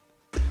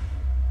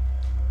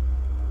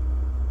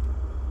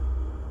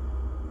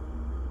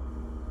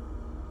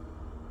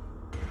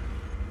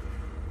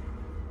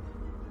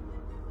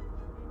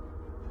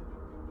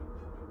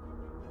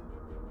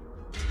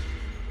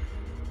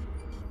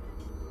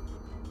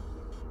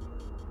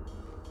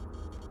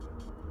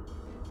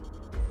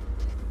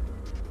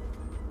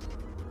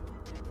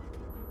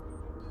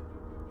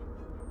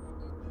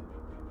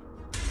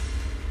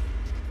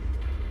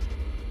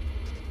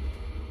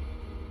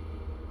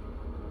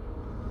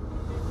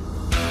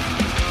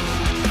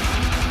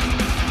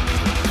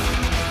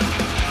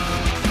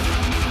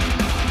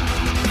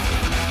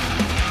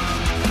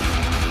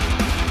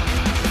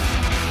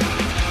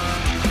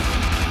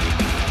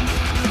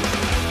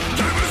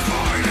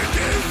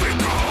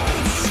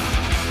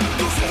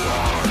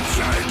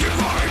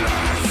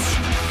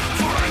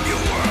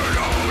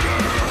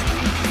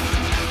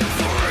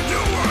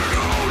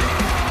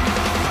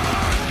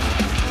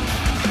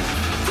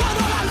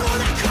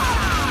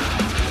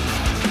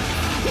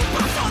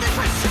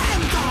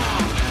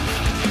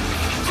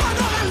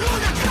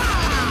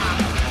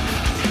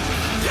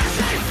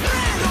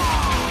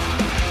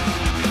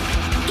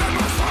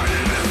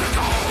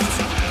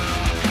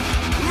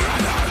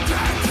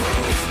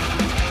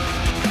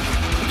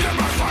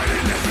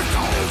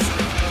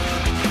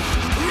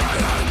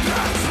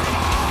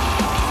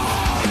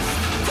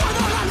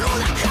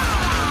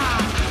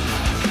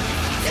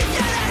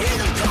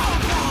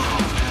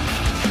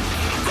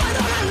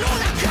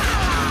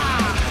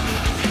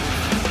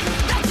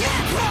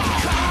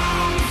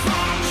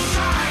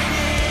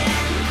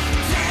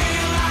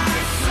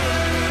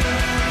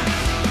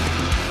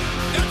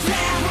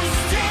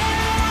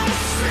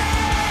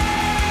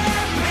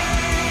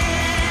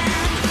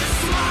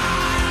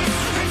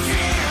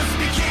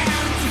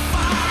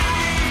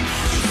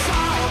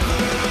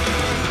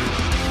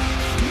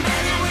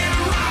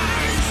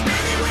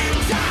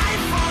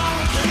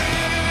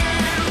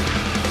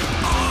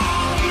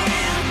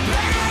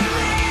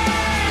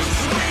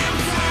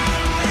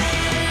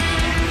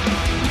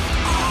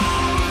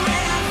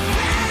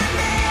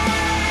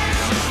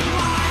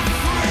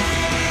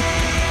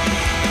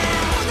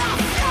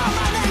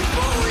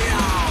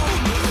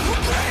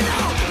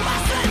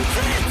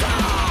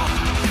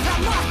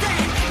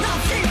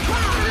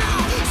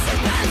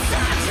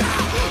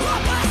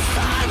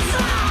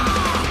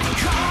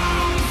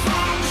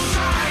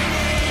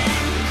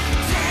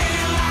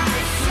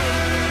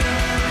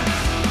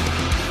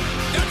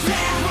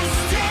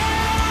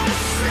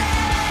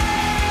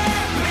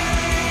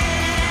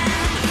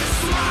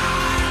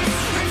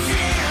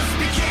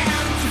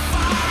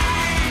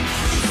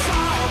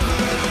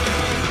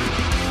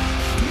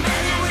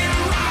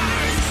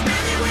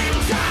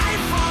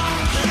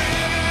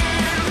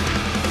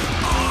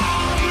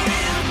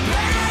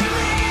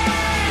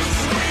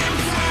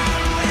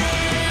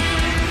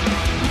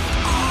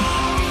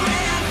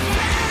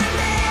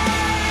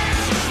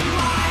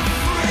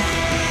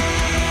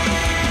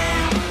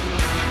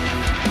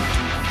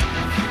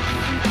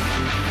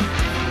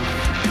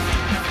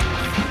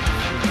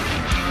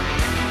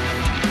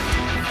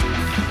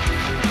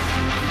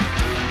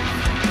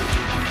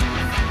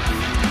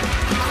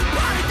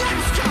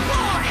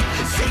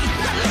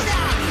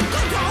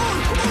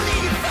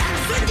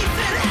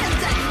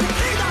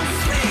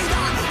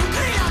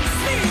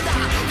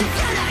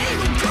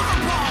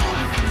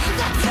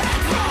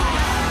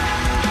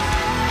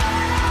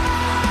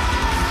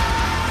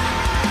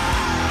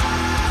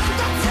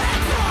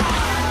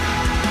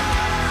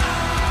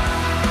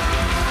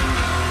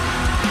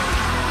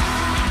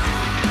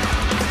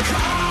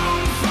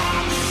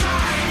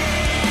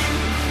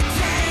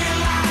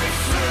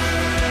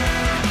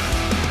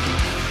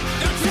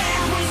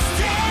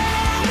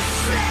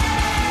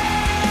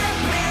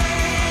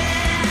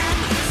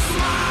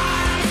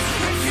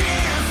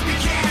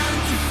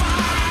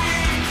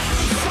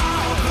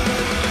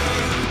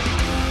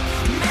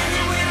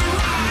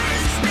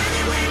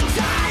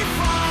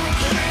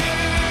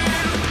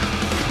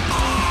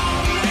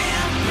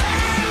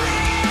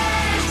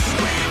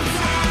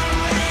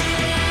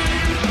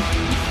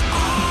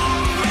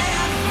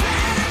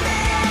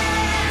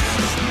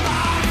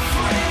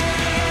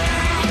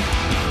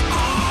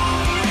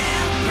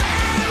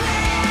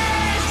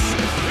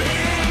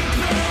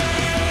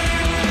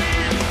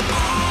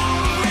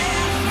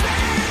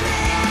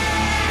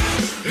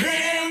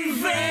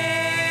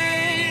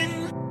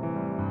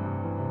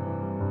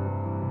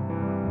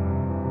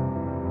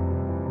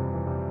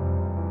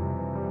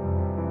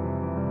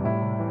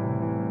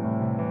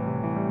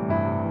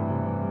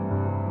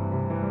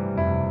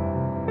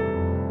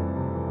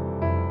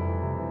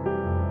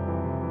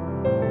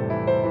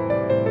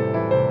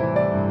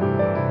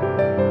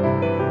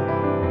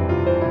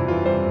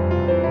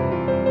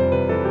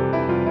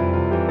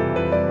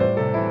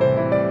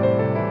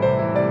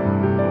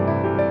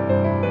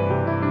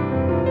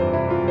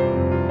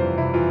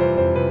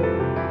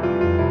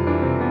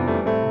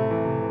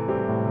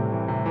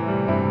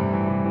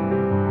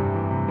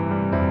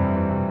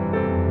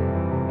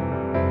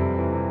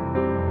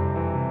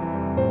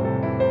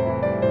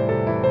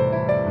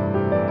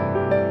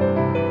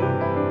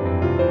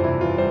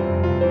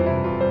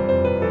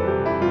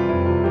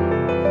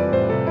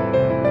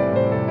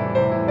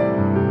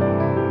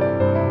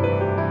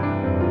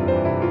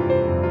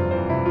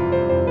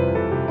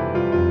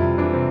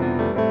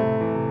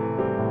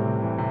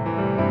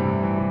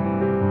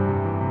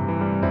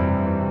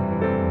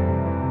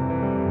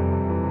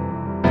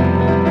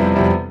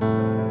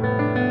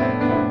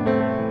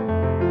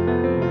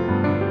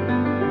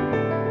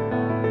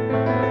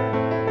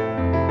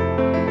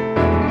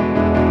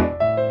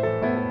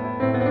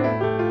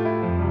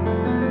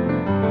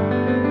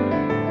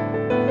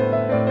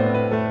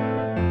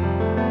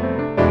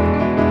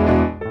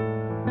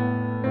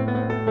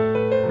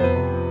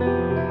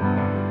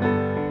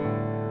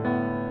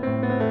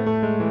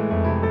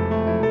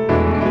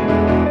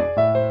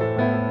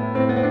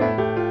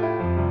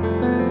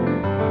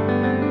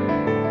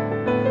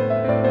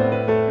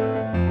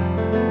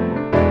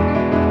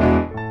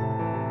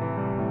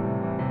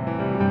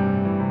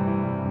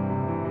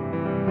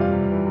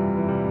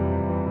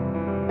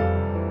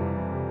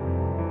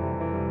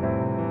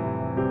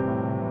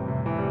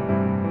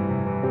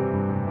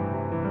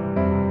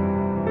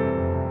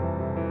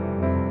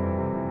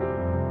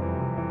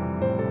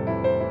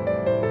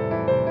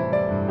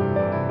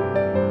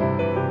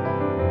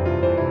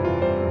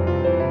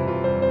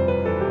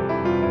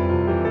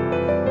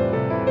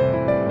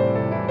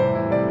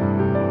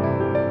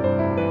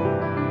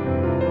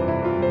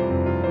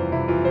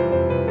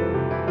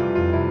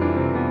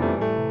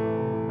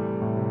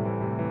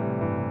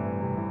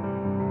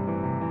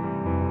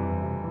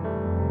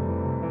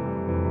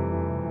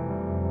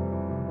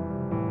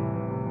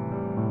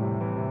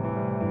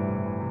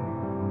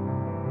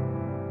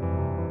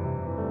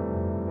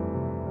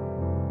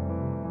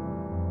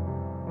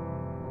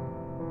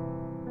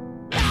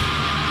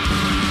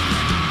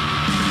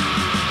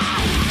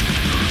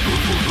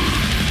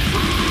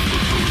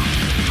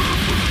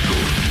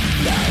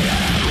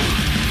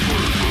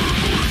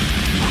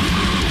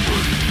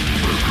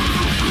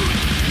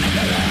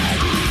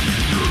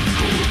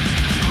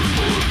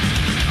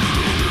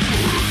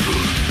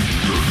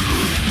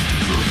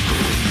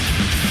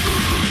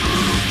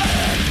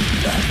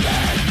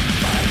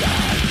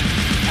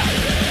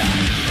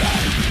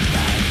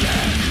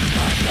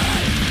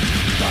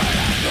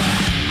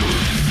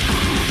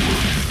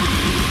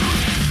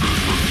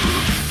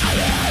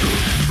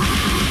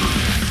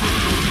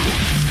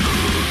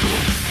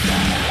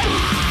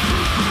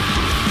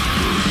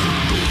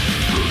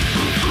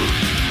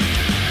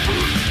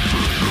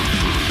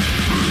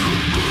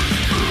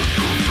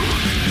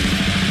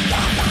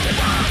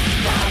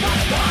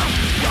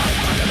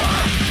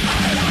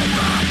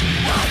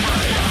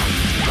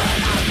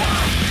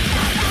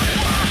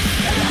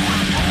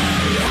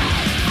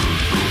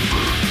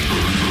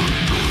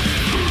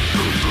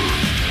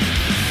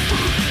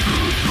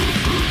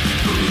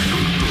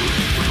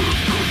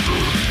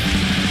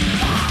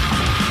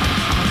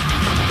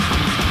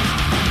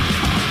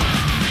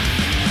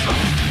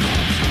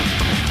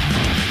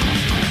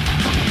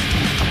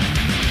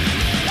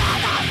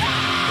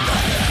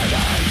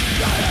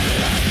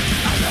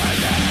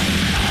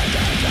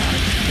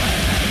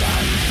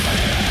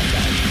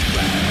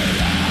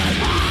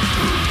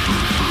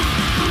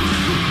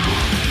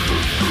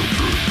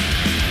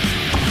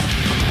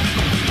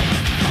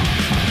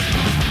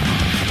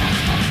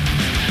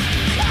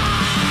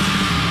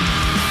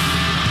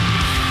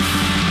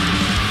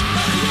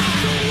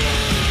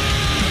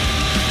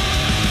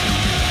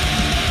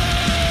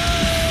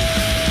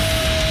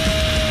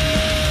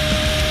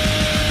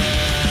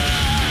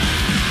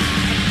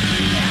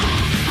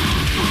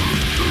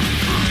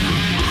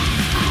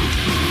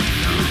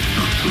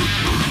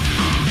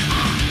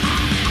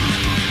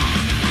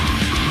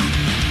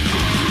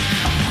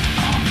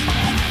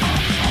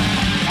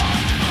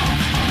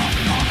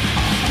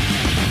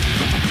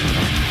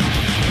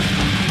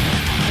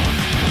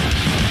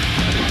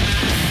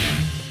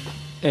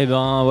 Et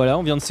ben voilà,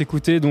 on vient de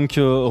s'écouter donc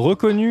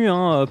reconnu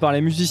par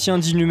les musiciens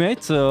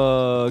d'Inhumate.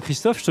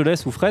 Christophe, je te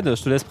laisse, ou Fred,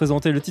 je te laisse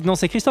présenter le titre. Non,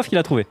 c'est Christophe qui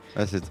l'a trouvé.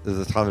 Ouais, c'est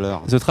The Traveler.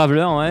 The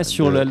Traveler, ouais,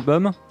 sur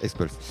l'album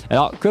Expulse.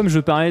 Alors, comme je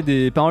parlais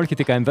des paroles qui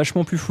étaient quand même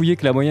vachement plus fouillées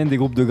que la moyenne des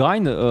groupes de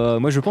grind,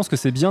 moi je pense que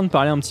c'est bien de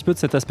parler un petit peu de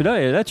cet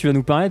aspect-là. Et là, tu vas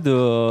nous parler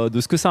de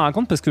ce que ça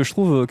raconte parce que je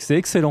trouve que c'est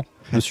excellent.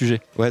 Le sujet.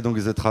 Ouais, donc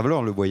The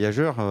Traveler, le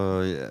voyageur,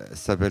 ça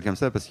s'appelle comme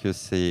ça parce que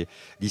c'est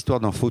l'histoire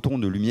d'un photon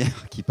de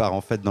lumière qui part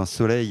en fait d'un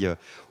soleil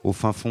au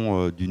fin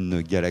fond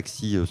d'une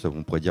galaxie,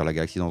 on pourrait dire la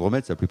galaxie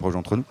d'Andromède, c'est la plus proche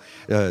d'entre nous,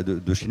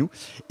 de chez nous,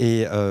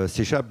 et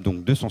s'échappe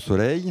donc de son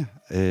soleil,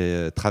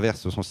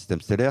 traverse son système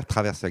stellaire,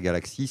 traverse la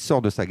galaxie,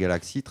 sort de sa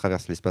galaxie,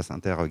 traverse l'espace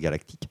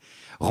intergalactique,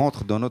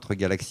 rentre dans notre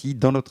galaxie,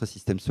 dans notre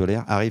système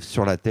solaire, arrive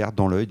sur la Terre,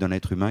 dans l'œil d'un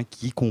être humain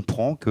qui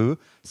comprend que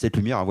cette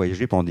lumière a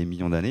voyagé pendant des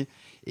millions d'années.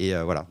 Et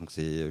voilà, donc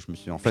c'est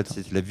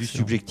la vue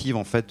subjective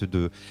en fait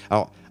de.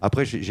 Alors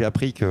après, j'ai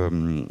appris que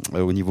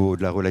au niveau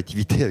de la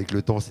relativité avec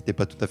le temps, c'était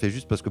pas tout à fait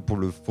juste parce que pour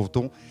le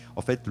photon,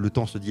 en fait, le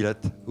temps se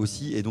dilate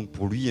aussi et donc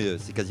pour lui,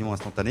 c'est quasiment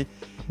instantané,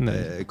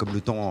 comme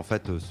le temps en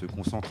fait se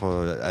concentre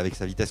avec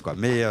sa vitesse quoi.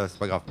 Mais c'est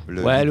pas grave.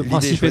 Le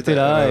principe était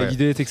là, et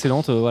l'idée est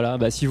excellente. Voilà,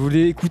 si vous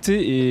voulez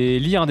écouter et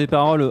lire des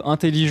paroles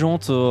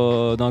intelligentes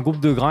d'un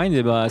groupe de grind,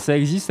 et ça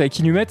existe avec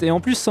Inhumate et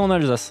en plus c'est en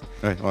Alsace.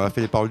 Ouais, on a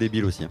fait des paroles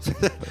débiles aussi.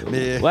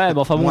 Mais ouais,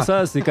 enfin bon,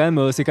 ça c'est quand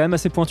même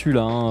assez pointu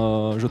là,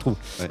 je trouve.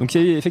 Ouais. Donc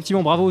il y a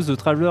effectivement bravo The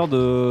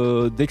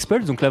Traveler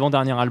d'Expulse, donc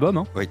l'avant-dernier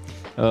album, oui.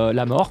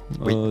 La mort,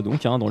 oui.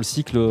 Donc dans le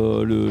cycle,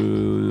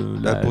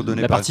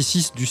 la partie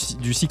 6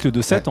 du cycle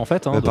de 7 en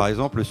fait. Par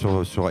exemple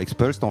sur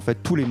Expulse, en fait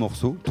tous les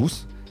morceaux,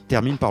 tous,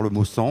 terminent par le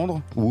mot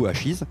cendre ou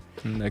Ashes.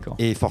 D'accord.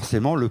 Et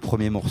forcément, le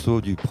premier morceau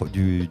du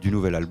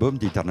nouvel album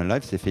d'Eternal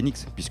Life, c'est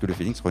Phoenix, puisque le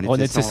Phoenix renaît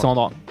de ses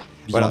cendres.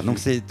 Voilà, donc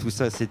tout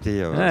ça,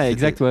 c'était.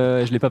 Exact,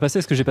 ouais, je l'ai pas passé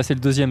parce que j'ai passé le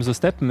deuxième The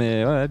Step,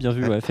 mais ouais, bien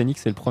vu, ouais,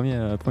 Phoenix, c'est le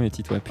premier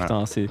titre. Ouais,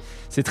 putain, voilà.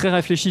 C'est très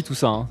réfléchi tout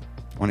ça.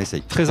 On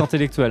essaye. Très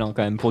intellectuel quand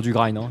même pour du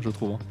grind, je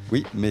trouve.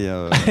 Oui, mais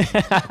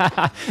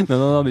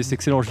non, mais c'est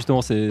excellent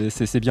justement,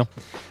 c'est bien.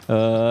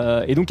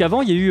 Et donc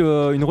avant, il y a eu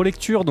une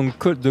relecture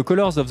de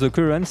Colors of the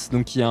Currents,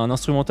 donc qui est un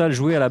instrumental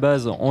joué à la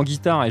base en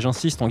guitare, et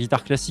j'insiste, en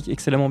guitare classique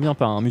excellemment bien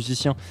par un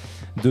musicien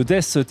de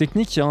death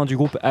technique du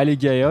groupe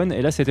Allegaeon.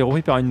 Et là, c'était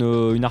repris par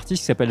une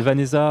artiste qui s'appelle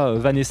Vanessa,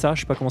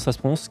 je sais pas comment ça se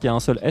prononce, qui a un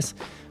seul S,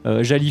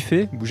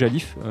 Jalifé ou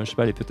Jalif, je sais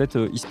pas, elle est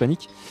peut-être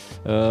hispanique.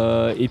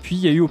 Et puis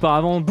il y a eu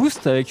auparavant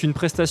Boost avec une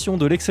prestation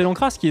de l'excellent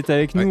Kras qui est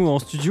avec nous en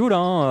studio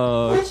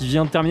là, qui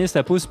vient de terminer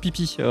sa pause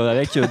pipi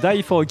avec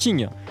Die for a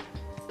King.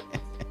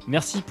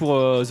 Merci pour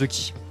The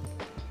Key.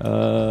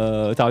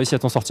 T'as réussi à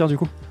t'en sortir du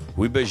coup ?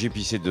 Oui, j'ai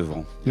pissé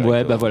devant.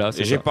 Ouais, voilà.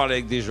 Et j'ai parlé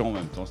avec des gens en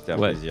même temps, c'était un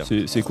plaisir.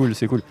 C'est cool.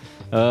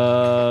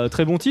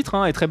 Très bon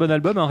titre et très bon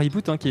album, un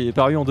reboot qui est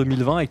paru en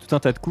 2020 avec tout un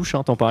tas de couches.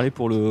 T'en parlais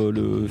pour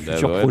le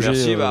futur projet.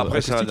 Merci. Après,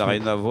 ça n'a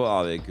rien à voir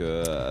avec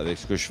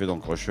ce que je fais dans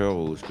Crusher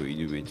ou ce que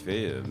Inhumate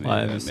fait.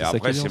 Mais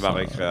après, c'est ma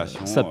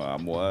récréation à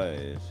moi.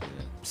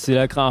 C'est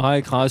la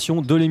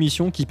récréation de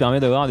l'émission qui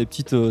permet d'avoir des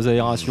petites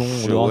aérations.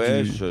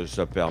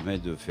 Ça permet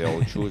de faire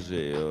autre chose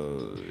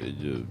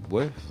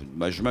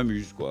je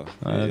m'amuse quoi.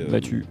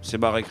 C'est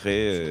ma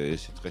récré et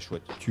c'est très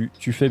chouette.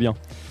 Tu fais bien.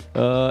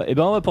 Et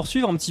on va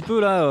poursuivre un petit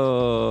peu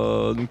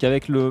là, donc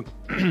avec le.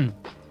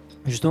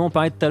 Justement, on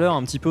parlait tout à l'heure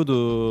un petit peu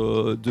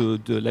de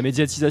la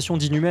médiatisation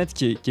d'Inhumate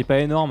qui est pas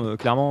énorme,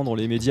 clairement, dans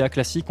les médias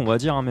classiques, on va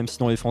dire, même si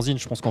dans les fanzines,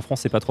 je pense qu'en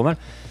France, c'est pas trop mal.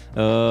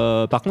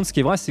 Par contre, ce qui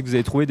est vrai, c'est que vous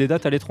avez trouvé des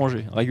dates à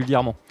l'étranger,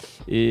 régulièrement.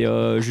 Et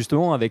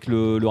justement, avec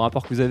le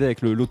rapport que vous avez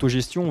avec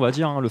l'autogestion, on va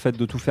dire, le fait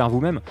de tout faire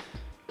vous-même,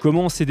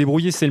 comment on s'est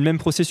débrouillé ? C'est le même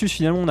processus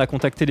finalement. On a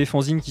contacté les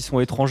fanzines qui sont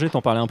étrangers.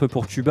 T'en parlais un peu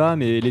pour Cuba,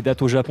 mais les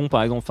dates au Japon,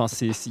 par exemple,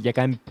 il y a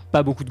quand même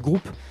pas beaucoup de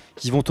groupes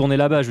qui vont tourner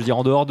là-bas. Je veux dire,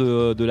 en dehors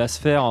de la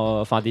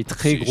sphère, des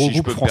très gros groupes français. Si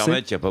je peux me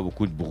permettre, il n'y a pas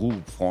beaucoup de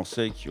groupes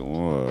français qui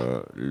ont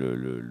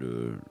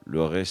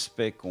le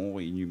respect qu'ont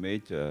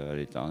Inhumate à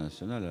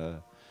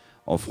l'international.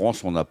 En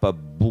France, on n'a pas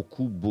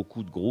beaucoup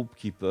de groupes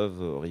qui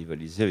peuvent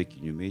rivaliser avec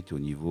Inhumate au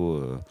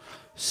niveau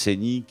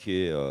scénique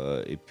et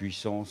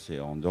puissance et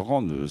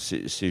underground.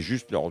 C'est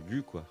juste leur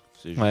dû, quoi.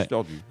 C'est juste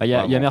leur dû. Il y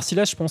a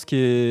Merciless, je pense,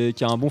 qui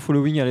a un bon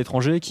following à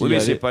l'étranger. Mais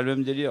c'est pas le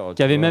même délire.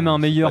 Qui avait même un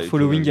meilleur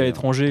following à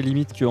l'étranger,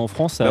 limite, qu'en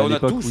France. On a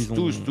tous.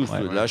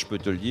 Là, je peux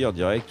te le dire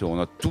direct, on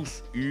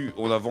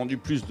a vendu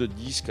plus de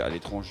disques à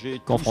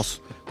l'étranger qu'en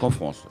France.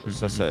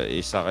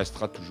 Et ça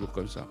restera toujours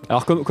comme ça.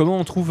 Alors,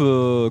 comment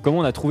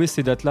on a trouvé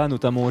ces dates-là,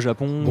 notamment au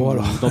Japon ou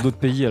dans d'autres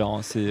pays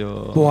alors,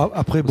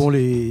 après,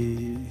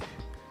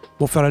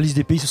 faire la liste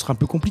des pays, ce serait un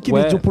peu compliqué.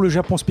 Mais pour le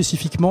Japon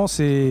spécifiquement,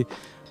 c'est.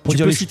 Tu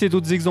peux citer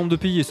d'autres exemples de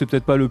pays et c'est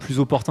peut-être pas le plus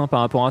opportun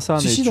par rapport à ça,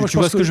 mais tu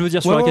vois ce que je veux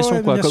dire sur la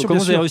question. Comment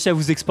vous avez réussi à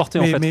vous exporter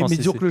en fait ? Mais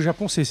disons que le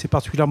Japon, c'est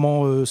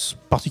particulièrement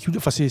particulier.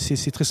 Enfin,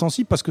 c'est très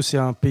sensible parce que c'est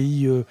un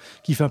pays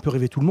qui fait un peu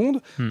rêver tout le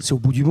monde. C'est au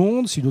bout du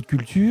monde, c'est une autre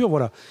culture,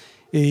 voilà.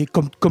 Et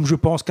comme je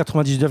pense,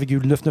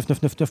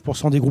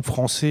 99,99999% des groupes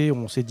français,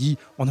 on s'est dit,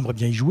 on aimerait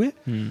bien y jouer.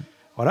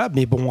 Voilà.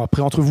 Mais bon,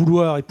 après entre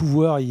vouloir et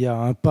pouvoir, il y a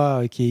un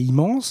pas qui est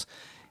immense.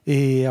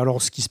 Et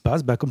alors, ce qui se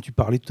passe, comme tu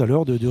parlais tout à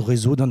l'heure de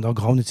réseaux,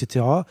 d'underground,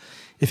 etc.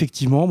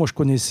 Effectivement, moi, je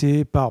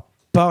connaissais par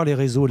les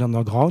réseaux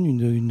l'underground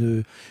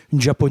une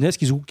japonaise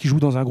qui joue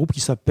dans un groupe qui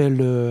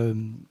s'appelle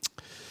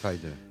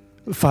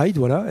FIDE,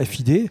 voilà,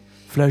 FID,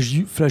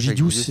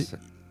 Flagidius.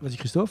 Vas-y,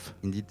 Christophe.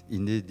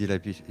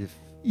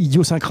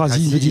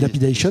 Idiosyncrasie,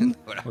 Dilapidation.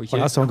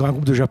 Voilà, c'est un grand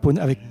groupe de japonais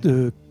avec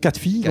 4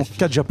 filles, donc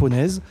 4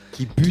 japonaises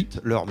qui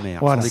butent leur mère.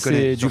 Voilà,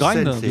 c'est du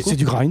grind. C'est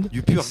du grind.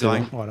 Du pur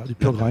grind. Voilà, du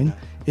pur grind.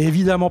 Et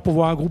évidemment, pour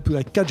voir un groupe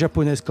avec 4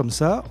 japonaises comme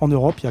ça, en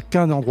Europe, il n'y a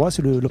qu'un endroit,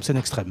 c'est l'Obscene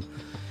Extreme.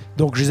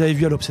 Donc je les avais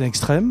vus à l'Obscene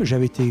Extreme,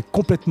 j'avais été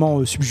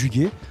complètement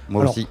subjugué.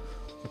 Moi aussi.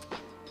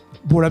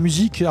 Bon, la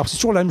musique, alors c'est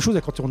toujours la même chose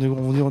quand on est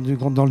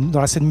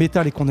dans la scène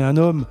métal et qu'on est un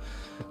homme.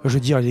 Je veux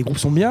dire, les groupes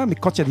sont bien, mais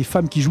quand il y a des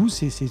femmes qui jouent,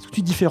 c'est tout de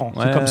suite différent.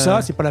 Ouais, c'est comme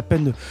ça, c'est pas la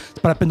peine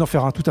d'en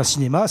faire tout un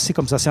cinéma, c'est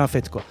comme ça, c'est un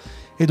fait, quoi.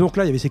 Et donc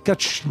là, il y avait ces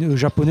 4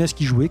 japonaises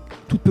qui jouaient,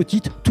 toutes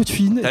petites, toutes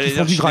fines, qui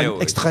font du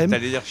grind extrême.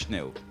 T'allais dire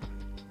Schneo.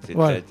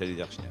 Ouais. T'allais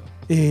dire Schneo.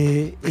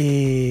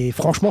 Et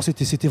franchement,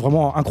 c'était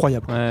vraiment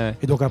incroyable. Ouais.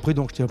 Et donc après,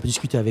 j'ai un peu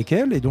discuté avec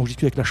elle, et donc j'ai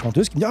discuté avec la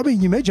chanteuse qui me dit ah mais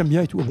Inimate, j'aime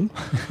bien et tout. Ah bon.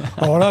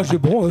 Alors là, je dis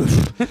bon,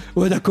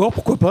 ouais d'accord,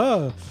 pourquoi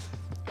pas.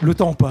 Le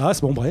temps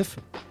passe, bon bref.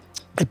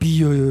 Et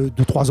puis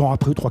 2-3 ans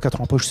après, ou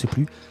 3-4 ans après, je sais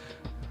plus.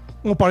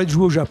 On parlait de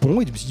jouer au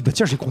Japon, et je me suis dit bah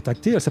tiens, je l'ai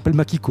contactée, elle s'appelle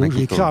Makiko. Je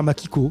vais écrire à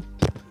Makiko.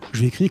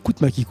 Je vais écrire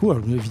écoute Makiko,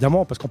 alors,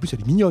 évidemment parce qu'en plus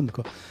elle est mignonne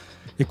quoi.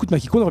 Écoute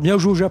Makiko, on aurait bien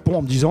joué au Japon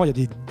en me disant il y a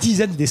des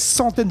dizaines, des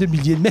centaines de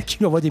milliers de mecs qui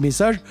lui envoient des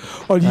messages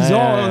en lui disant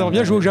on aurait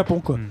bien joué au Japon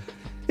quoi.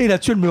 Et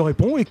là-dessus elle me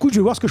répond écoute je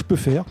vais voir ce que je peux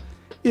faire.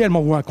 Et elle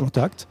m'envoie un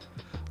contact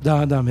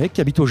d'un mec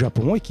qui habite au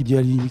Japon et qui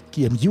elle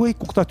me dit ouais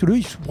contacte-le,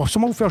 il pourra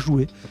sûrement vous faire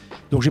jouer.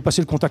 Donc j'ai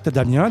passé le contact à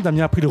Damien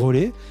a pris le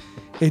relais.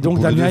 Et donc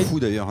Damien. C'était un boulot de fou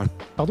d'ailleurs.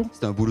 Pardon ?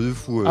 C'était un boulot de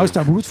fou. Ah c'était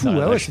un boulot de fou,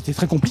 ouais, c'était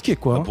très compliqué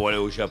quoi. Pour aller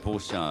au Japon,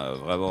 c'est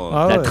vraiment.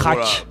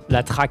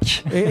 La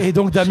traque. Et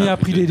donc Damien a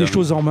pris les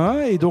choses en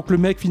main. Et donc le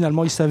mec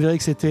finalement il s'avérait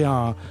que c'était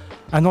un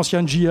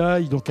ancien GI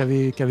donc, qui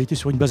avait été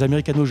sur une base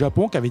américaine au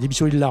Japon, qui avait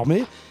démissionné de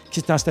l'armée, qui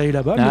s'était installé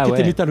là-bas, mais qui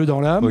était métalleux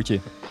dans l'âme.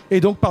 Okay. Et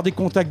donc par des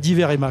contacts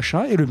divers et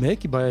machin, et le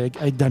mec,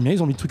 avec Damien,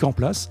 ils ont mis le truc en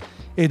place.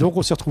 Et donc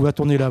on s'est retrouvé à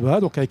tourner là-bas,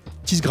 donc avec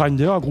Teeth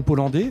Grinder, un groupe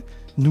hollandais,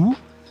 nous,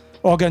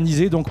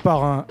 organisé donc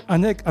par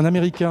un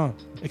Américain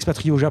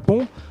expatrié au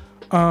Japon,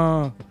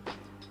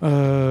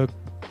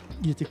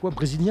 il était quoi,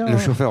 brésilien Le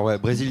chauffeur, ouais,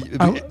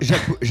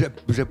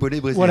 japonais,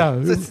 brésilien. Voilà,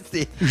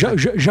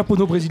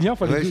 japono-brésilien,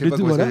 enfin ouais,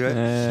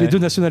 les deux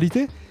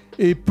nationalités.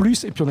 Et puis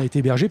on a été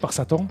hébergé par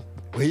Satan.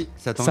 Oui,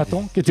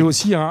 Satan, qui était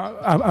aussi un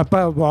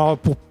pas,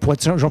 pour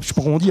être, je sais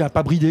pas comment on dit, un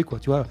pas bridé, quoi,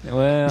 tu vois.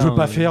 Ouais, je veux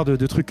pas faire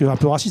de trucs un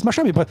peu racistes,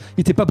 machin, mais bref,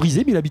 il était pas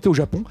brisé, mais il habitait au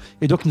Japon.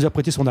 Et donc, il nous a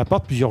prêté son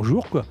appart plusieurs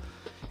jours, quoi.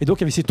 Et donc,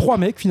 il y avait ces 3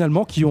 mecs,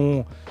 finalement, qui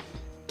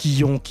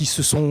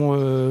se sont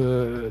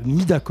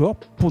mis d'accord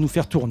pour nous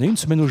faire tourner une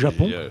semaine au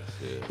Japon.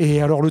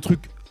 Et alors, le truc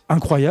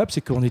incroyable,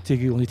 c'est qu'on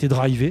était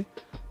drivés.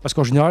 Parce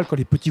qu'en général, quand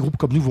les petits groupes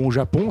comme nous vont au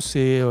Japon,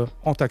 c'est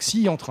en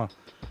taxi et en train.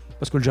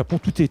 Parce que le Japon,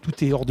 tout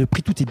est hors de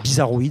prix, tout est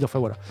bizarroïde, enfin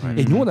voilà.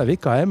 Et nous, on avait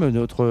quand même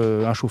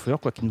un chauffeur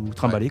quoi, qui nous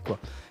trimballait, quoi.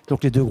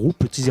 Donc les deux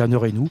groupes, Teeth Grinder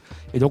et nous.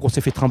 Et donc on s'est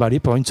fait trimballer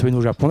pendant une semaine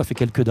au Japon, on a fait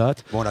quelques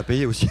dates. Bon, on l'a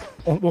payé aussi.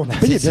 On a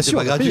payé, bien sûr.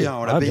 C'est pas gratuit,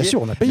 on l'a payé. Bien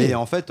sûr, on a payé. Mais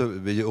en fait,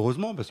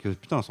 heureusement, parce que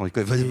putain,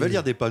 va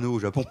lire des panneaux au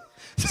Japon.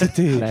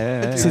 C'était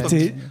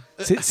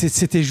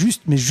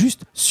juste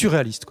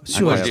surréaliste. Quoi.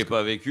 Moi, je l'ai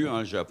pas vécu.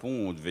 Hein,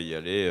 Japon, on devait y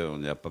aller, on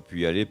n'a pas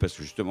pu y aller parce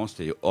que justement,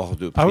 c'était hors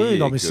de prix. Ah oui,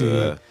 non, mais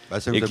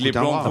et que les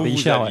plans que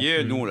vous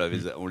aviez, nous,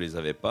 on les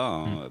avait pas.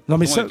 Hein. Non,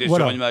 mais on était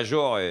sur une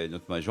major et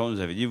notre major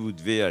nous avait dit vous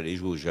devez aller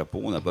jouer au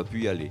Japon. On n'a pas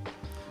pu y aller.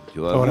 Tu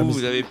vois, voilà,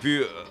 vous avez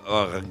pu,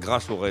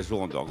 grâce au réseau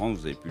underground,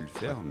 vous avez pu le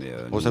faire, mais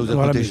ça vous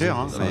a coûté cher.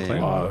 Hein,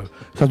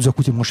 ça nous a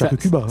coûté moins cher que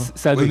Cuba. Hein.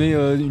 Ça a donné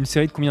une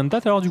série de combien de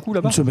dates alors du coup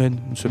là-bas ?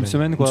 Une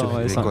semaine quoi.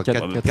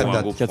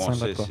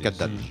 4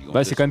 dates.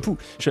 Bah, c'est quand même fou.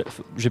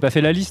 J'ai pas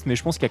fait la liste, mais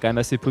je pense qu'il y a quand même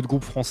assez peu de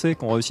groupes français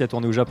qui ont réussi à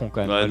tourner au Japon quand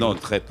même. Ouais, non,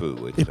 très peu.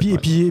 Ouais, et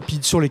puis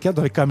sur les 4,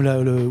 on avait quand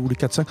même ou les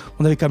 4-5,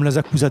 on avait quand même la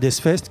Zakuza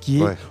Death Fest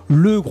qui est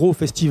le gros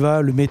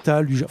festival, le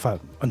métal, enfin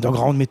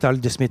underground metal,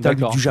 death metal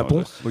du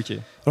Japon.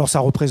 Alors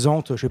ça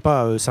représente, je sais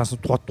pas,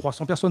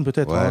 300 personnes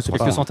peut-être.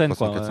 Quelques centaines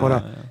quoi.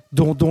 Voilà.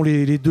 Dont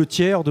les 2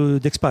 tiers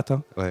d'expats.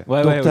 Hein.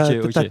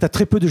 Donc t'as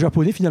très peu de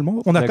Japonais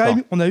finalement. On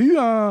a eu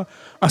un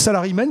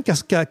salaryman qui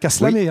a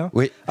slamé. Hein.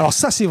 Oui. Alors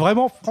ça c'est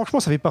vraiment, franchement,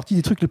 ça fait partie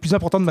des trucs les plus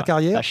importants de ma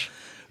carrière.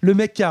 Le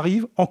mec qui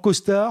arrive en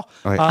costard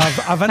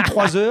à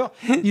 23h,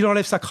 il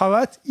enlève sa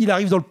cravate, il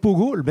arrive dans le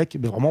pogo, le mec,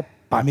 mais vraiment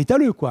pas un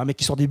métalleux, quoi, un mec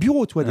qui sort des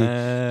bureaux, tu vois,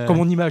 comme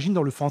on imagine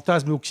dans le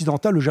fantasme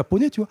occidental, le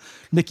japonais, tu vois.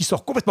 Le mec qui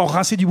sort complètement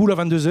rincé du boulot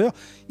à 22h,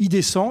 il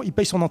descend, il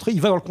paye son entrée,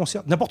 il va dans le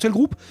concert, n'importe quel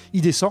groupe,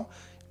 il descend,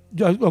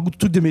 un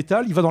truc de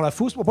métal, il va dans la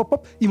fosse,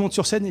 il monte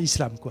sur scène et il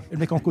slame, quoi. Le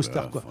mec en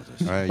costard, quoi.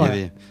 Il y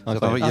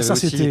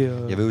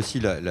avait aussi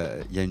il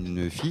y a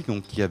une fille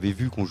qui avait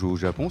vu qu'on jouait au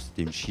Japon,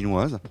 c'était une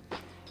chinoise.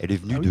 Elle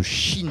est venue de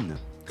Chine.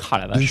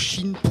 De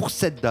Chine pour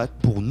cette date,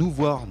 pour nous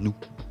voir, nous.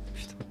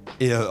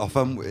 Et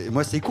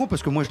moi c'est con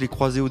parce que moi je l'ai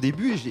croisé au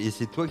début et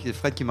c'est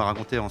Fred qui m'a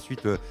raconté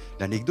ensuite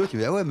l'anecdote. Il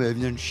m'a dit ah ouais mais elle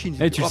vient de Chine.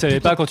 Et tu le savais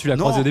pas quand tu l'as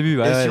croisé au début.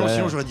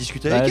 Sinon j'aurais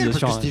discuté avec elle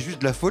parce que c'était juste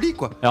de la folie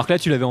quoi. Alors que là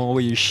tu l'avais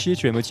envoyé chier,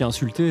 tu l'as moitié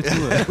insulté et tout.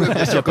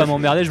 Tu vas pas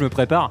m'emmerder, je me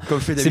prépare.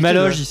 C'est ma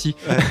loge ici.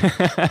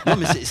 Non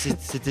mais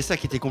c'était ça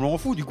qui était complètement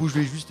fou. Du coup je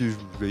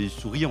lui ai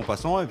souri en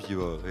passant et puis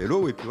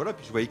hello et puis voilà.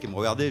 Puis je voyais qu'elle me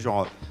regardait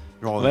genre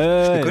je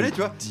te connais, tu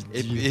vois.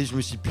 Et je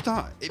me suis dit,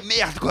 putain, et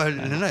merde, quoi.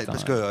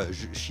 Parce que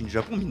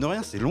Chine-Japon, mine de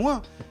rien, c'est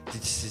loin.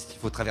 Il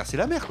faut traverser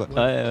la mer, quoi.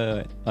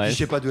 Ouais. Je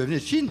sais pas d'où elle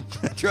venait, Chine,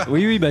 tu vois.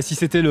 Oui, bah si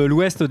c'était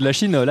l'ouest de la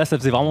Chine, là, ça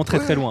faisait vraiment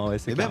très loin. Ouais,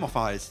 et même,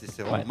 enfin,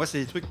 c'est vraiment. Moi,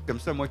 c'est des trucs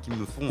comme ça, moi, qui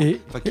me font.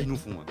 Qui nous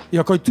font. Et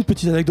encore une toute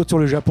petite anecdote sur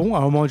le Japon. À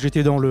un moment,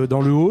 j'étais dans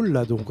le hall,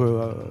 là, donc,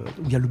 où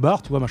il y a le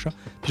bar, tu vois, machin.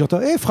 Puis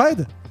j'entends, hé,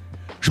 Fred!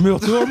 Je me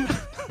retourne,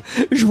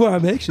 je vois un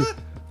mec, je dis,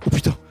 oh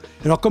putain!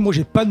 Alors comme moi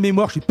j'ai pas de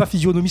mémoire, je suis pas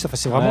physionomiste, enfin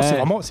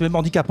c'est même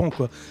handicapant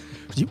quoi.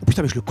 Je dis oh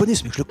putain mais je le connais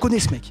ce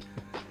mec.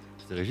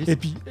 C'est Régis. Et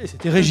puis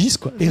c'était Régis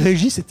quoi. Et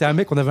Régis c'était un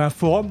mec, on avait un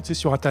forum tu sais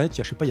sur internet,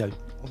 il y a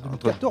en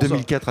 2014.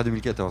 2004 à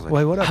 2014.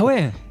 Ouais voilà. Ah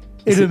ouais.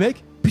 Et le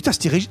mec, putain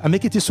c'était Régis, un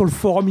mec était sur le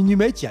forum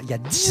Inumate il y a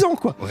 10 ans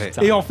quoi. Ouais.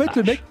 Et en fait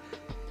le mec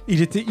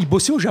il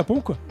bossait au Japon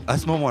quoi. À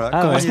ce moment-là.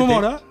 À ce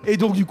moment-là. Et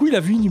donc du coup il a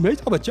vu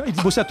Inumate, ah bah tiens, il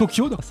bossait à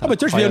Tokyo. Ah bah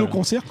tiens je vais aller au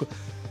concert quoi.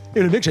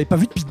 Et le mec, j'avais pas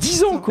vu depuis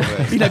 10 ans, quoi.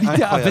 Ouais. Il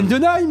habitait à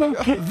Vendenheim,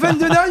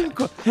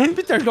 quoi.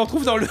 Putain, je le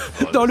retrouve dans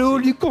le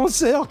hall du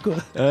concert, quoi.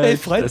 Et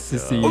Fred,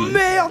 oh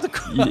merde,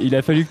 quoi. Il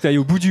a fallu que tu ailles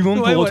au bout du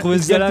monde pour retrouver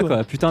ce gars-là,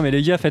 quoi. Putain, mais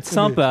les gars, faites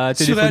simple,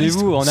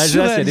 téléphonez-vous. En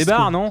Alsace, il y a des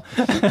bars, non?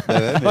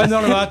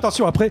 Non,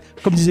 attention, après,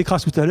 comme disait Kras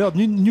tout à l'heure,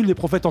 nul n'est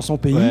prophète en son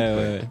pays.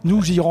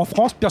 Nous, j'y en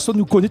France, personne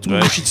nous connaît, tout le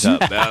monde nous chie dessus.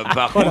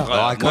 Par contre,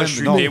 moi, je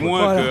suis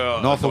témoin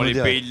que dans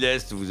les pays de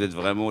l'Est, vous êtes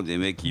vraiment des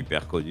mecs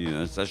hyper connus.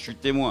 Ça, je suis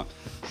témoin.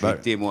 Je suis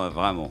témoin,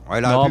 vraiment. Ouais,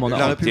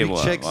 la République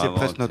tchèque, c'est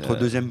presque notre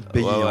deuxième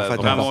pays. En fait,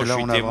 vraiment, je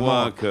suis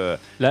témoin que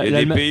il y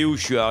a des pays où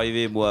je suis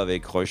arrivé, moi,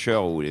 avec Rusher,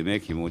 où les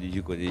mecs, ils m'ont dit,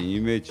 tu connais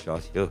Inumate. Je suis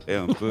resté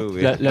un peu.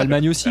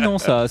 L'Allemagne aussi, non,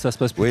 ça se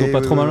passe plutôt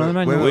pas trop mal en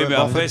Allemagne. Oui, mais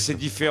en fait, c'est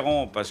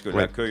différent parce que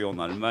l'accueil en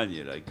Allemagne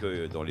et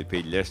l'accueil dans les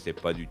pays de l'Est n'est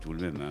pas du tout le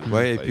même.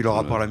 Ouais, et puis le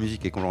rapport à la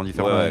musique est complètement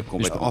différent.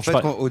 En fait,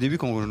 au début,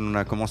 quand on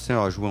a commencé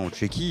à jouer en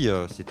Tchéquie,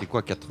 c'était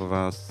quoi,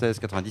 96,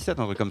 97,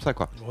 un truc comme ça,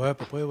 quoi. Ouais, à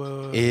peu près, ouais.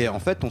 Et en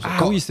fait,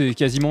 oui, c'est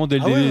quasiment dès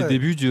le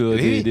début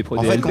des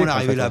produits. En fait, quand on est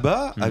arrivé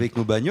là-bas, avec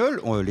nos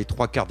bagnoles, les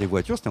 3/4 des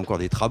voitures, c'était encore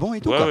des Trabants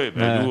et tout.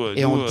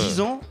 Et en 10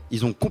 ans,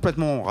 ils ont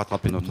complètement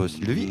rattrapé notre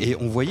style de vie. Et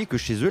on voyait que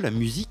chez eux, la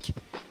musique,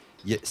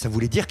 ça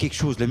voulait dire quelque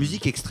chose. La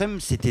musique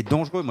extrême, c'était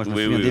dangereux. Moi, je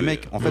me souviens des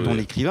mecs. En fait, on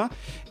écrivait.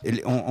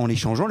 En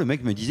échangeant, le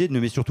mec me disait ne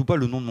mets surtout pas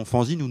le nom de mon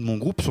fanzine ou de mon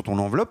groupe sur ton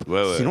enveloppe,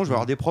 sinon je vais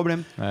avoir des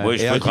problèmes. Moi,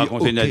 je peux te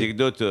raconter une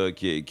anecdote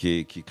qui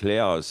est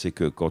claire. C'est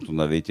que quand on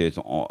avait été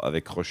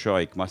avec Rusher,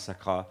 avec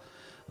Massacra,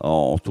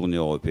 en tournée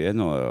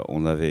européenne,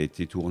 on avait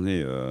été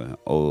tourné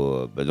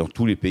dans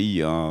tous les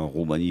pays,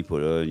 Roumanie,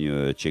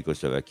 Pologne,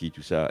 Tchécoslovaquie,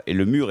 tout ça. Et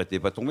le mur n'était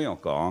pas tombé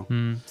encore.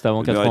 C'était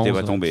avant 91. Le mur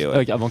n'était pas tombé.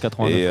 Avant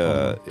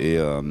 89.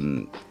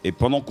 Et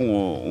pendant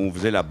qu'on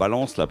faisait la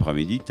balance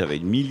l'après-midi, tu avais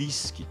une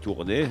milice qui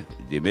tournait,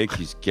 des mecs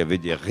qui avaient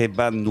des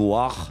Ray-Ban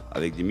noirs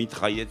avec des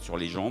mitraillettes sur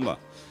les jambes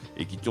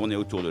et qui tournaient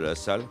autour de la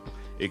salle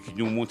et qui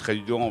nous montraient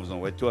du doigt en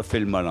faisant toi fais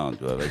le malin,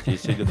 tu vois,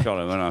 essaye de faire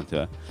le malin, tu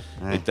vois.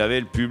 Et t'avais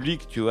le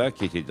public, tu vois,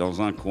 qui était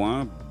dans un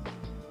coin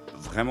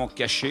vraiment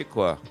caché,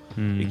 quoi,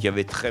 et qui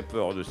avait très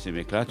peur de ces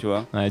mecs-là, tu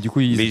vois. Du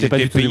coup, ils étaient pas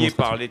du tout payés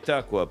par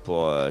l'État, quoi.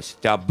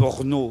 C'était à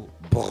Brno,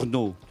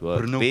 tu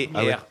vois,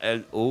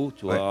 B-R-N-O,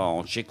 tu vois,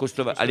 en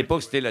Tchécoslovaquie. À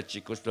l'époque, c'était la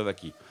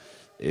Tchécoslovaquie.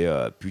 Et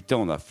putain,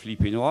 on a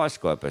flippé nos races,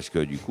 quoi, parce que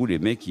du coup, les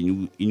mecs,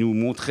 ils nous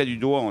montraient du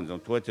doigt en disant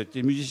toi,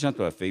 t'es musicien,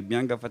 toi, fais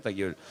bien gaffe à ta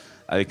gueule.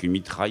 Avec une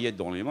mitraillette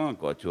dans les mains,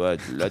 quoi, tu vois.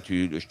 Là,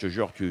 je te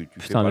jure, tu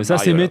fais pas le Mario. Ça,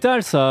 c'est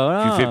métal, ça.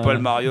 Voilà. Tu fais pas le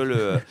Mario.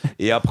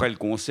 Et après le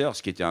concert,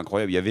 ce qui était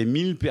incroyable, il y avait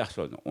 1000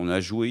 personnes. On a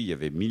joué, il y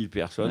avait 1000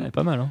 personnes.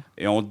 Pas mal,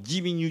 Et en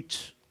 10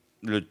 minutes,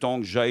 le temps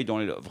que j'aille dans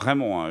les loges,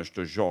 vraiment, je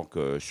te jure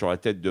que sur la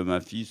tête de ma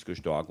fille, ce que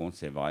je te raconte,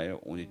 c'est vrai.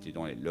 On était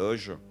dans les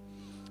loges.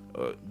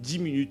 10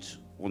 minutes,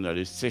 on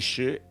allait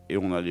sécher et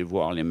on allait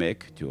voir les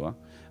mecs, tu vois.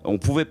 On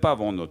pouvait pas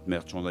vendre notre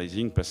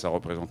merchandising parce que ça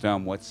représentait un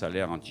mois de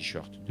salaire, un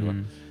t-shirt, tu vois.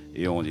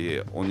 Et on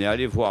est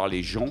allé voir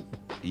les gens,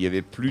 il n'y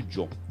avait plus de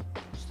gens.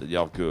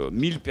 C'est-à-dire que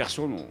 1000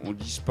 personnes ont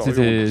disparu.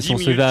 Ils sont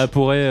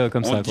évaporés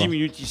comme ça. En 10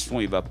 minutes, ils se sont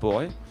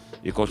évaporés.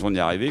 Et quand on est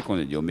arrivé, on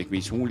a dit, oh mec, mais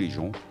ils sont où les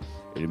gens?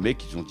 Et les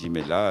mecs, ils ont dit,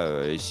 mais là,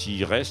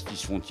 s'ils restent, ils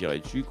se font tirer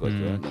dessus, quoi, tu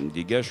vois. Donc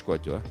dégage, quoi,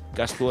 tu vois.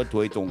 Casse-toi,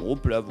 toi et ton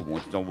groupe, là, vous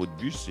montez dans votre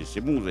bus, c'est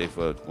bon, vous avez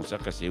fait votre concert,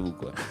 cassez-vous,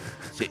 quoi.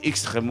 C'est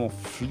extrêmement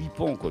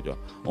flippant, quoi, tu vois.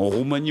 En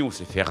Roumanie, on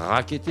s'est fait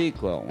racketter,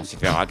 quoi. On s'est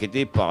fait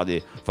racketter par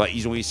des... Enfin,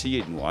 ils ont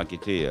essayé de nous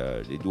racketter,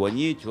 les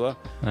douaniers, tu vois,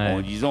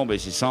 en disant,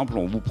 c'est simple,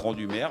 on vous prend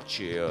du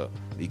merch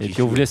et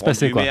puis on vous laisse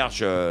passer, quoi.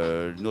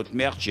 Notre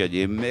merch, il y a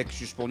des mecs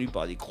suspendus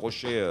par des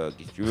crochets,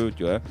 qu'est-ce que tu veux,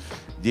 tu vois.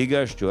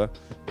 Dégage, tu vois.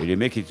 Et les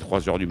mecs, il était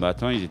 3h du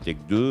matin, ils étaient que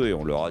 2 et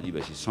on leur a dit,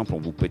 c'est simple, on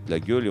vous pète la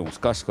gueule et on se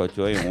casse, quoi,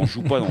 tu vois, et on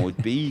joue pas dans votre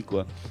pays,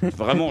 quoi.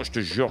 Vraiment, je te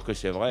jure que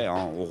c'est vrai,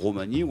 En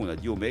Roumanie, on a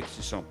dit aux mecs,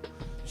 c'est simple.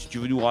 Si tu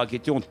veux nous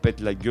racketter, on te pète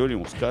la gueule et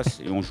on se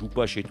casse et on joue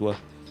pas chez toi.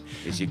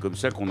 Et c'est comme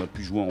ça qu'on a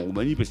pu jouer en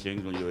Roumanie, parce qu'il y en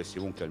a qui ont dit ouais, c'est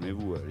bon,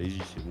 calmez-vous,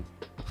 allez-y, c'est bon.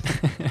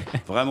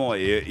 Vraiment,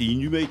 et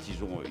Inhumate,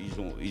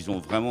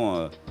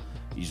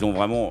 ils ont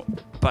vraiment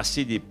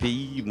passé des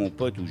pays, mon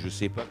pote, où je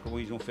sais pas comment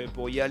ils ont fait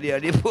pour y aller à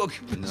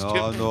l'époque.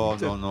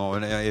 Non,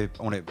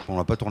 on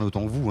n'a pas tourné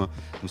autant que vous. Hein.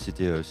 Nous,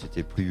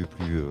 c'était plus.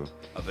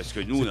 Parce que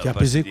nous, on a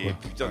apaisé, passé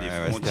quoi. Des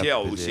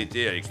frontières où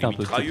c'était avec les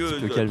mitrailleuses.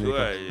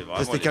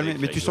 C'était calmé,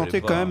 mais tu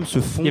sentais quand même ce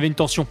fond. Il y avait une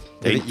tension.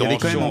 Il y avait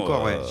quand même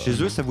encore,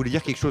 chez eux, ça voulait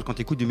dire quelque chose. Quand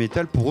tu écoutes du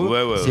métal, pour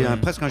eux,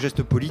 c'est presque un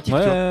geste politique.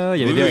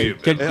 Il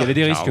y avait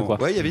des risques, quoi.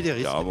 Ouais, il y avait des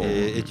risques.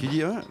 Et tu dis,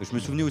 je me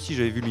souvenais aussi,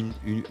 j'avais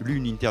lu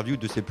une interview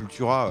de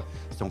Sepultura,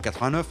 c'était en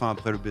 89,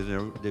 après le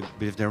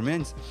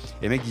Bethlehemans,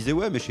 et le mec disait,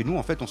 ouais, mais chez nous,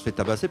 en fait, on se fait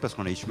tabasser parce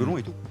qu'on a les cheveux longs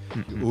et tout.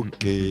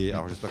 Ok,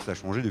 alors j'espère que ça a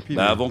changé depuis.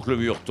 Avant que le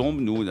mur tombe,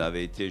 nous, on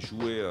avait été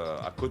jouer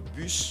à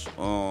Cottbus,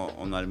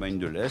 en Allemagne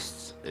de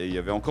l'Est, et il y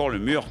avait encore le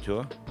mur, tu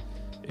vois.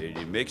 Et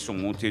les mecs sont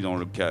montés dans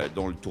le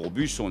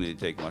tourbus, on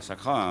était avec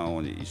Massacra,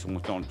 ils sont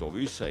montés dans le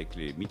tourbus avec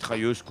les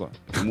mitrailleuses, quoi.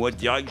 Et moi,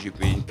 direct, j'ai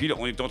payé une pile,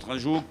 on était en train de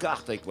jouer aux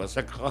cartes avec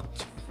Massacra.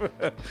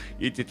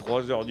 Il était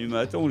 3h du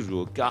matin, on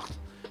jouait aux cartes,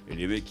 et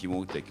les mecs, ils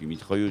montent avec les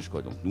mitrailleuses,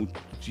 quoi. Donc nous, tout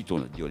de suite, on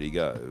a dit, oh les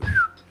gars,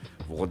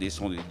 vous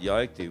redescendez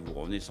direct et vous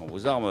revenez sans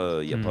vos armes,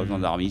 il n'y a pas besoin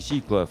d'armes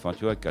ici, quoi. Enfin,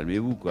 tu vois,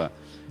 calmez-vous, quoi.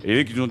 Et les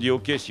mecs, ils nous ont dit,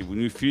 ok, si vous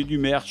nous filez du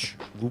merch,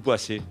 vous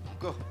passez.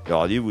 Encore. Et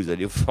leur a dit, vous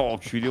allez vous faire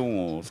enculer,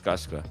 on se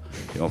casse, quoi.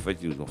 Et en fait,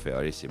 ils nous ont fait,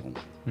 allez, c'est bon.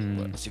 Ouais.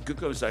 C'est que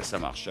comme ça que ça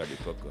marchait à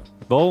l'époque, quoi.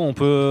 Bon,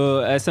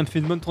 ça me fait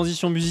une bonne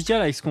transition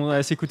musicale avec ce qu'on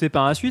va s'écouter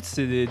par la suite.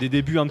 C'est des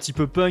débuts un petit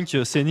peu punk,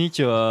 scéniques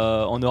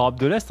en Europe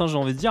de l'Est, j'ai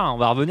envie de dire. On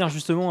va revenir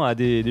justement à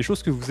des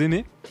choses que vous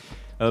aimez.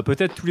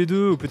 Peut-être tous les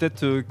deux ou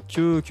peut-être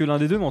que l'un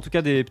des deux, mais en tout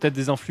cas peut-être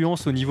des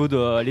influences au niveau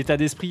de l'état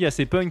d'esprit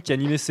assez punk qui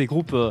animait ces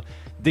groupes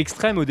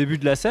d'extrême au début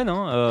de la scène.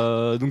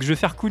 Donc je vais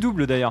faire coup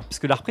double d'ailleurs, parce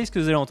que la reprise que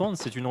vous allez entendre,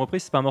 c'est une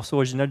reprise, c'est pas un morceau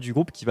original du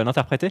groupe qui va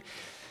l'interpréter,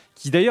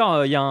 qui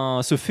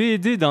d'ailleurs se fait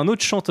aider d'un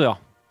autre chanteur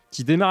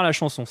qui démarre la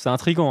chanson. C'est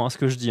intriguant ce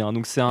que je dis.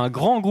 Donc c'est un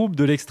grand groupe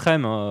de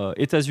l'extrême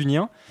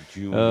états-unien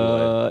qui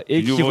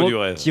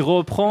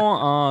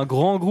reprend un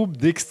grand groupe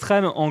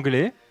d'extrême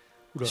anglais.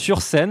 Oula.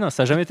 Sur scène,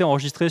 ça n'a jamais été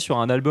enregistré sur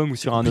un album ou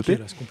sur un EP.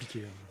 C'est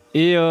compliqué.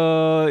 Et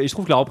je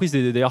trouve que la reprise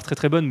est d'ailleurs très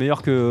très bonne,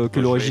 meilleure que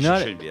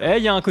l'original. Et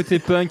il y a un côté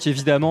punk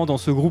évidemment dans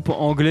ce groupe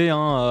anglais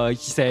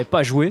qui savait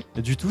pas jouer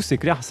du tout, c'est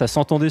clair, ça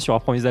s'entendait sur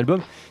leurs premiers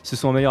albums, ils se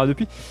sont améliorés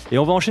depuis. Et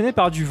on va enchaîner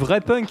par du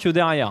vrai punk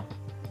derrière.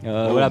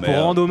 Pour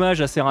rendre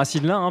hommage à ces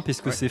racines-là,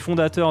 puisque c'est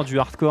fondateur du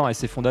hardcore et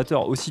c'est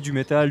fondateur aussi du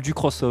metal, du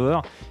crossover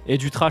et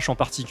du thrash en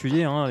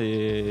particulier.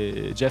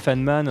 Et Jeff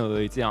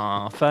Hanneman était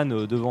un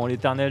fan devant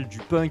l'éternel du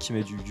punk,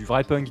 mais du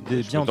vrai punk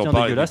bien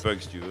dégueulasse, punk,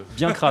 si tu veux.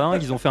 Bien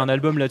cradingue. Ils ont fait un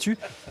album là-dessus.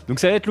 Donc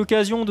ça va être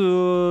l'occasion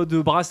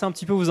de brasser un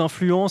petit peu vos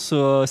influences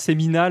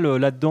séminales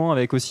là-dedans,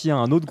 avec aussi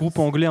un autre groupe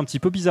anglais un petit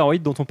peu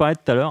bizarroïde dont on parlait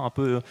tout à l'heure,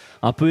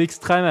 un peu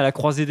extrême à la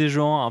croisée des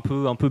genres, un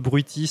peu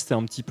bruitiste,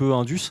 un petit peu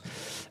indus.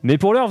 Mais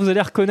pour l'heure, vous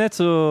allez reconnaître,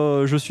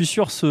 je suis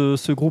sûr,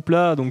 ce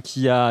groupe-là, donc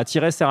qui a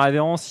tiré ses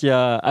révérences il y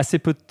a assez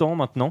peu de temps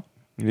maintenant,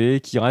 et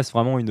qui reste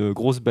vraiment une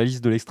grosse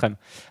balise de l'extrême.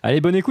 Allez,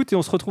 bonne écoute et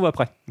on se retrouve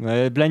après.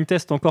 Blind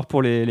test encore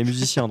pour les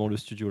musiciens dans le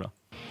studio là.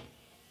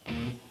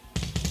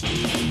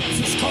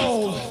 It's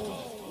called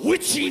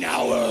Witching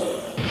Hour.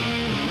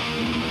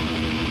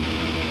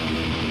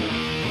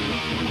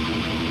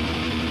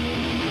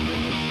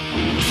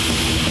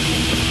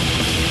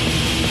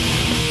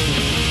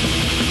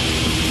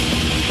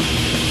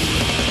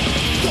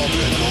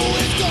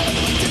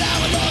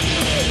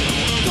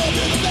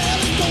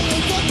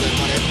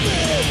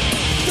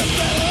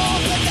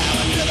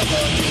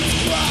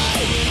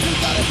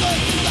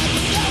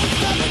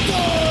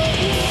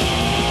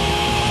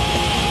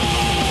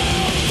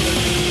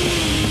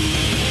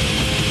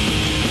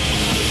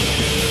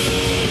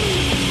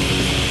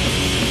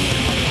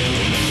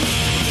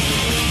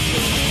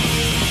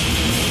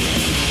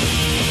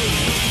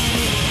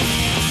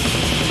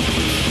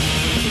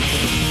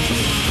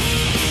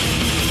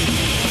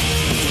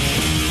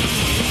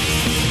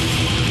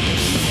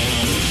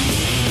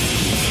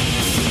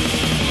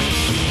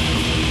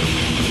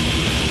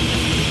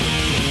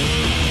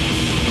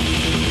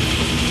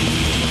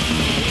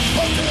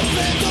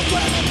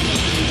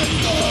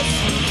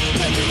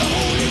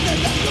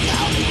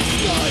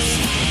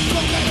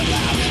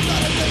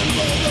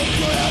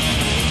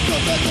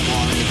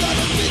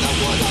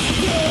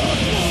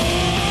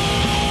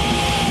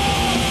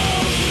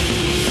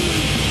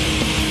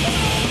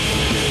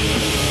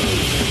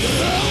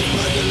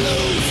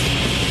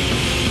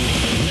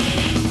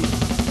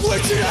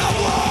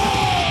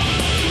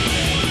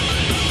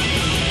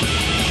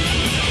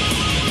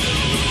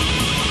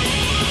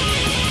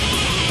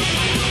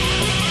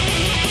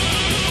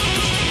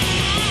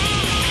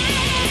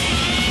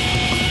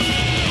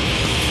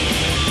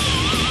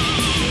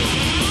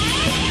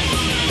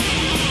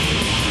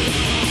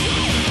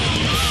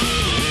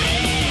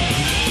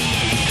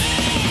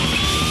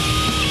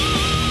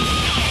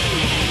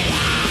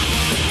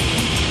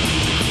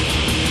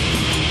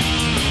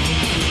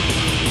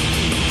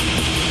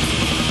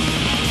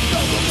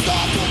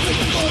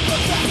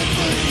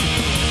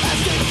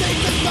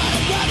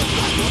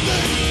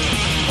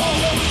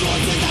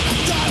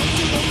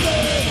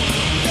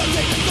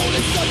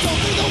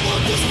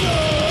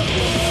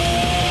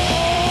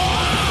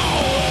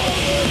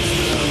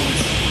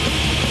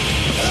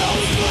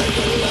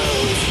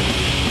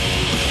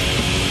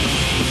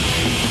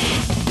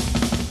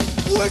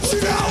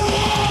 Witching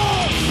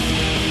hour!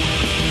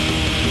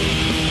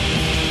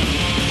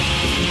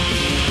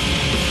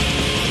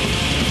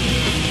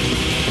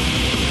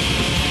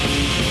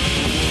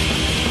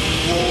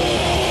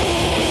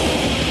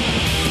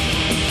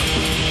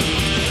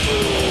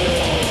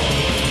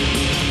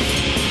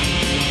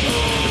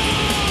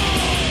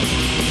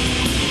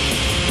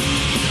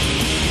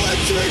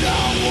 Witching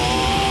hour!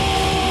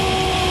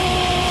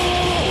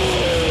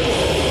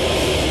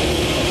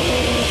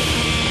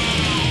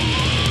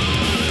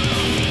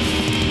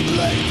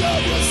 Lay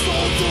down your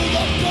soul to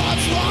the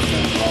gods, rock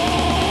and roll.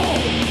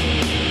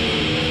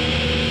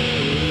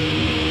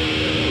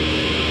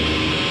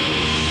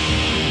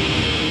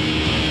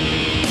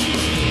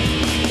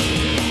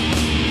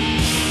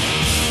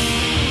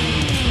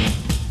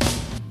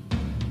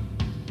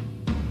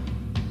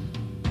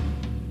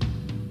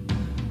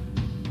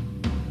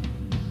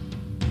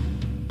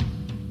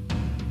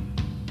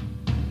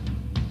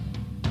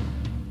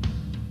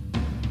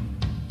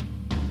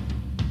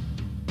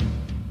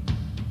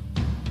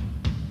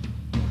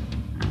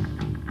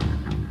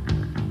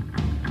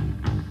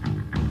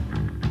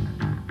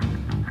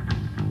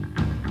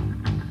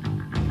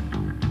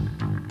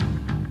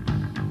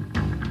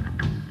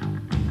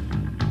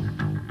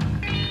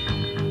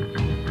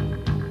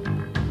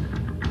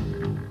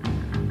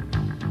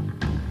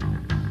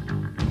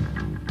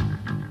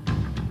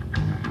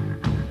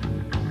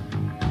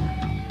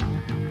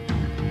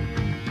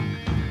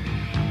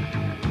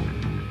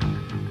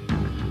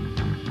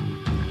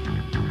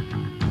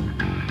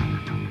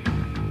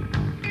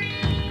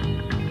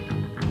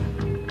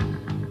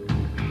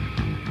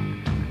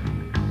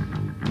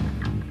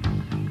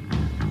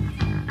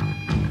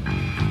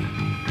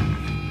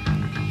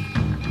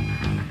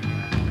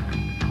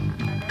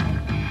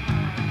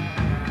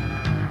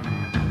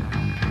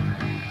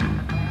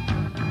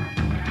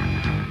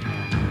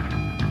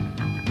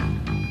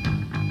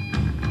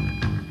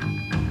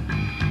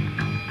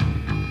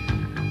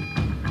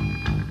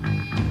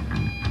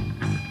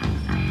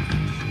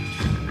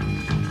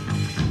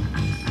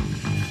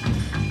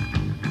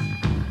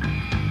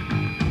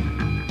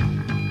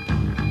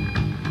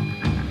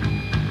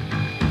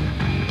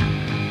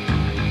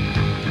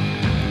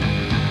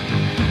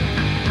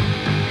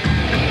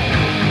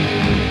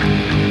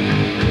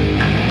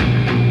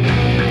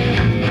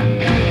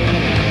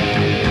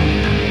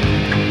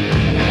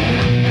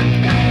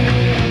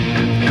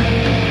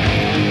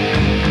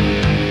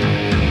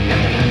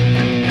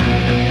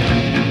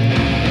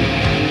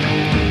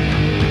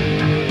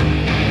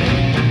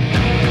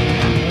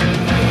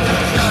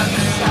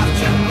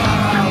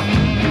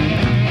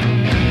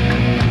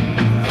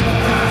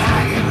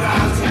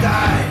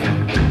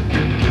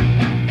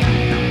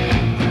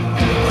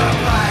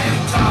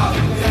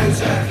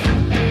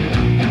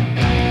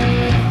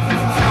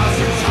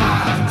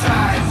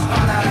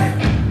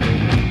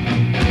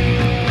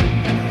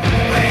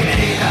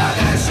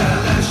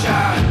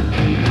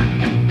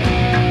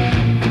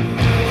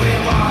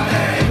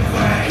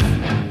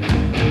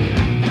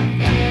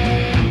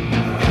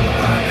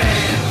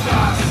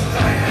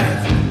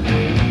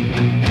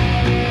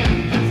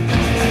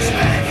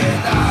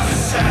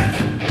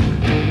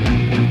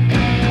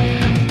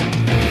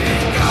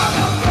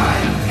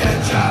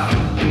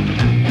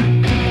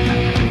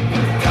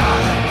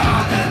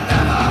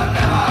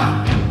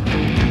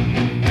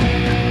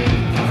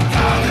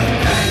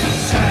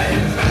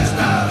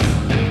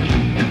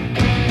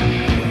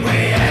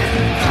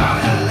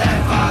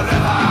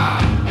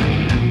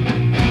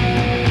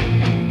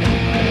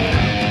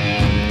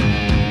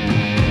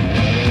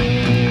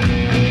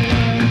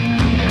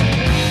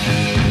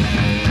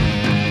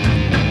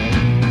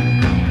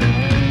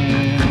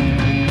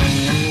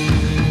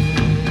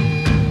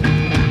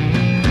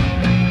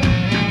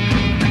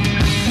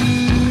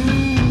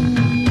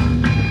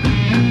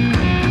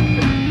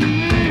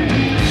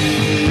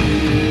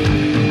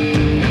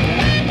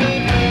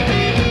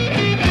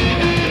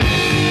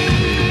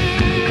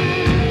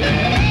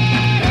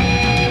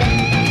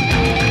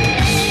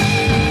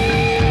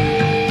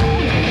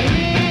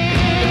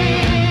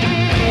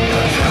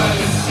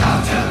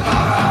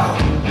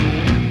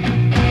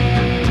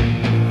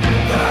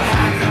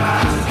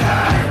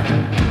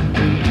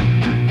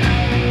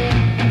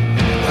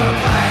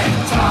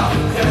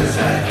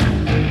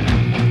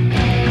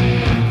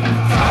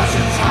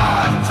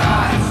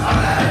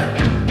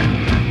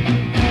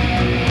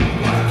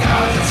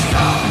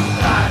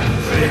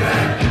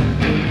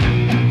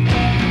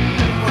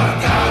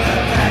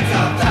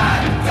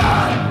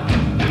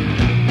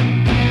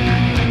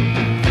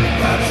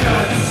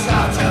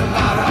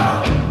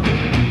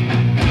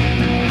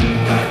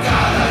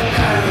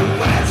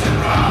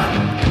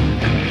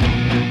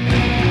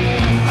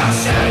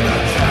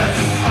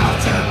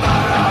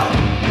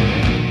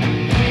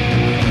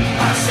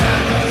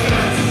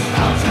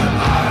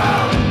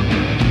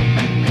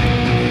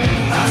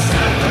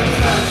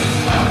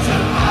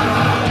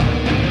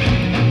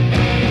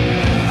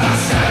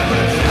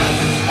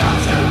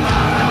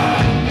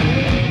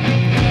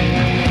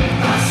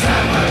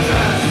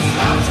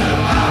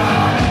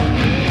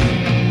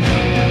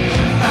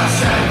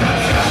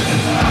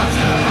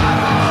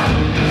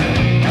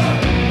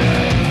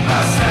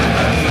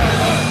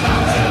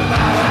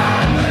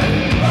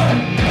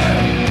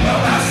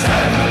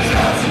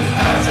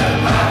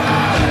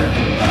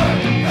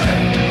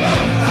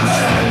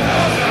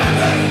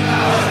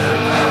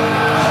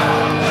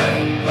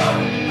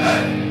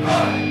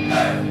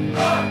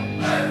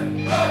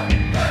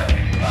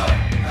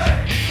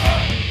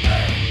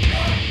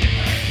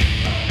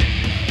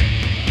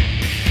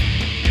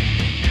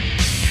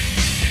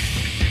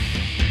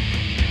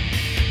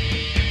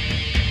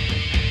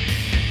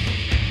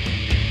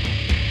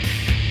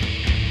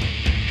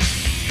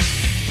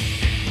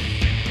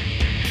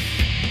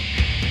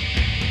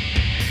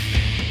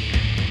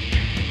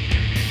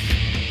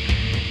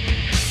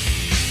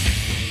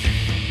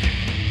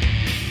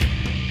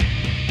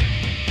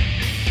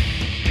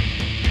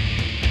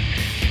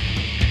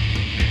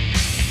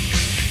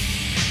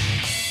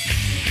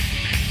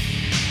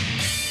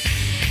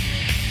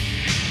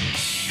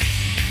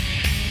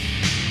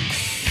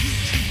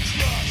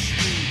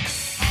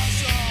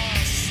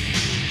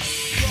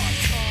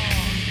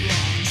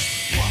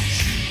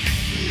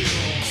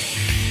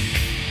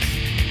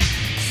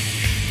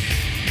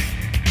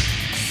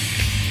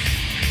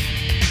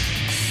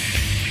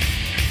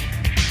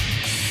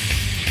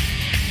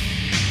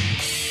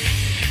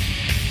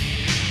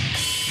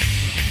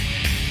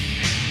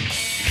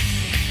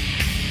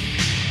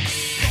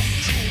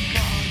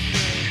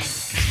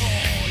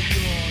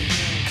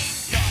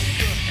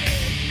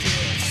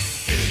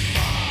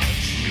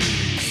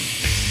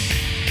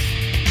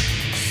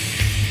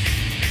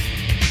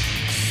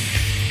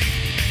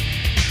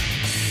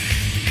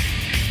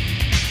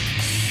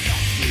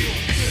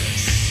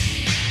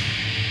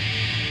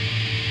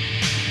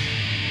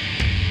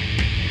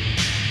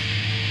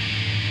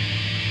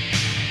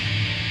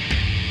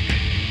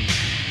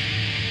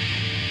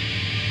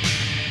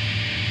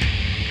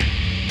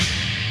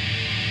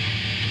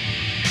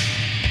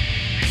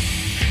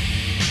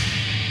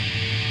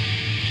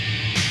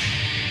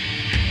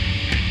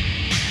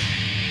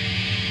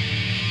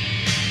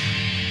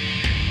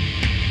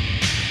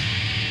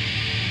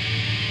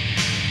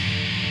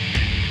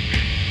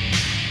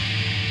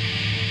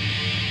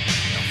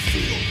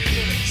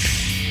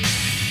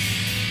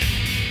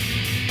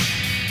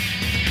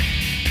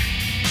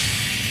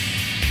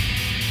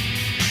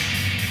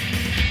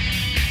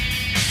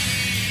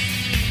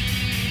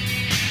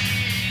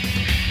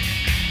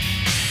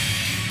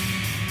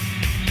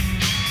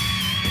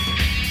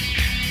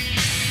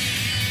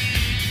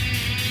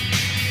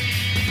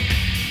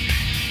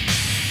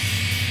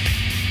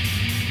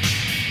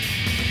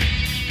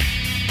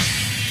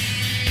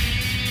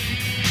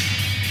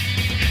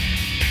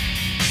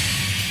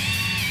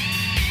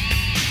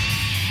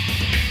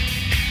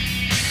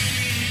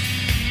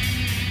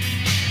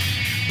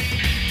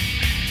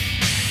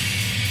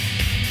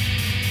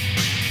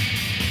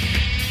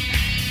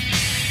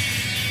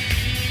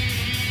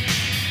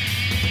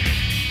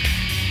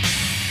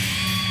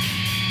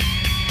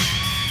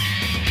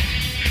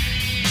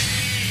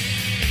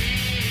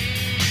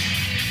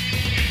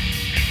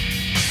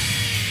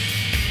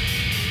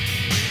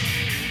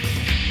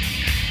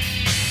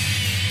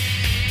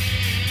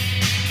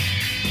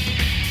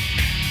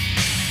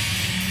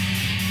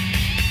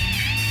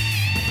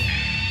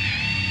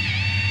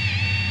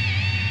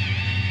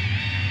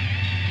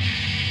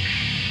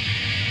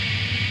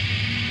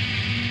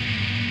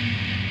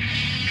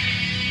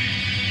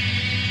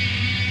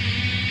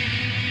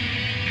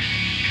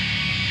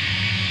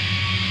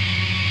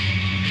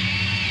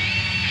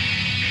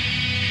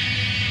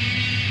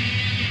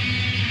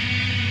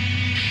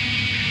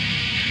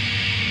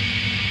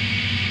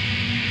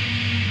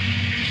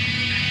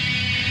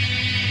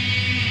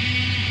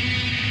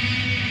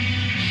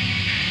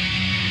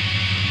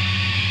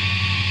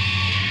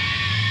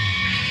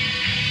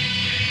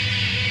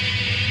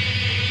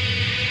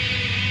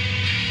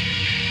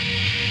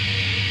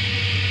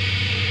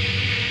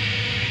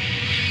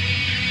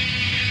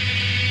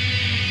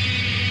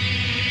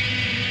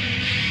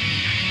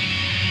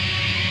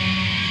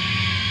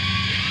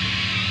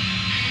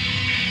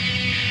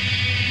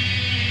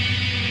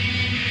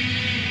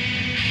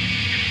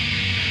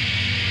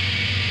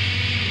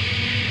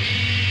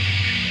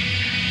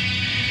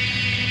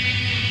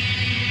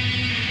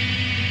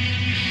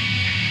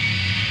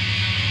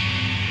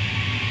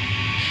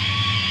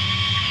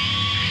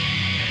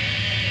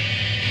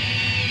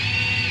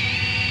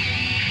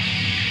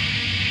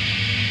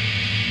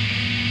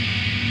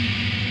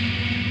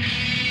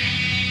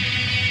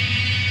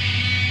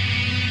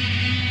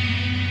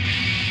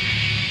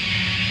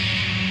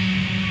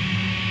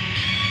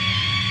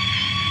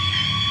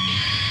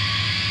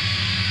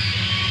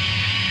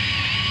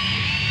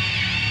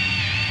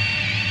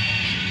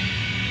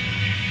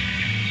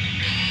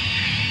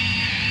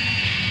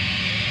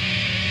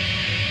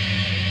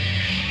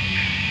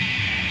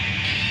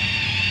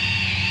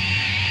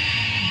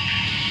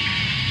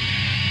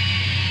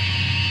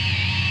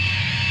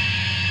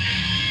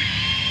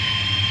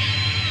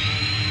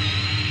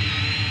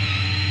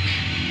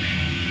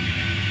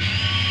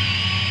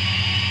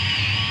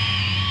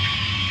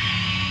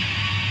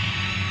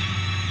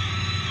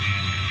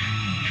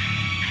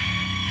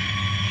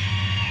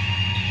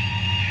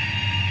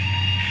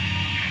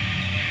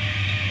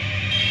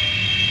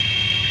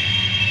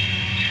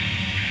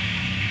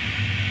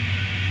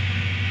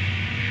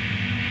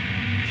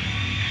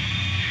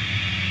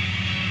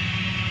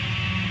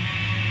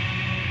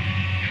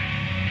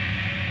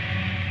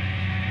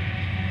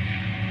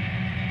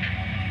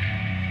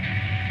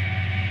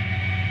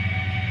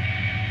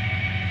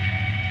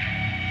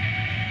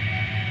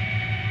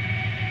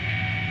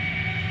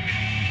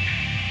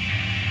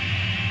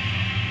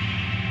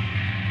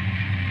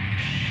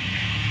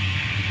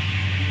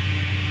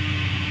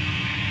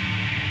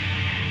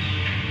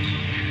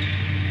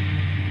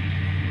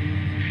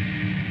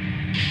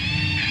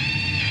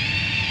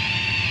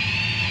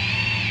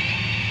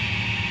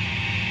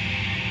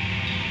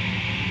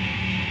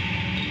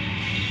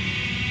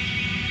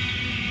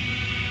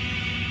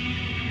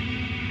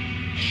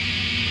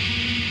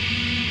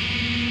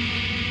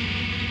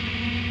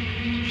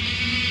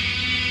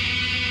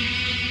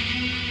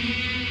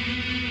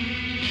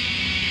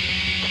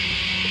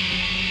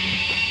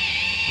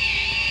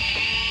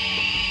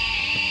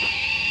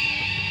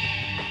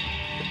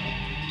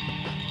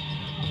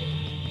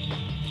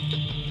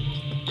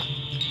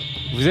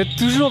 Vous êtes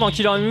toujours dans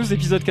Killer News,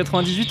 épisode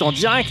 98, en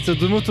direct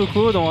de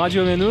Motoko dans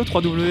Radio MNE,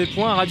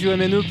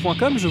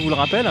 www.radiomne.com, je vous le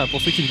rappelle, pour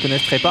ceux qui ne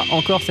connaîtraient pas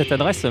encore cette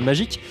adresse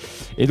magique.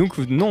 Et donc,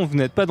 non, vous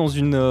n'êtes pas dans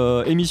une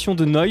émission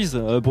de noise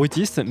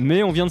brutiste,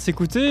 mais on vient de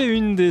s'écouter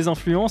une des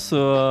influences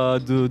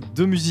de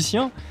deux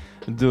musiciens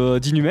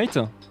d'Inhumate.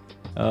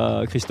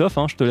 Christophe,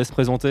 je te laisse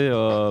présenter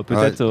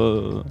peut-être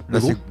le Là,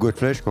 groupe. c'est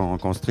Godflesh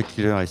quand Strict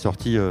Killer est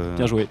sorti.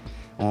 Bien joué.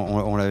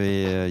 On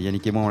l'avait,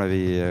 Yannick et moi, on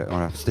l'avait.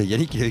 Voilà, c'était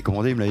Yannick qui l'avait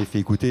commandé, il me l'avait fait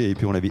écouter et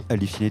puis on l'avait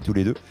halluciné tous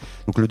les deux.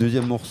 Donc le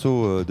deuxième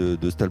morceau de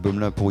cet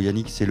album-là pour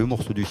Yannick, c'est le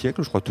morceau du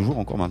siècle, je crois toujours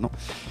encore maintenant.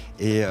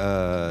 Et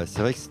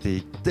c'est vrai que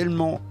c'était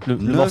tellement. Le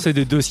morceau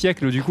des 2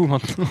 siècles, du coup,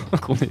 maintenant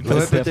qu'on est Ouais,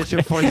 passé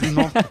peut-être pour les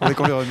redemande.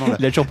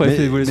 Il a toujours pas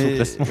fait évoluer son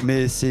placement.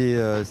 Mais c'était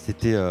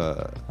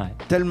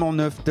tellement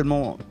neuf,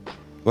 tellement.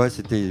 Ouais,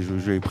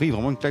 j'avais pris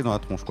vraiment une claque dans la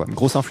tronche, quoi. Une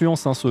grosse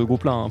influence, ce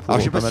groupe-là. Alors,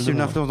 je sais pas si c'est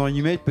une influence dans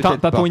Inhumate, peut-être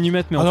pas pour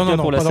Inhumate, mais en tout cas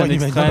pour la scène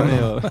extrême.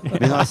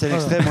 Mais dans la scène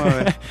extrême,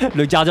 ouais.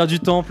 Le gardien du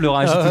temple le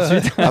réagit tout de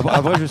suite.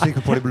 Après, je sais que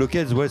pour les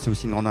Blockheads, ouais, c'est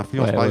aussi une grande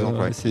influence, par exemple.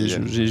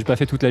 J'ai pas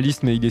fait toute la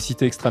liste, mais il est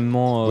cité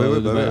extrêmement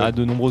à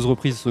de nombreuses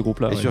reprises, ce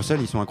groupe-là. Et sur scène,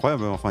 ils sont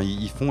incroyables. Enfin,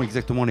 ils font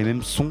exactement les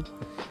mêmes sons.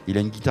 Il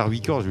a une guitare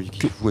 8 cordes, je me dis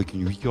qu'il fout avec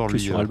une 8 cordes.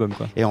 Sur album,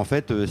 quoi. Et en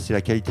fait, c'est la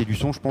qualité du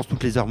son, je pense,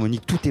 toutes les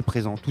harmoniques, tout est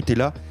présent, tout est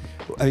là.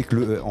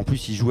 En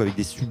plus, il joue avec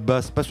des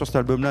sub-basses, pas sur cet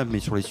album-là, mais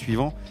sur les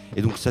suivants.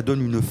 Et donc, ça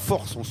donne une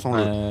force, on sent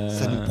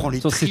ça nous prend les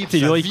tripes. C'est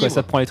tellurique, quoi,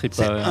 ça te prend les tripes.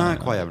 C'est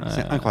incroyable,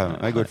 c'est incroyable.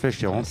 Ouais, Godflesh,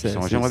 c'est vraiment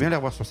puissant. J'aimerais bien les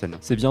revoir sur scène.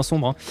 C'est bien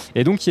sombre.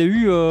 Et donc, il y a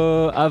eu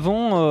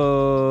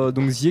avant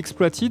donc The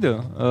Exploited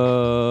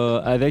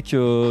avec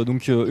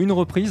donc une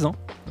reprise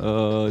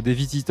des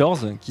Visitors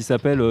qui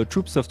s'appelle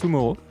Troops of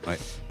Tomorrow. Ouais.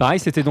 Pareil,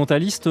 c'était dans ta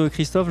liste,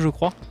 Christophe, je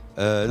crois.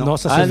 Non,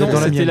 ça c'est dans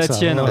c'était la ça.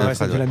 tienne. Ouais,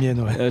 c'était la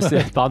mienne. Ouais.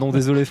 Pardon,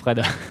 désolé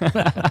Fred.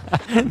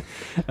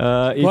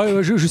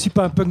 Je suis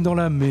pas un punk dans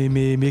l'âme,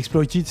 mais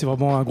Exploited, c'est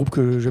vraiment un groupe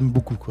que j'aime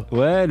beaucoup, quoi.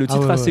 Ouais, le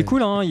titre assez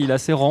cool, il est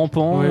assez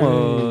rampant,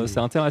 c'est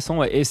intéressant.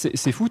 Ouais. Et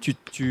c'est fou, tu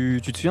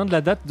te souviens de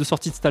la date de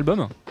sortie de cet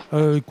album ?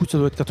 Écoute, ça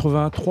doit être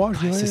 83, je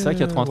dirais. C'est ça,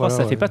 83,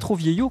 ça fait pas trop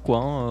vieillot, quoi.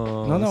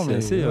 Non,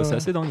 c'est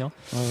assez dingue.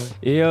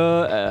 Et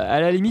à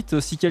la limite,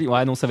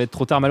 non, ça va être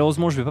trop tard.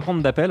 Malheureusement, je vais pas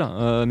prendre d'appel,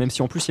 même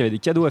si en plus il y avait des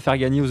cadeaux à faire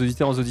gagner aux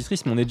auditeurs, aux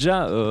auditrices, mais on est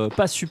déjà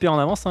pas super en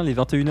avance, les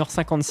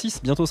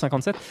 21h56, bientôt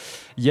 57.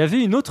 Il y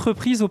avait une autre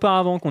reprise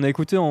auparavant qu'on a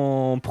écouté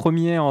en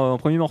premier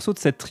morceau de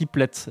cette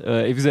triplette,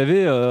 et vous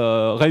avez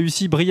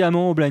réussi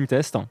brillamment au blind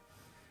test.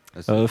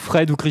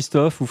 Fred ou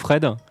Christophe ou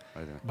Fred.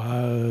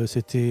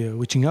 C'était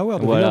Witching Hour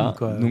de voilà, Venom,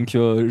 quoi. donc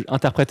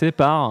interprété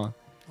par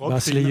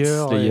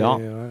Slayer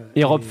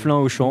et Rob Flynn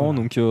au chant,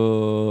 donc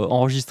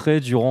enregistré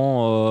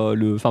durant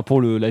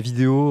la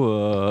vidéo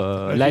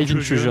Live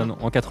Infusion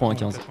en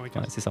 95. Ouais,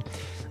 c'est ça.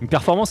 Une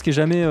performance qui a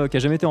jamais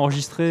été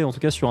enregistrée, en tout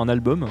cas sur un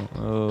album.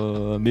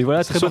 Mais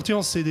voilà, c'est sorti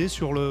en CD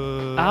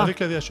avec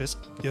la VHS.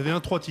 Il y avait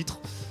 3 titres.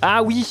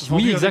 Ah oui,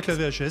 exact. Avec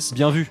la VHS.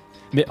 Bien vu.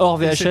 Mais hors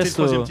VHS,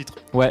 c'était le 3e titre.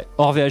 Ouais,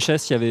 hors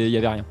VHS, il y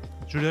avait rien.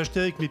 Je l'ai acheté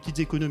avec mes petites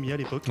économies à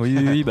l'époque.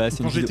 Oui,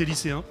 c'est quand j'étais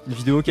lycéen. Une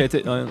vidéo qui a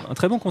été un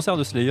très bon concert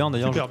de Slayer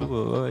d'ailleurs. Je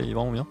trouve, il est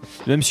vraiment bien.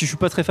 Même si je suis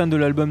pas très fan de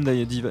l'album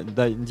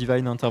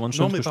Divine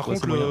Intervention. Non, mais par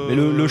contre, mais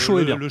le show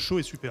est bien. Le show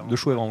est super. Le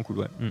show est vraiment cool,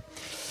 ouais.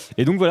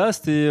 Et donc voilà,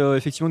 c'était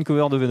effectivement une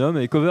cover de Venom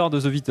et cover de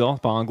The Vitor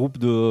par un groupe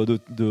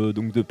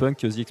de punk,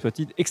 The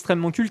Exploited,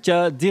 extrêmement cool, qui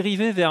a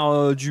dérivé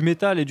vers du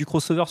metal et du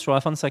crossover sur la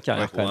fin de sa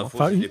carrière.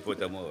 Des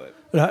potes à moi, ouais.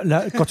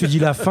 Là, quand tu dis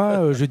la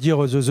fin, je veux dire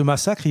The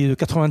Massacre, il est de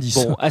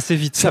 90. Bon, assez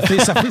vite. Ça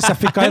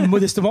fait quand même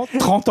modestement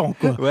 30 ans,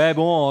 quoi. Ouais,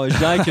 bon, je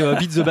dirais que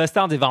Beat the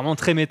Bastard est vraiment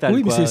très métal.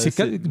 Oui,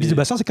 mais Beat the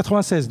Bastard, c'est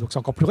 96, donc c'est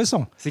encore plus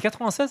récent. C'est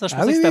 96, je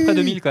pensais que c'était après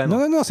 2000 quand même.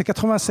 Non, c'est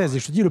 96. Et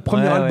je te dis, le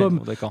premier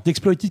album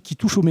d'Exploited qui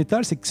touche au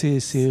métal, c'est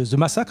The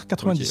Massacre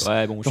 90. Okay.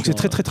 Ouais, bon, donc c'est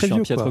très vieux.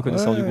 Je suis un piètre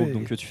connaisseur du groupe,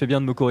 donc tu fais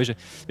bien de me corriger.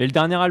 Mais le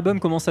dernier album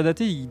commence à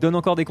dater, il donne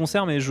encore des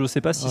concerts, mais je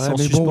sais pas si c'est en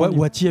suspens.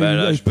 Wati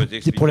a eu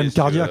des problèmes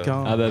cardiaques.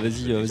 Ah bah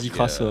vas-y,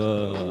 crasse.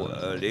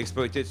 Les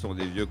Exploited sont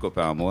des vieux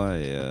copains à moi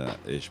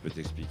et je peux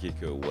t'expliquer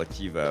que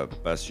Wati va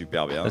pas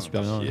super bien.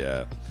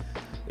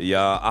 Il y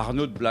a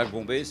Arnaud de Black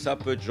Bombay, ça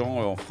peu de gens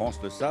en France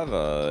le savent,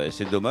 et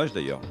c'est dommage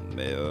d'ailleurs.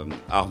 Mais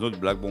Arnaud de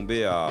Black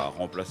Bombay a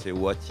remplacé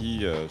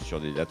Wati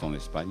sur des dates en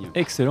Espagne.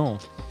 Excellent.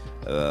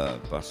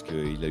 Parce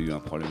qu'il a eu un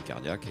problème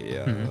cardiaque et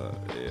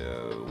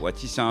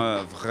Wati c'est un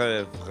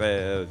vrai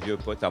vieux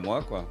pote à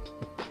moi, quoi.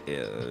 Et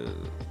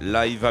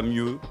là il va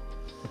mieux.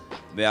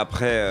 Mais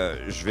après,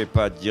 je vais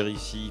pas dire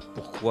ici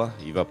pourquoi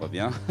il va pas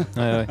bien.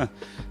 Ouais.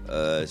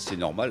 C'est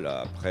normal,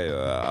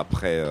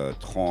 après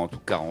 30 ou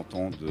 40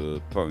 ans de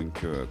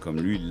punk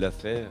comme lui, il l'a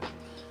fait.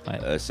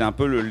 Ouais. C'est un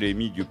peu le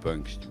Lemmy du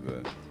punk, si tu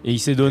veux. Et il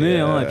s'est donné,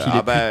 et puis il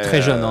est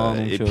très jeune. Donc,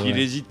 et puis il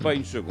n'hésite pas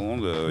une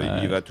seconde,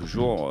 il y va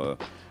toujours.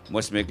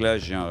 Moi, ce mec-là,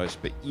 j'ai un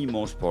respect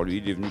immense pour lui.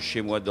 Il est venu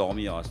chez moi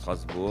dormir à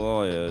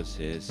Strasbourg.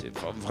 C'est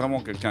vraiment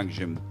quelqu'un que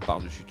j'aime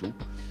par-dessus tout.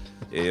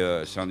 Et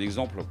c'est un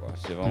exemple, quoi.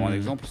 C'est vraiment un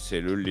exemple.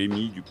 C'est le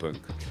Lemmy du punk.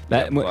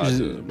 Moi,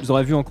 je vous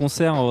aurais vu en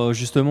concert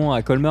justement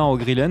à Colmar au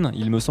Grillen,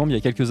 il me semble, il y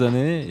a quelques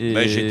années,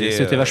 et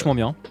c'était vachement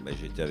bien.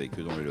 J'étais avec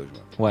eux dans les loges.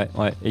 Ouais.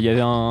 Et il y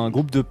avait un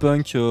groupe de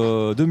punk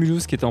de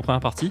Mulhouse qui était en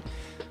première partie.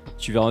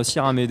 Tu vas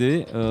réussir à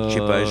m'aider. J'ai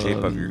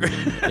pas vu.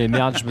 Et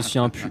merde, je me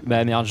souviens plus.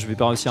 Merde, je vais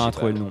pas réussir à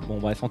trouver le nom. Bon,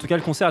 bref, en tout cas,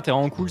 le concert était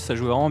vraiment cool, ça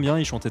jouait vraiment bien,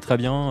 ils chantaient très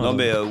bien. Non,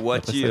 mais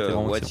Wati,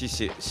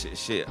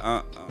 c'est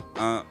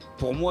un.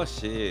 Pour moi,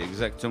 c'est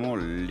exactement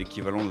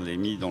l'équivalent de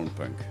Lemmy dans le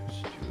punk.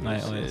 Si tu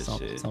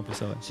veux. C'est un peu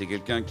ça, ouais. C'est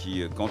quelqu'un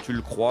qui, quand tu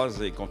le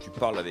croises et quand tu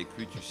parles avec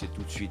lui, tu sais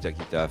tout de suite à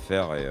qui t'as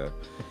affaire.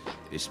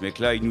 Et ce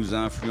mec-là, il nous a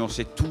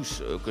influencés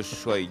tous, que ce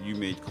soit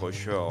Inhumate,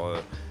 Crusher.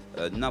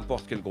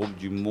 N'importe quel groupe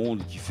du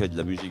monde qui fait de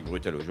la musique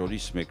brutale aujourd'hui,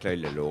 ce mec-là,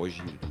 il est à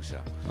l'origine de tout ça.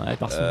 Ouais,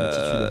 par son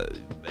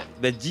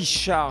attitude.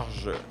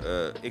 Discharge,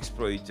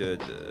 Exploited,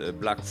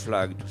 Black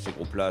Flag, tous ces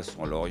groupes-là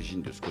sont à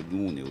l'origine de ce que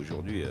nous, on est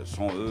aujourd'hui.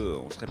 Sans eux,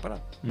 on serait pas là.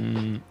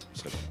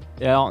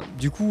 Et alors,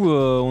 du coup,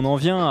 on en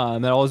vient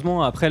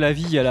malheureusement, après la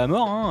vie, il y a la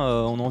mort.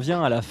 On en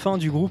vient à la fin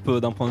du groupe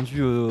d'un point de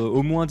vue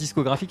au moins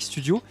discographique,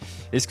 studio.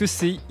 Est-ce que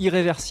c'est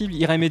irréversible,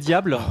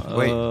 irrémédiable?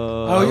 Oui,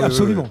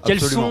 absolument.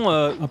 Quelles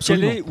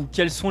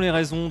sont les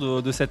raisons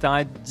de cet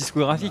arrêt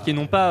discographique et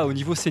non pas au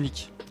niveau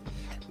scénique?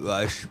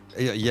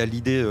 Il y a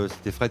l'idée,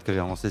 c'était Fred qui avait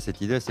lancé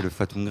cette idée, c'est le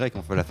fatum grec,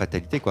 enfin la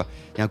fatalité, quoi.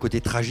 Il y a un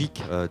côté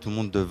tragique, tout le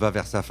monde va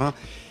vers sa fin.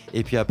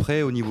 Et puis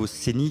après, au niveau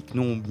scénique,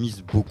 nous on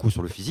mise beaucoup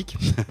sur le physique,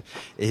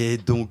 et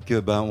donc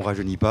on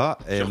rajeunit pas.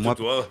 Et moi,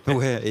 toi.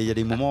 Ouais, et il y a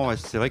des moments,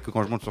 c'est vrai que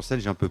quand je monte sur scène,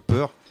 j'ai un peu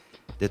peur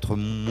d'être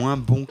moins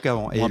bon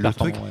qu'avant. Et le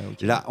truc,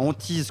 la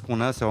hantise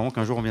qu'on a, c'est vraiment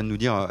qu'un jour on vient de nous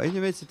dire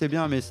c'était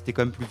bien, mais c'était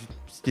quand même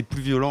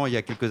plus violent il y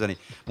a quelques années.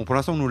 Bon, pour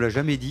l'instant, on nous l'a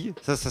jamais dit.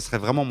 Ça serait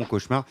vraiment mon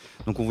cauchemar.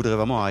 Donc, on voudrait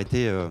vraiment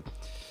arrêter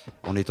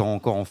en étant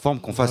encore en forme,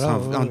 qu'on fasse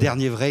un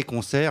dernier vrai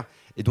concert.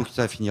 Et donc,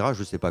 ça finira,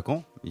 je sais pas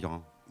quand. Il y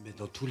aura... Mais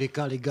dans tous les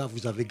cas, les gars,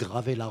 vous avez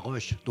gravé la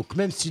roche. Donc,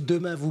 même si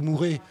demain vous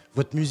mourrez,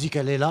 votre musique,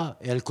 elle est là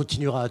et elle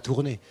continuera à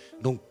tourner.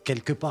 Donc,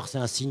 quelque part, c'est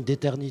un signe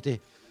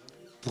d'éternité.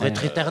 Pour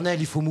être éternel,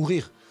 il faut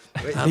mourir.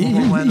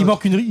 Il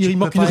manque une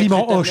rime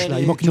en hoche, là.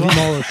 Il manque une rime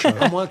en hoche.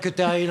 À moins que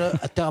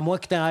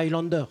t'es un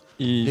Highlander.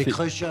 Les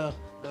Crushers,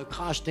 le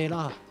Crash, t'es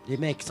là. Les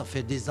mecs, ça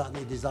fait des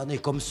années,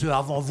 comme ceux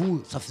avant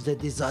vous, ça faisait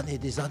des années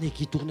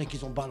qu'ils tournaient,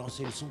 qu'ils ont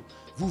balancé le son.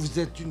 Vous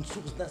êtes une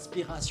source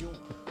d'inspiration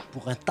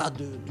pour un tas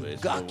de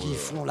gars qui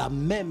font la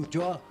même, tu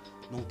vois.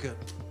 Donc,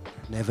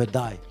 never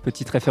die.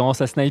 Petite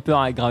référence à Sniper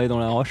avec gravé dans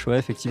la roche, ouais,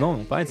 effectivement,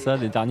 on parlait de ça,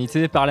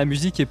 d'éternité par la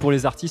musique et pour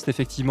les artistes,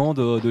 effectivement,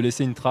 de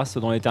laisser une trace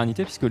dans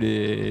l'éternité, puisque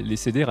les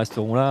CD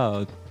resteront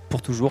là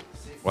pour toujours.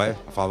 Ouais,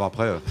 enfin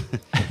après,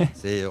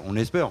 on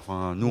espère.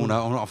 Enfin, nous,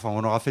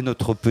 on aura fait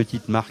notre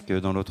petite marque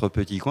dans notre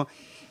petit coin.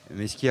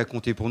 Mais ce qui a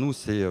compté pour nous,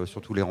 c'est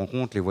surtout les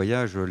rencontres, les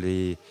voyages.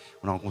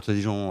 On a rencontré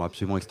des gens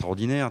absolument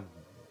extraordinaires.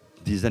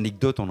 Des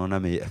anecdotes, on en a,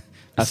 mais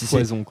à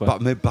foison, quoi.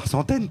 Par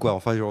centaines, quoi.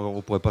 Enfin,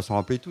 on pourrait pas s'en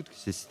rappeler toutes.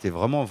 C'était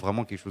vraiment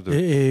quelque chose de.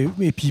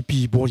 Et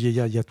puis bon, il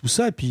y a tout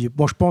ça. Et puis,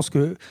 bon, je pense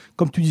que,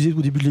 comme tu disais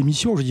au début de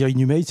l'émission, je veux dire,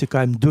 Inhumate, c'est quand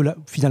même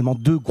finalement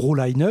deux gros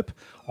line-up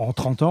en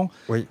 30 ans.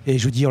 Oui. Et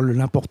je veux dire,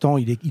 l'important,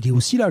 il est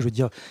aussi là. Je veux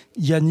dire,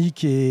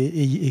 Yannick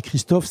et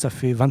Christophe, ça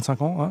fait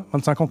 25 ans, hein,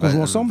 25 ans qu'on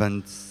joue ensemble.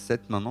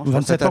 27 maintenant.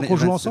 27 ans qu'on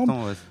joue ensemble.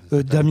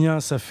 Damien,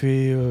 ça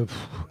fait.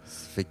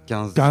 Ça fait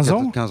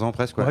 15 ans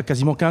presque. Ouais,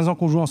 quasiment 15 ans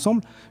qu'on joue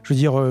ensemble. Je veux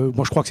dire,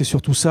 moi je crois que c'est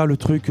surtout ça le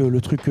truc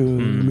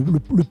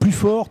le plus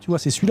fort, tu vois,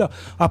 c'est celui-là.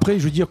 Après,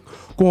 je veux dire,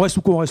 qu'on reste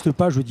ou qu'on reste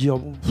pas, je veux dire,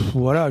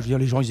 voilà, je veux dire,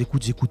 les gens ils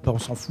écoutent pas, on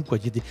s'en fout, quoi.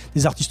 Il y a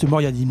des artistes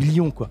morts, il y a des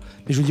millions, quoi.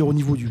 Mais je veux dire, au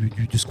niveau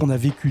de ce qu'on a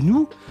vécu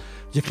nous,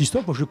 il y a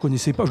Christophe, moi je le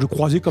connaissais pas, je le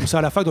croisais comme ça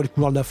à la fac, dans les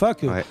couloirs de la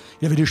fac. Ouais.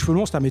 Il avait les cheveux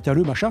longs, c'était un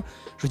métalleux, machin.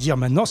 Je veux dire,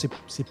 maintenant, c'est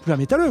plus un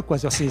métalleux, quoi.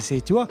 Tu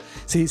vois,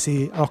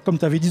 alors, comme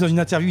tu avais dit dans une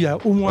interview il y a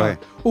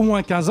au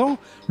moins 15 ans,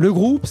 le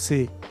groupe,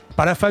 c'est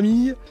pas la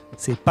famille,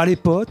 c'est pas les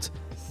potes.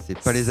 C'est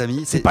pas les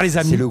amis, c'est pas les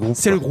amis, c'est le groupe.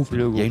 C'est le groupe.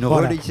 Il y a une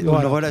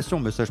relation,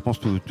 mais ça, je pense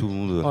que tout le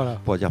monde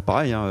pourra dire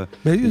pareil. Hein.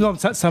 Mais non,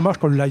 ça marche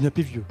quand le line-up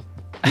est vieux.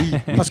 Oui.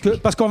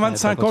 Parce qu'en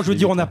 25 ans, je veux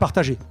dire, on a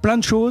partagé plein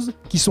de choses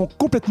qui sont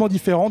complètement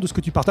différentes de ce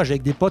que tu partages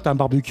avec des potes à un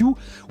barbecue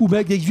ou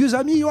avec des vieux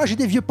amis. Ouais, j'ai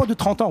des vieux potes de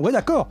 30 ans. Ouais,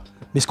 d'accord.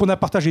 Mais ce qu'on a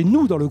partagé,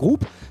 nous, dans le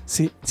groupe,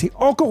 c'est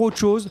encore autre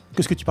chose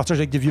que ce que tu partages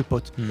avec des vieux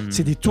potes.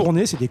 C'est des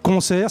tournées, c'est des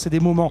concerts, c'est des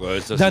moments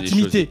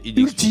d'intimité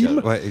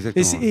ultime. Ouais,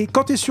 et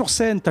quand tu es sur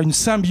scène, tu as une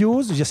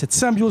symbiose. Je veux dire, cette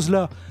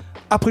symbiose-là,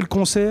 après le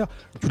concert,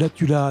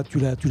 tu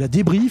la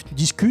débriefes, tu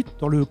discutes.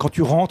 Quand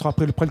tu rentres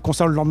après le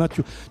concert le lendemain,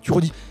 tu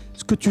redis.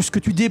 Ce que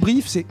tu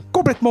débriefes, c'est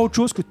complètement autre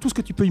chose que tout ce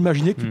que tu peux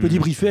imaginer, que tu peux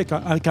débriefer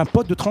avec un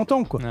pote de 30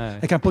 ans, quoi. Ouais.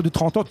 Avec un pote de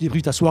 30 ans, tu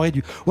débriefes ta soirée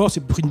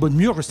c'est pris une bonne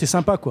murge, c'était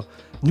sympa, quoi.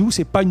 Nous,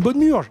 c'est pas une bonne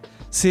murge.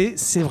 C'est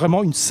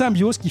vraiment une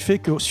symbiose qui fait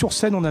que sur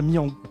scène, on a mis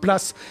en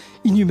place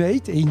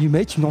Inhumate, et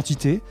Inhumate, une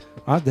entité.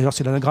 Hein, d'ailleurs,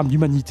 c'est l'anagramme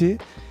d'humanité.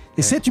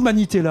 Et cette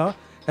humanité-là,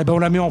 on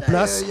la met en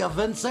place. Il y a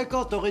 25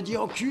 ans, t'aurais dit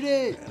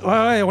enculé.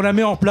 Ouais, on la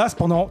met en place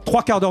pendant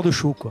 3/4 d'heure de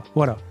show, quoi.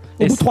 Voilà.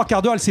 Au bout de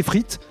 3/4 d'heure, elle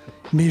s'effrite.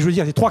 Mais je veux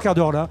dire, les 3/4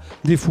 d'heure là,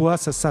 des fois,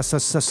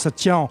 ça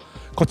tient.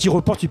 Quand il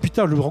reporte,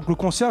 putain, le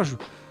concert,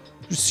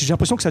 j'ai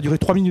l'impression que ça a duré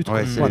 3 minutes.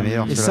 Ouais, c'est Voilà. les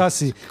meilleurs. Et ceux-là. ça,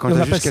 c'est. Quand et on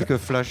t'as appelle juste ça-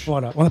 quelques flashs.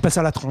 Voilà, on appelle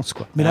ça la transe,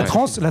 quoi. Mais la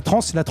transe,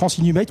 c'est la transe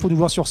inhumate. Il faut nous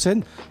voir sur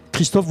scène.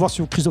 Christophe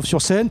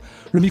sur scène,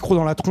 le micro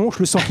dans la tronche,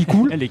 le sang qui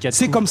coule. Les quatre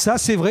C'est coups. comme ça,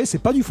 c'est vrai, c'est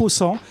pas du faux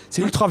sang,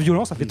 c'est ultra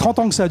violent, ça fait 30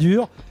 ans que ça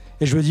dure.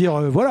 Et je veux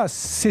dire, voilà,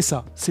 c'est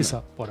ça.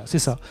 Voilà, c'est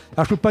ça.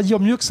 Alors je peux pas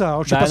dire mieux que ça.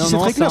 Je sais Bah pas si non, c'est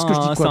non, très clair ce que je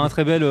dis. C'est Quoi. un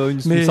très bel,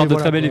 une Mais sorte de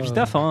voilà, très bel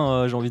épitaphe,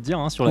 j'ai envie de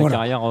dire, sur la Voilà.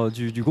 carrière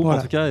du groupe Voilà.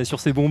 en tout cas. Et sur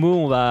ces bons mots,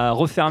 on va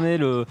refermer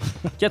le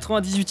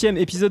 98e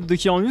épisode de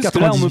Kiran News. Parce que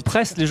là, on me 98.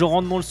 presse, les gens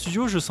rentrent dans le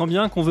studio. Je sens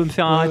bien qu'on veut me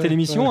faire arrêter Ouais,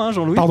 l'émission, ouais.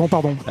 Jean-Louis.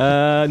 Pardon.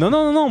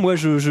 Non, moi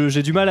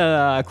j'ai du mal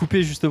à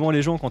couper justement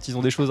les gens quand ils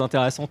ont des choses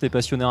intéressantes et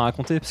passionnées à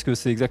raconter, parce que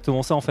c'est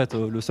exactement ça en fait.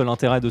 Le seul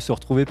intérêt de se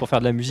retrouver pour faire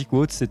de la musique ou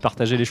autre, c'est de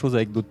partager les choses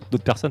avec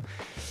d'autres personnes.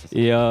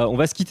 Et on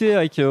va se quitter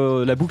avec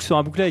la boucle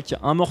sera bouclée avec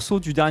un morceau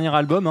du dernier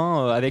album,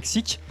 avec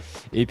Sick,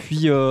 et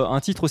puis un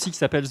titre aussi qui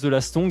s'appelle The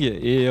Last Song.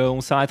 Et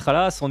on s'arrêtera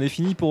là, c'en est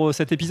fini pour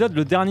cet épisode,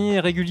 le dernier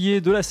régulier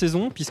de la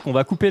saison, puisqu'on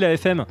va couper la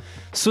FM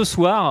ce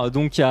soir,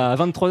 donc à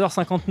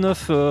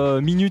 23h59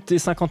 minutes et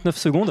 59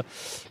 secondes.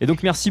 Et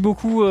donc merci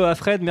beaucoup à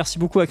Fred, merci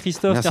beaucoup à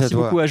Christophe, merci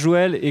beaucoup à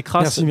Joël et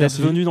Kras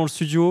d'être venus dans le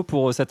studio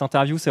pour cette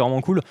interview, c'est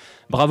vraiment cool.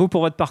 Bravo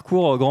pour votre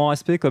parcours, grand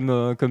respect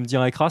comme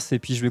dirait Kras, et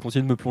puis je vais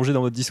continuer de me plonger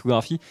dans votre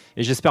discographie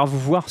et j'espère vous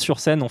voir sur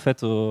scène en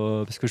fait,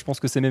 parce que je pense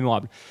que c'est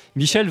mémorable.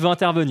 Michel veut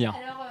intervenir.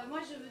 Alors moi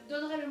je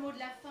donnerai le mot de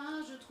la fin,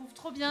 je trouve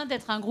trop bien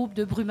d'être un groupe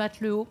de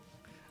Brumat-le-Haut.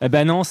 Eh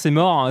ben non, c'est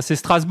mort, c'est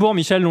Strasbourg,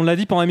 Michel, on l'a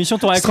dit pendant l'émission,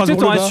 t'aurais écouté,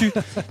 t'aurais su.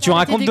 Tu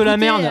racontes de la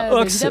merde.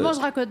 Évidemment, je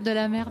raconte de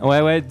la merde.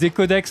 Ouais,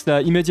 Décodex,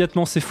 là,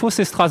 immédiatement, c'est faux,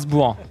 c'est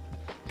Strasbourg.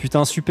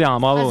 Putain, super,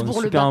 bravo,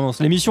 Strasbourg, super annonce.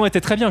 L'émission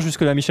était très bien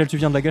jusque-là, Michel, tu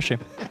viens de la gâcher.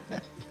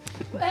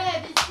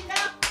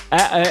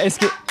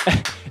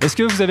 Est-ce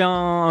que vous avez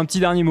un petit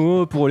dernier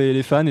mot pour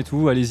les fans et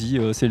tout?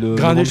 Allez-y, c'est le.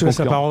 Grandet, je laisse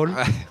la parole.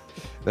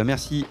 Bah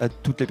merci à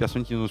toutes les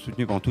personnes qui nous ont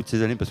soutenus pendant toutes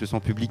ces années, parce que sans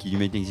public,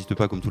 Inhumate n'existe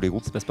pas comme tous les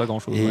groupes. Ça se passe pas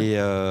grand-chose. Et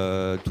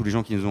tous les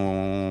gens qui nous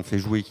ont fait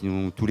jouer,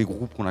 tous les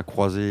groupes qu'on a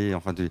croisés,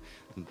 enfin,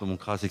 dans mon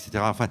Kras, etc.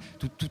 Enfin,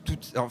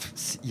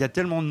 il y a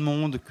tellement de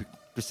monde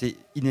que c'est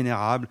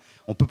inénarrable.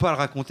 On peut pas le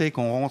raconter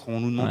quand on rentre, on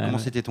nous demande comment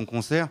c'était ton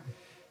concert.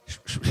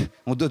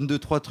 On donne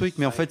 2-3 trucs,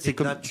 mais en fait, c'est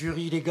comme. La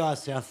tuerie, les gars,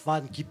 c'est un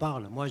fan qui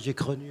parle. Moi, j'ai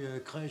connu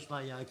Crush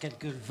il y a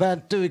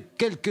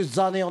quelques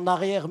années en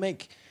arrière,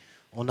 mec.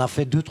 On a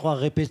fait 2-3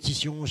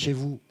 répétitions chez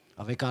vous,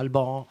 avec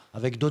Alban,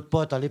 avec d'autres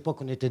potes. À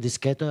l'époque, on était des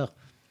skateurs.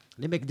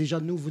 Les mecs, déjà,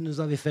 vous nous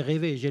avez fait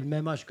rêver. J'ai le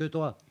même âge que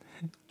toi.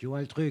 Tu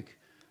vois le truc.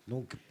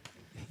 Donc.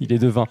 Il est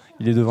devant.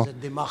 Vous êtes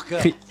des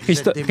marqueurs.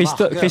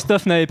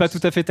 Christophe n'avait pas tout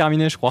à fait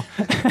terminé, je crois.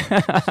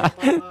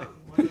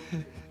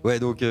 Ouais,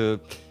 donc.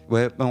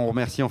 On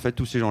remercie en fait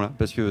tous ces gens-là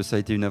parce que ça a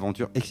été une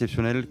aventure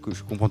exceptionnelle que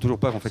je comprends toujours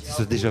pas. En fait,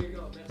 c'est déjà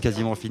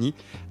quasiment fini.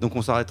 Donc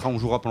on s'arrêtera, on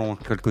jouera pendant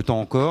quelques temps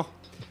encore.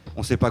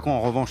 On sait pas quand.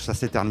 En revanche, ça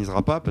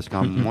s'éternisera pas parce qu'à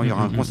un moment il y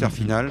aura un concert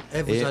final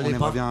et on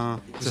aimerait bien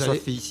que ça soit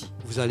fait ici.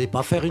 Vous allez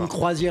pas faire une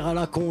croisière à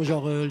la con,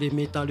 genre les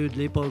métalleux de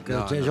l'époque,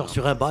 genre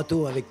sur un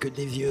bateau avec que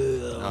des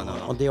vieux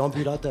en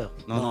déambulateur.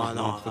 Non,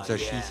 faut que ça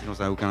chie, sinon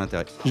ça n'a aucun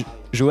intérêt.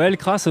 Joël,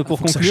 Kras,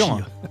 pour conclure,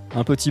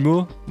 un petit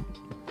mot.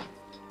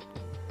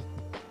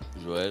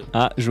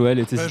 Joël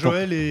était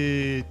Joël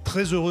est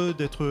très heureux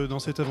d'être dans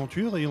cette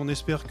aventure et on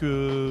espère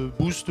que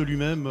Boost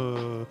lui-même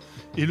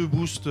et le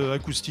Boost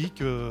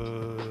acoustique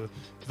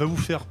va vous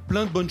faire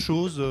plein de bonnes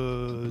choses.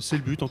 C'est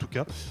le but en tout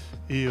cas.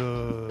 Et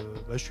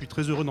je suis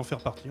très heureux d'en faire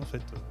partie en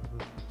fait.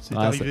 C'est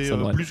arrivé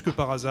plus que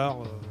par hasard,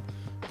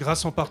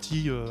 grâce en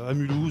partie à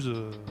Mulhouse.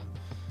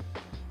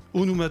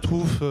 Au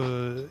Noumatrouf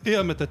et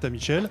à ma tata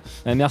Michel.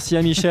 Merci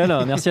à Michel,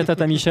 merci à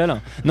tata Michel.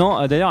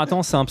 Non, d'ailleurs,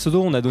 attends, c'est un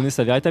pseudo, on a donné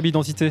sa véritable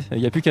identité. Il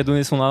n'y a plus qu'à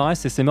donner son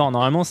adresse et c'est mort.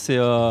 Normalement,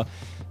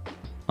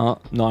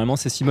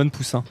 c'est Simone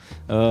Poussin.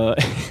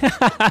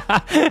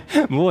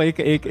 Bon, et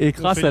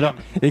Kras alors.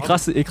 Et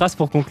Kras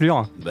pour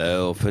conclure.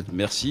 En fait,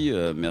 merci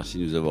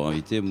de nous avoir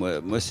invités.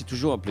 Moi, c'est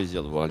toujours un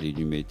plaisir de voir les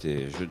Inhumate.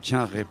 Je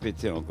tiens à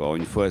répéter encore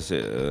une fois,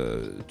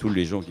 tous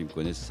les gens qui me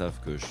connaissent savent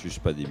que je suce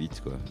pas des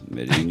bites, quoi.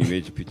 Mais les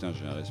Inhumate, putain,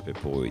 j'ai un respect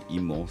pour eux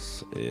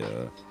immense. Et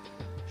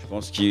je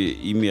pense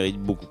qu'ils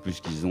méritent beaucoup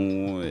plus qu'ils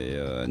ont. Et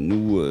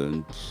nous,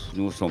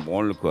 on s'en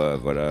branle, quoi.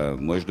 Voilà.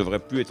 Moi, je devrais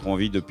plus être en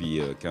vie depuis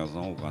 15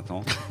 ans ou 20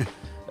 ans.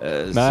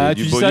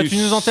 Tu dis ça, tu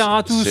nous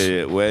enterreras tous.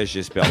 Ouais,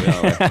 j'espère bien.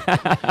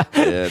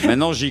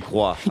 Maintenant, j'y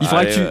crois. Il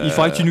faudra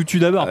que tu nous tues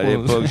d'abord. À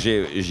l'époque,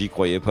 j'y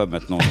croyais pas.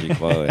 Maintenant, j'y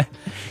crois. Ouais.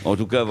 En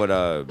tout cas,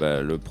 voilà,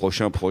 le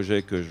prochain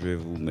projet que je vais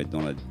vous mettre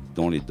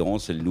dans les dents,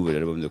 c'est le nouvel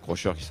album de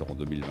Crusher qui sort en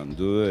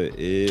 2022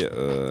 et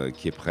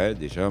qui est prêt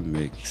déjà,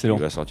 mais qui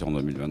va sortir en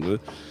 2022.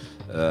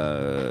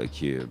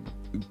 Qui est,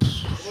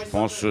 je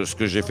pense, ce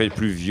que j'ai fait le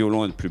plus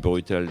violent et le plus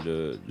brutal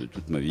de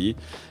toute ma vie.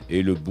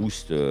 Et le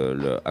Boost,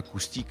 le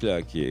acoustique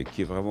là, qui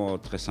est vraiment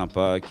très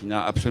sympa, qui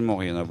n'a absolument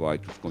rien à voir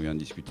avec tout ce qu'on vient de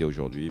discuter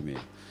aujourd'hui. Mais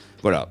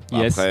Voilà,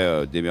 Yes.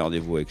 après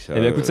démerdez-vous avec ça. Eh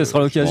bien écoute, ça sera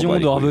l'occasion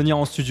de revenir revenir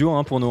en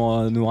studio pour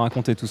nous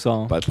raconter tout ça.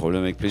 Pas de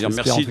problème, avec plaisir.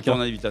 J'espère, Merci en de tout cas.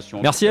 ton invitation.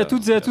 Merci à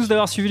toutes et à tous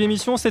d'avoir suivi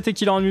l'émission. C'était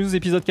Killer News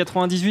épisode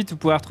 98. Vous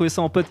pouvez retrouver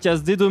ça en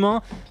podcast dès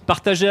demain.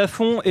 Partagez à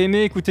fond,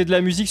 aimez, écoutez de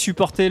la musique,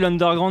 supportez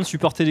l'underground,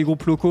 supportez les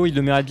groupes locaux. Ils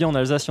le méritent bien, en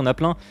Alsace, il y en a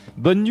plein.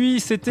 Bonne nuit,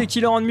 c'était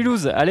Killer on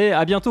Mulhouse. Allez,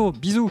 à bientôt.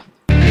 Bisous.